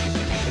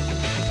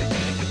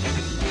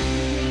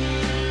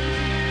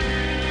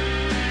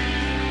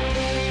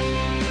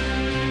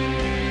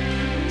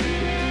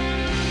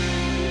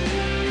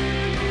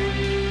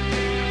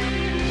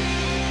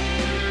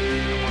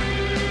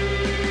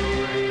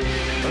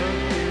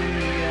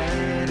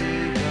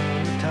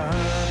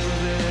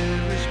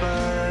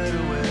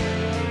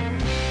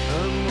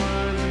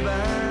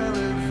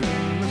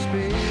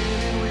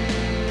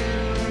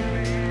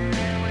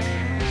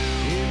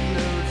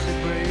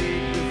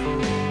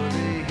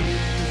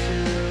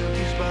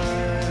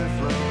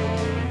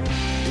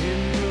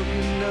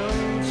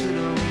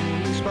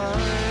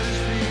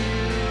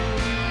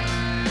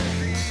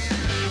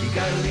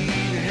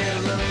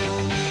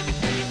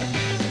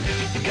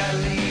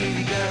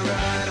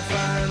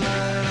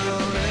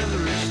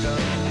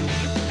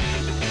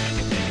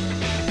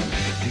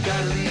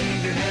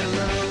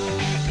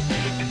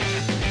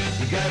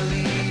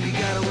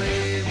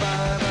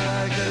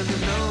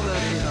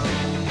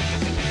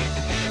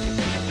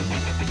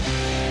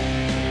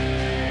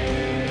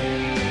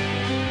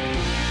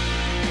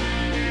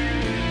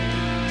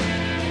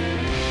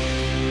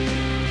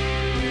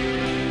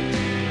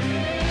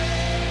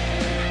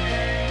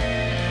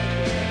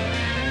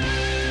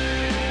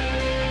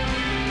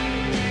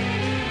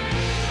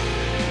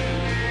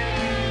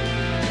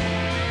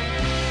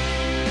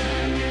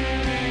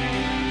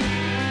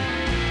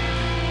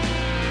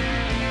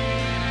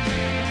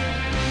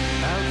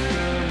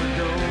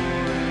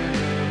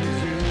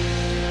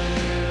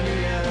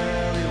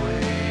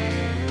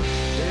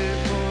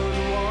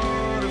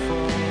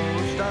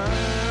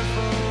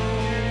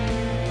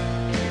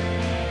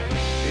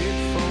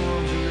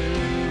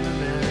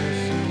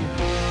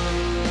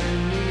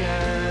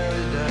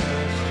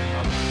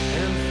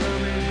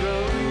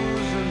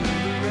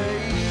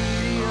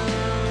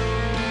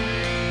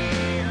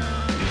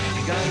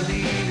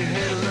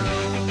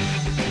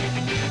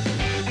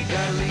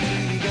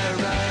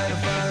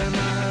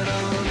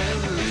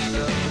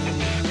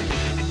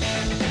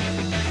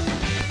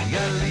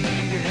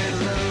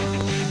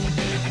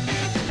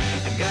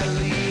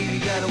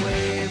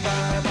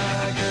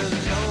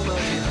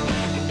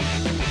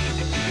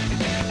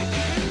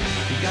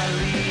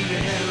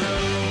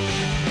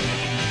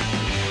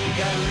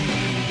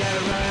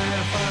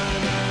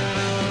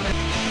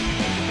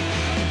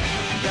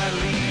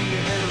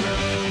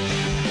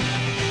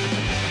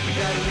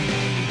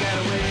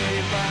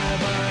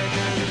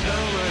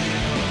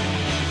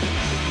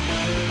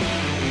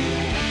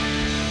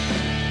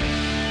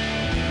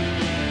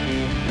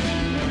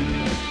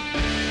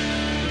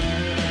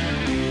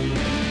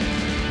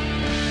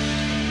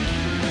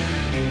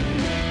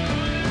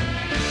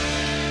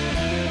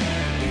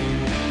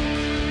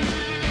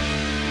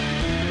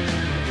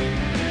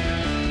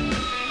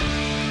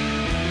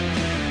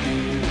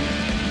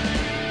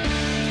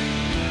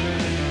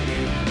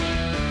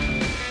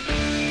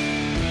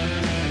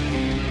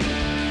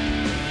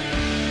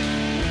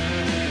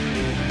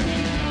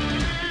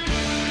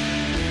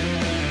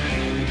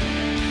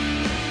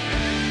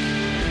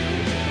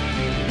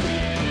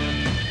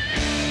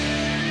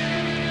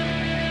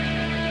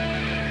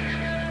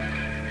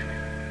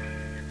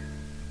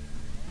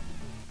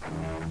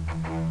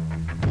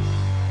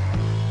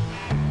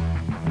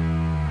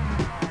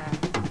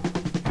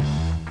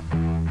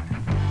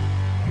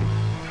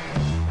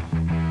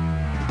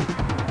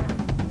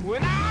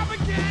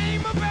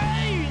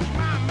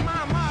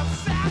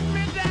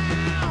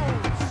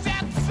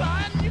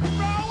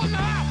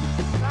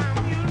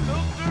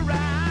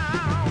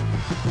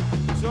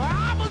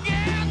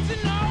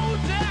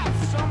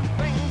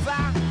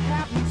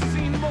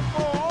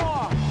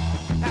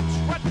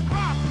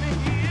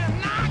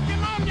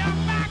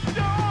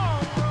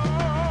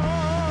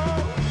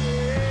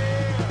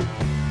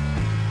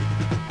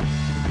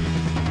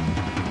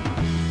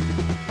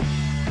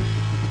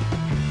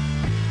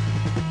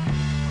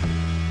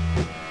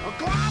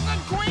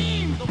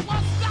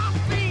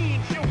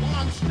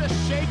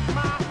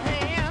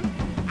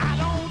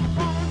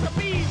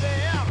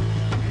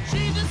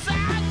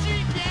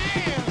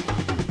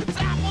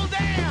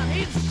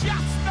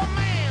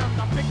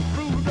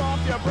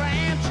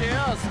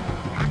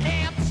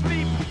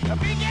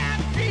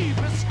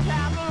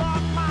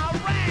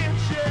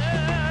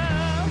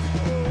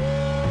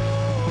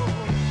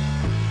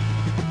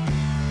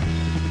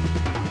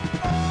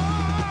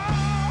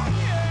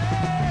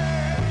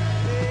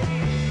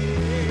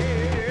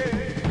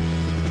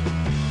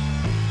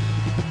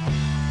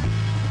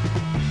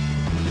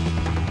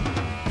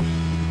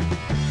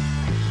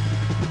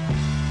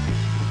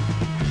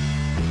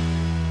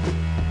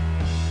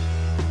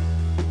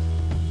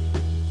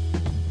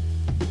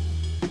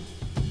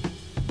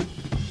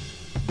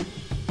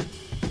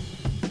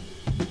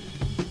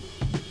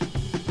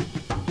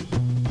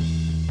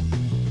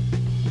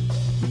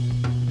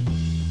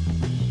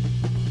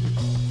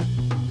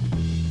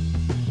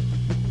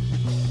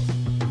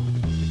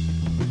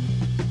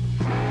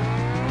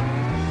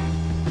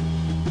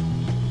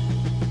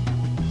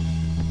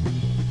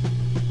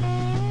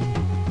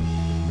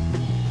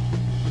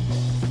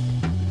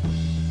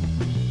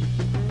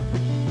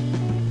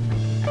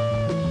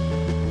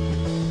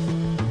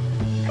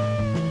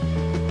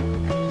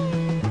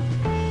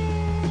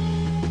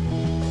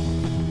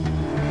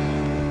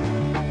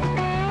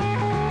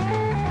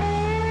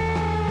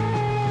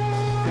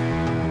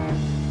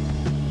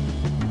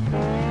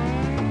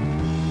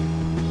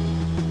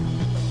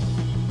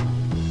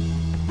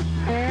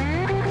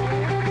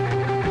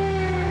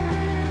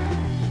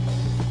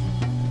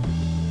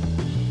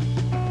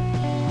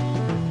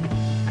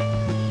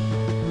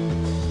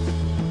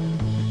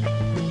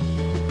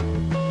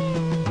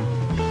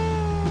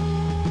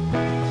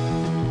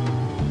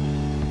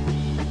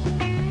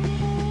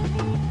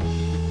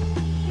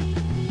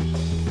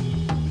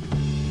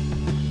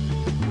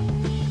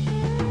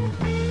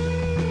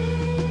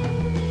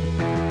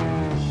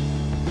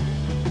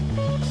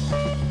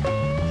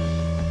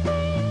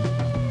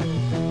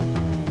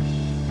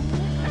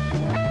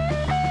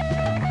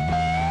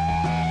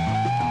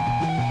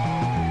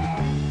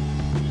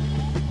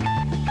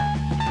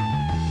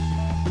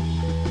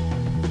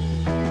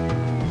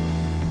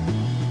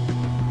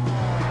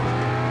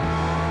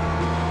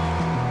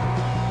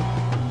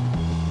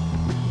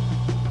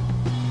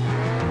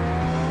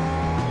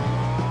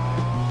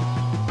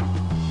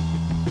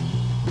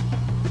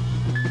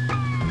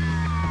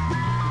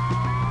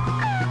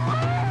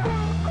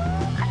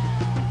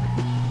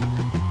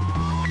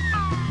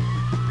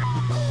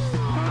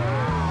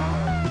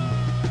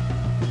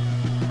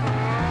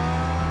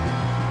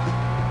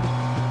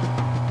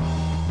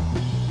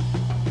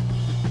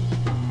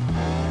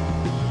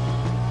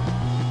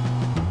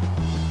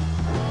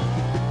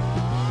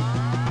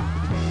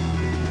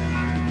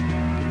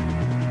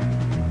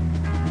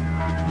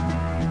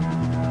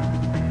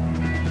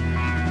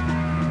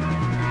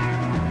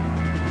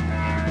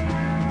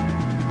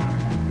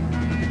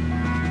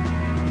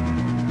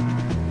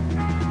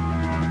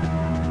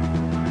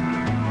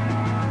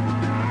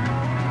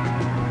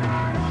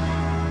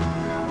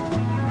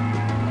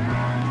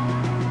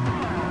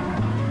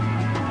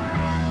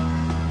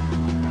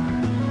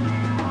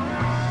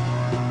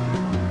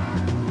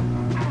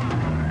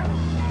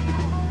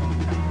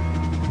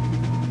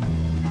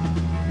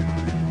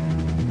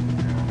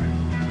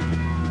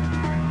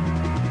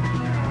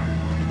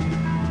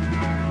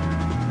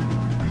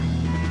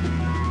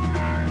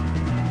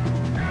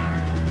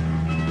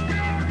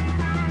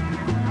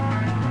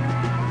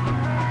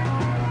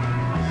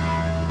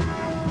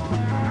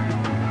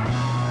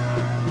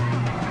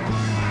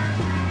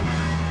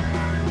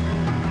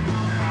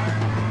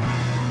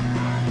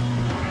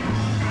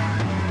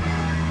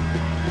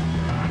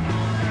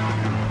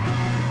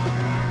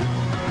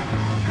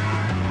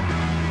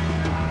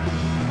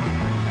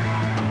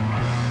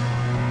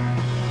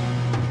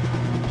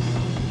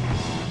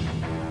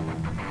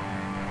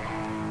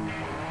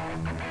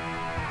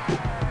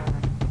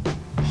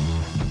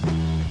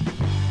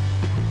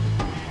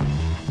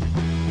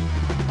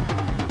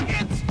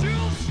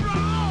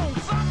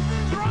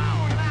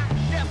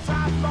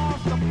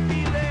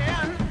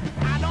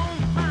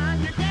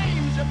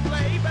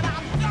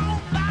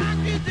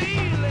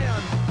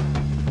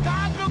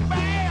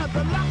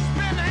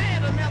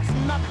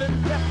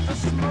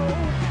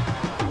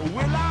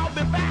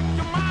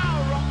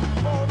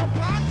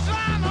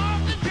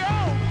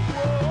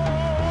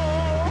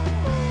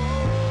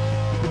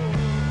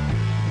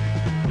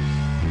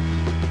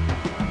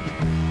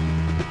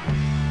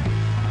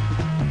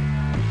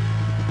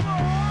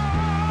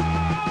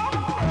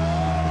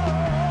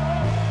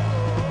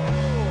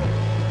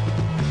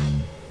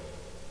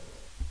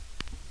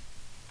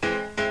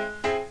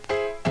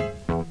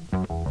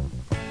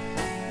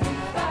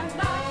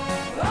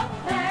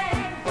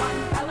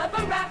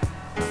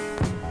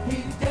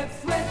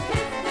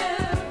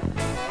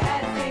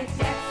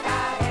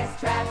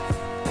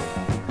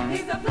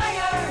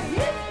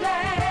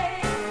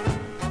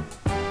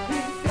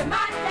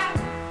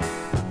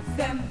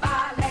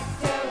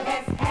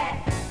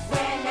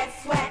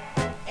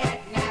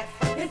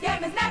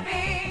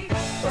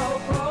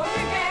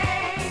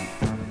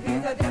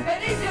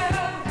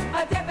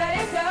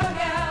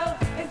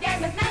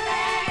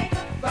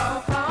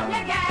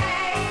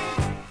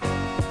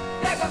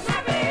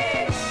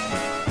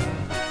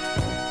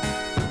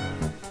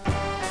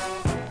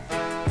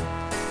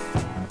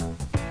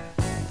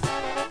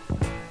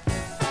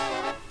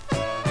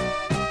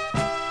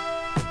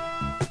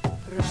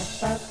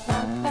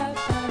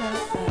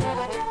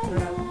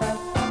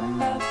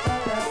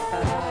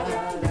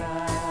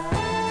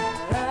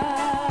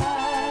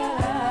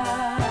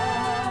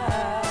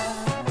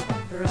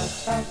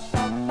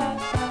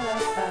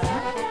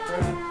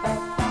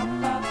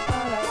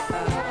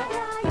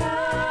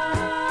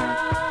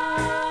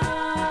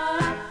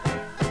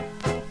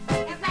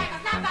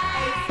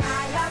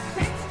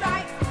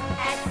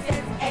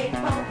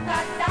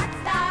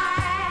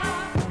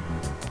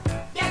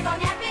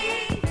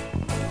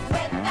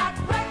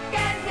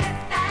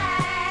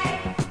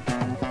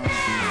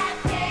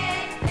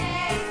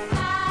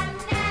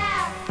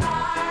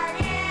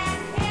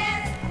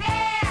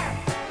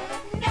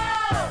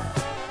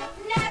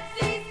 Next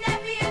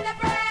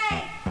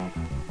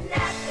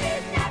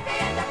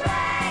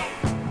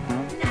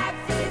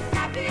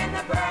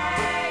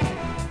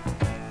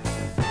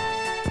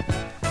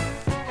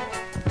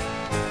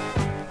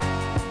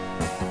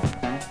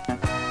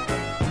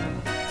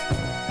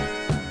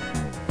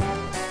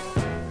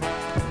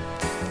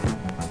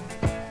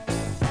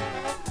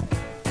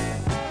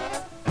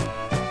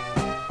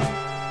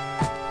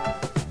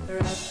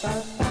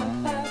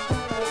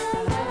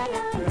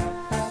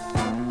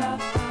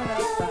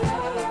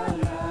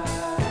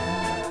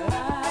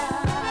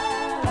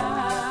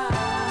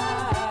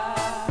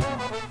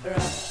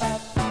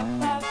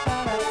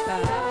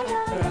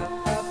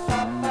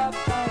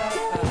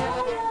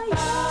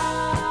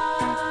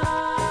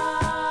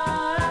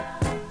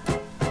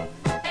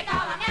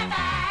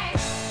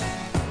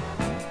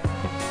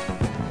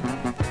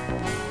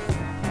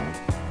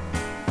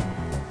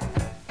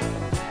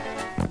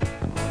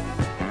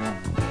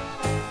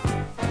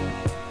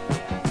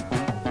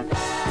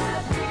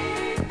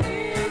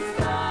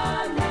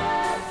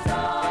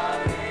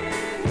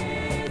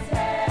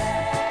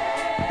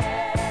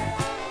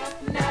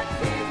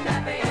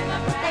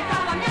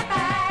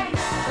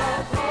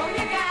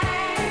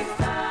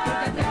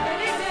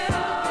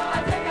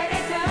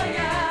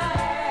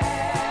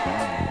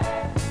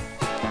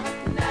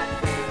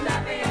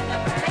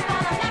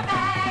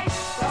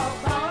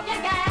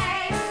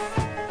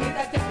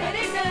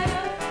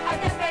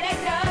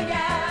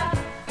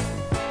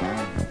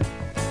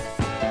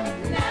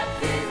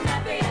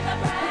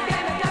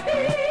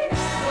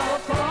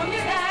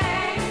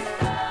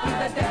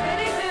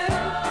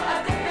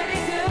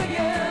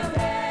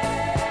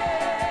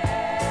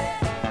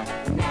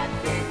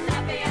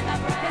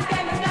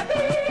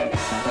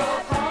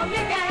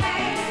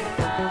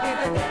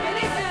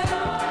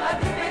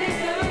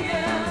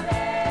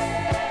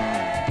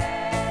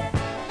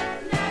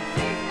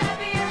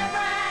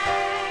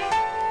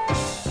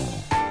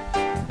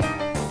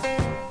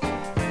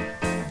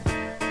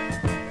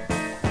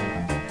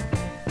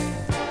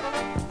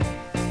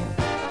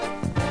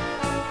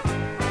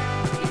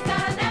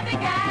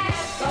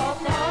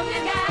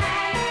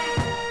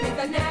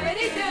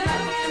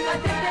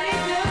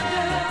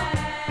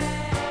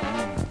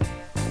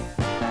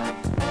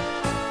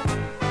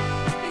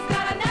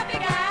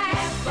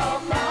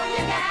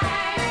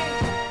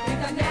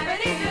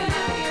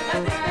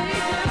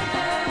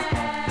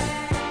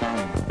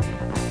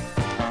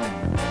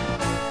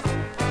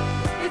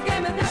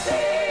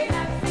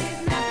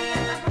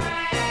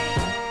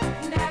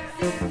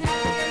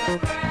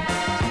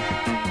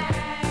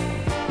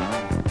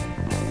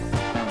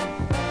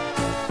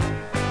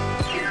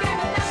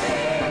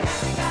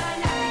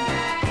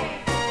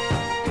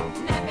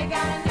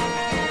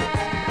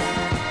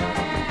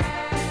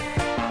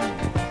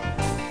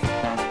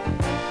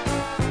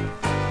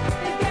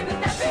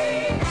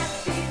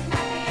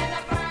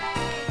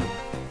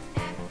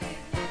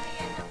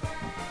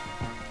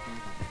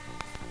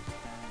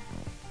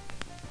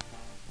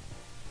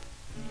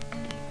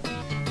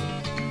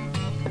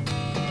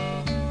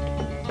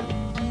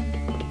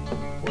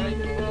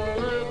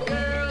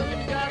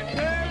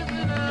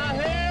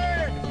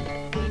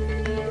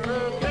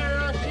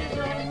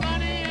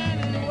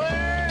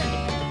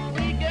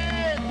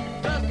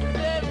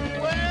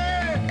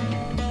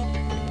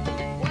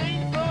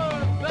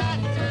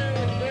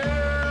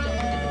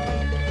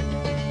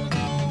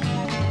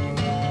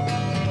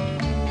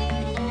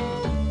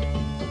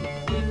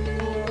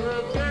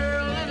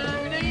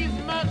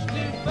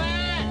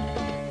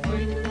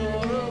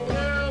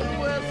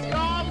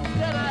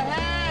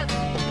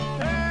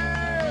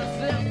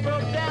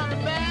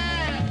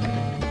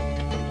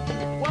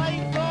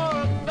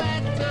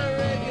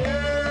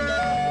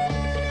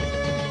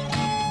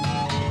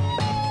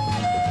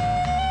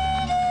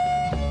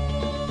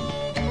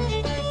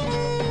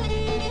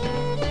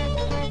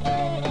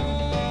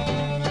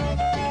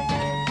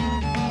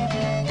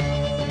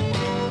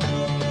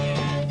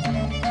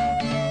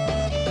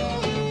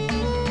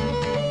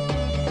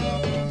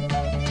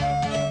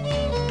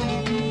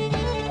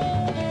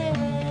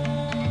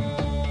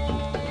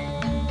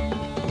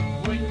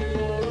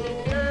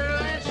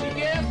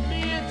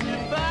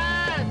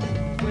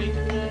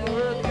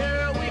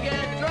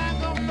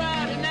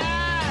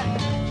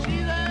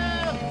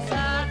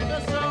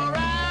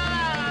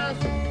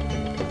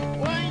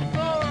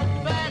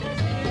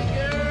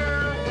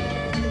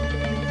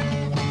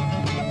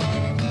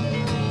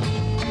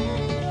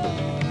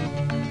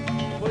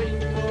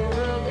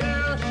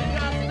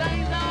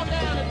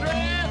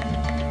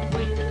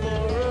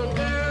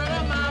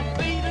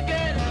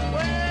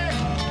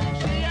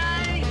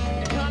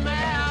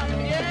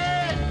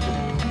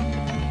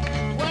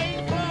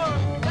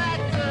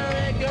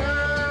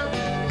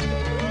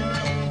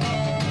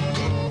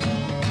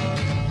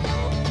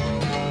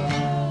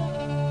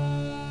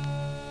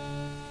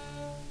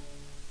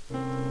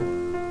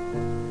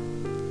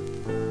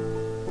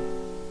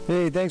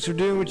Hey, thanks for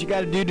doing what you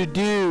got to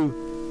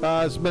do.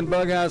 It's been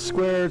Bughouse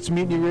Square. It's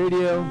Mutiny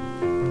Radio.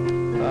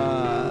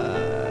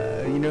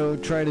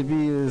 Try to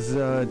be as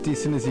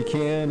decent as you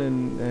can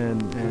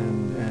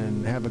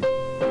and have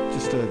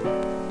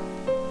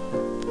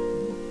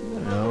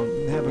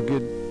have a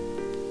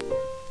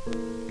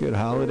good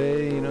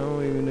holiday.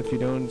 Even if you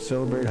don't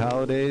celebrate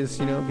holidays,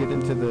 get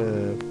into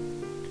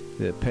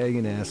the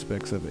pagan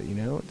aspects of it.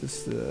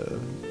 Just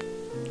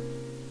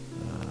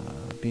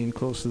being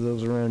close to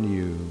those around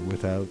you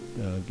without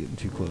getting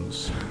too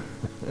close.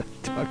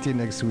 Talk to you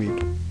next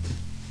week.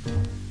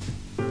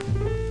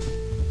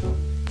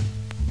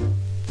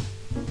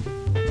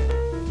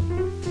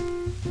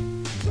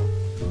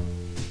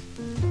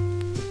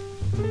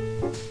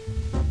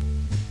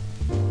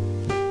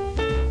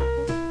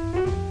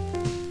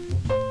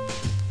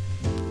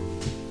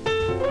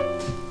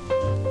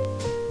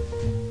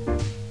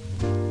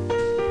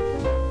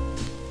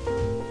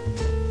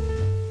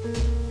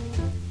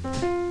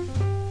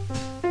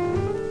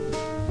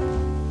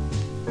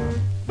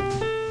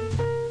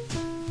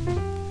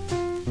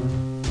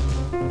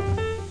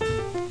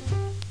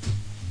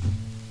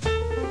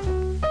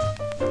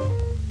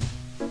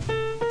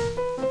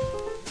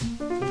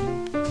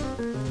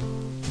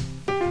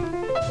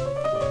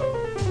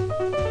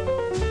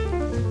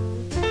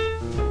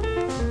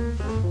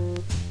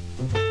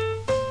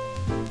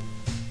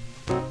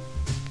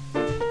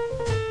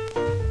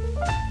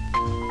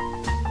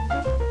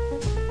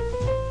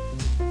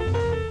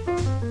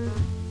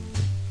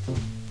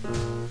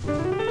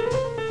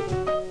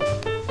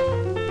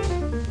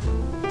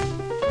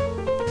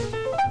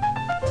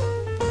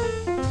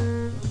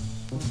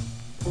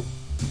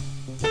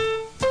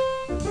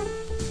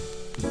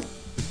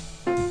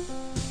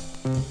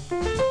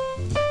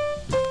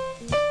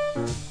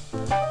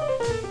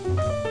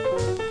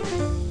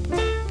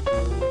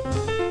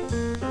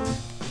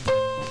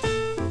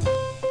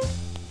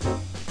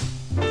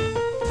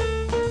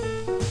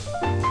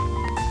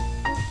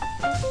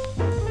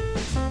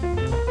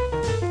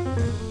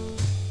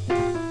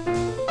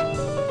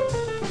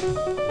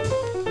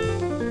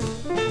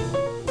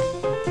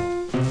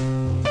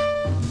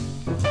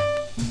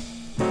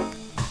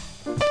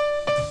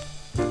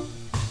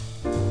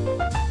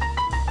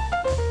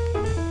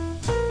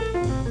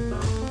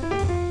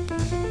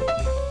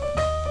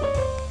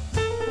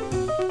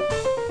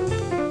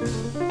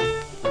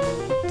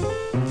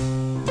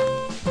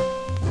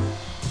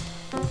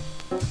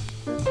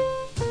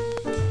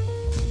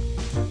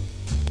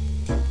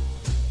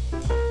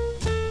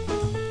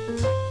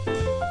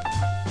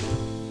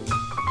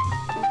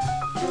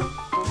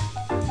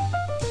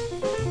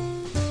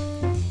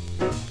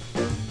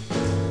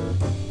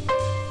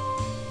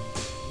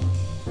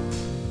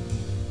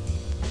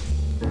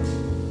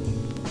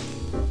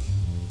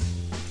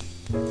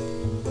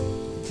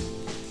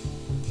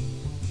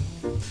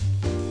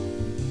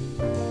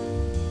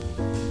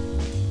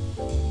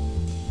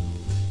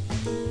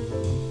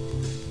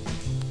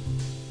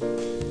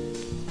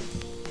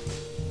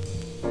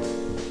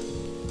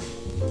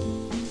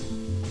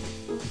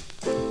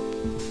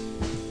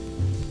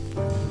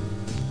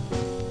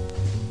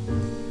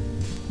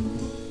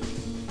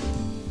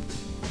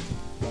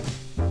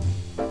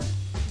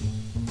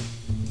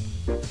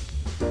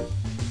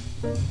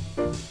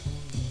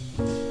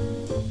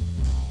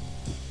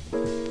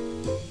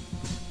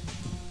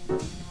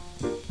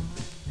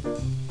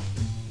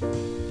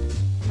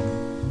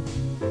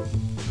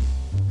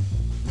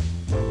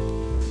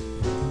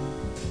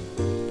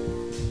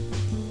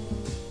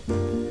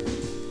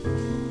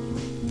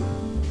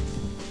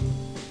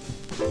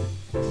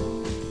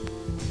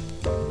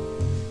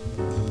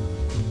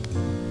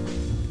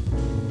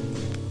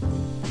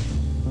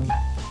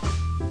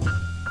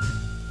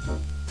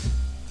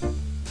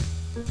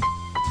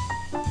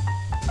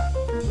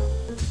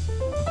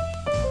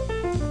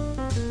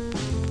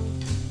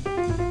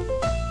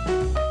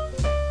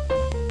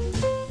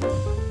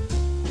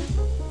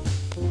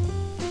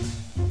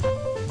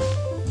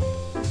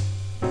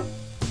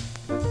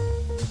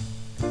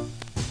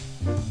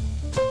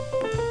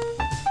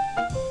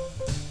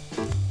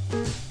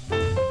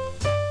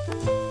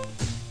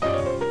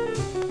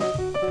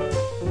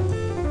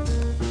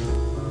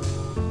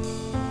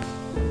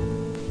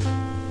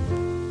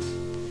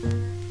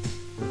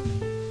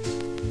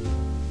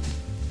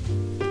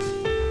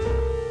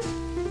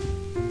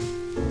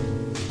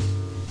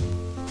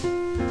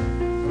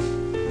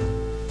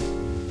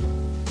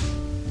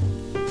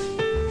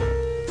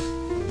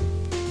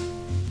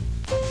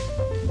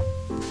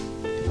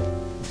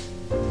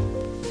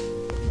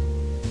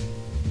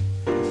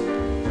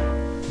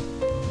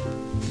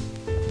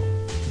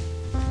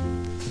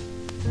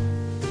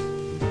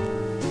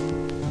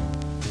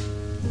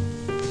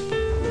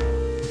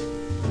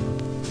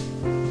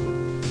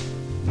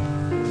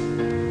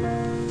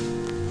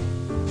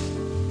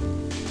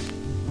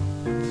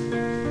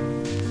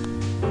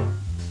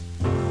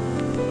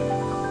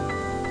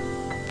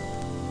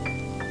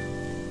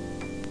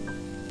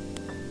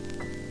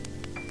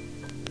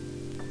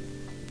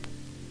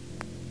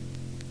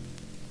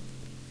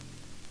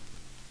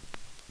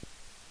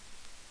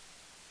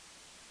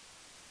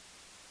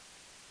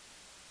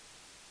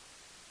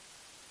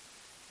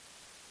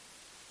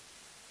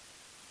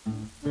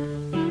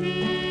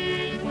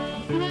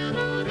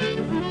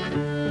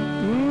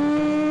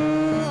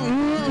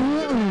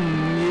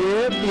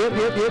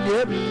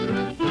 Yep.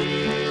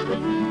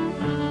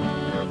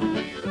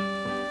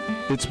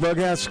 It's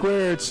Bughouse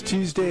Square. It's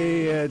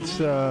Tuesday at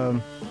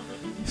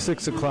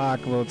 6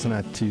 o'clock. Well, it's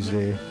not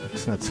Tuesday.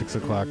 It's not 6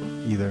 o'clock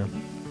either.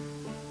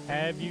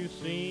 Have you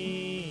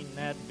seen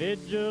that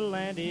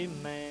vigilante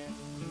man?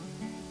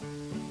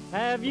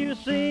 Have you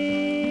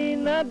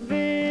seen that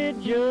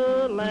vigilante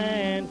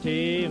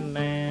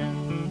man?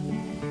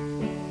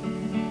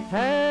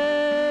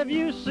 Have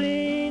you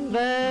seen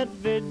that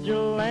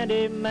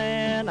vigilante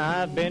man?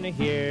 I've been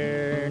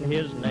hearing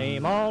his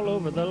name all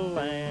over the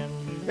land.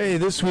 Hey,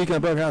 this week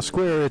on Bughouse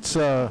Square, it's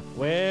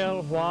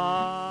Well,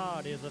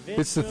 what is a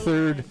vigilante? it's the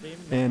third,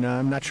 and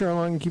I'm not sure how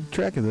long I can keep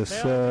track of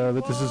this,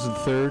 but this is the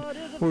third.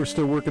 We're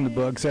still working the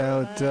bugs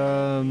out.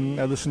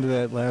 I listened to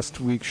that last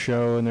week's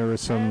show, and there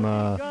was some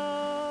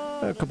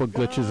a couple of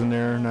glitches in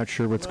there. Not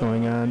sure what's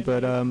going on,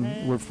 but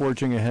we're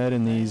forging ahead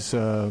in these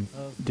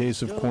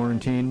days of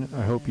quarantine.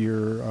 I hope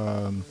you're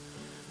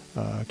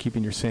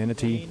keeping your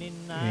sanity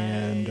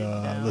and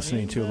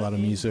listening to a lot of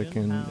music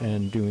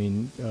and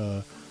doing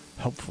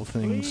helpful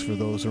things for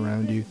those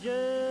around you,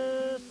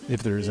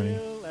 if there is any,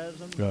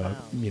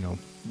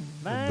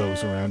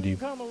 those around you.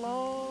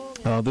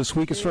 This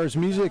week, as far as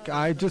music,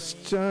 I'm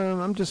just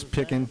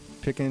picking.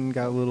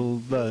 Got a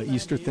little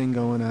Easter thing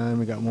going on.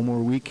 We got one more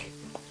week.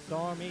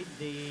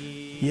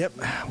 Yep,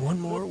 one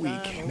more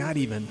week. Not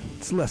even.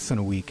 It's less than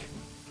a week.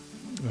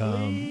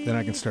 Then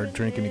I can start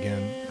drinking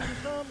again.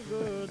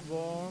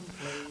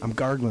 I'm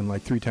gargling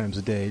like 3 times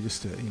a day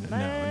just to,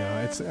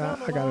 no. It's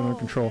I got it under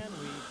control.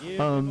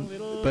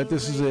 But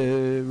this is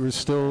we're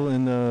still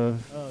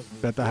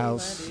at the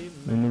house,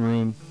 in the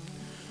room.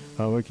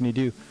 What can you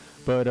do?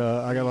 But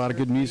I got a lot of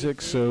good music,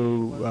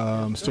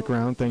 so stick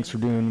around. Thanks for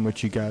doing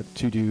what you got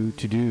to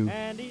do.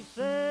 And he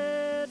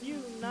said,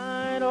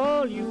 unite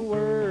all you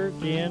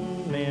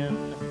working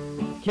men.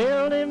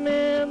 Killed him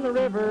in the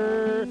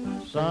river.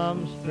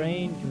 Some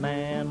strange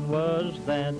man was that.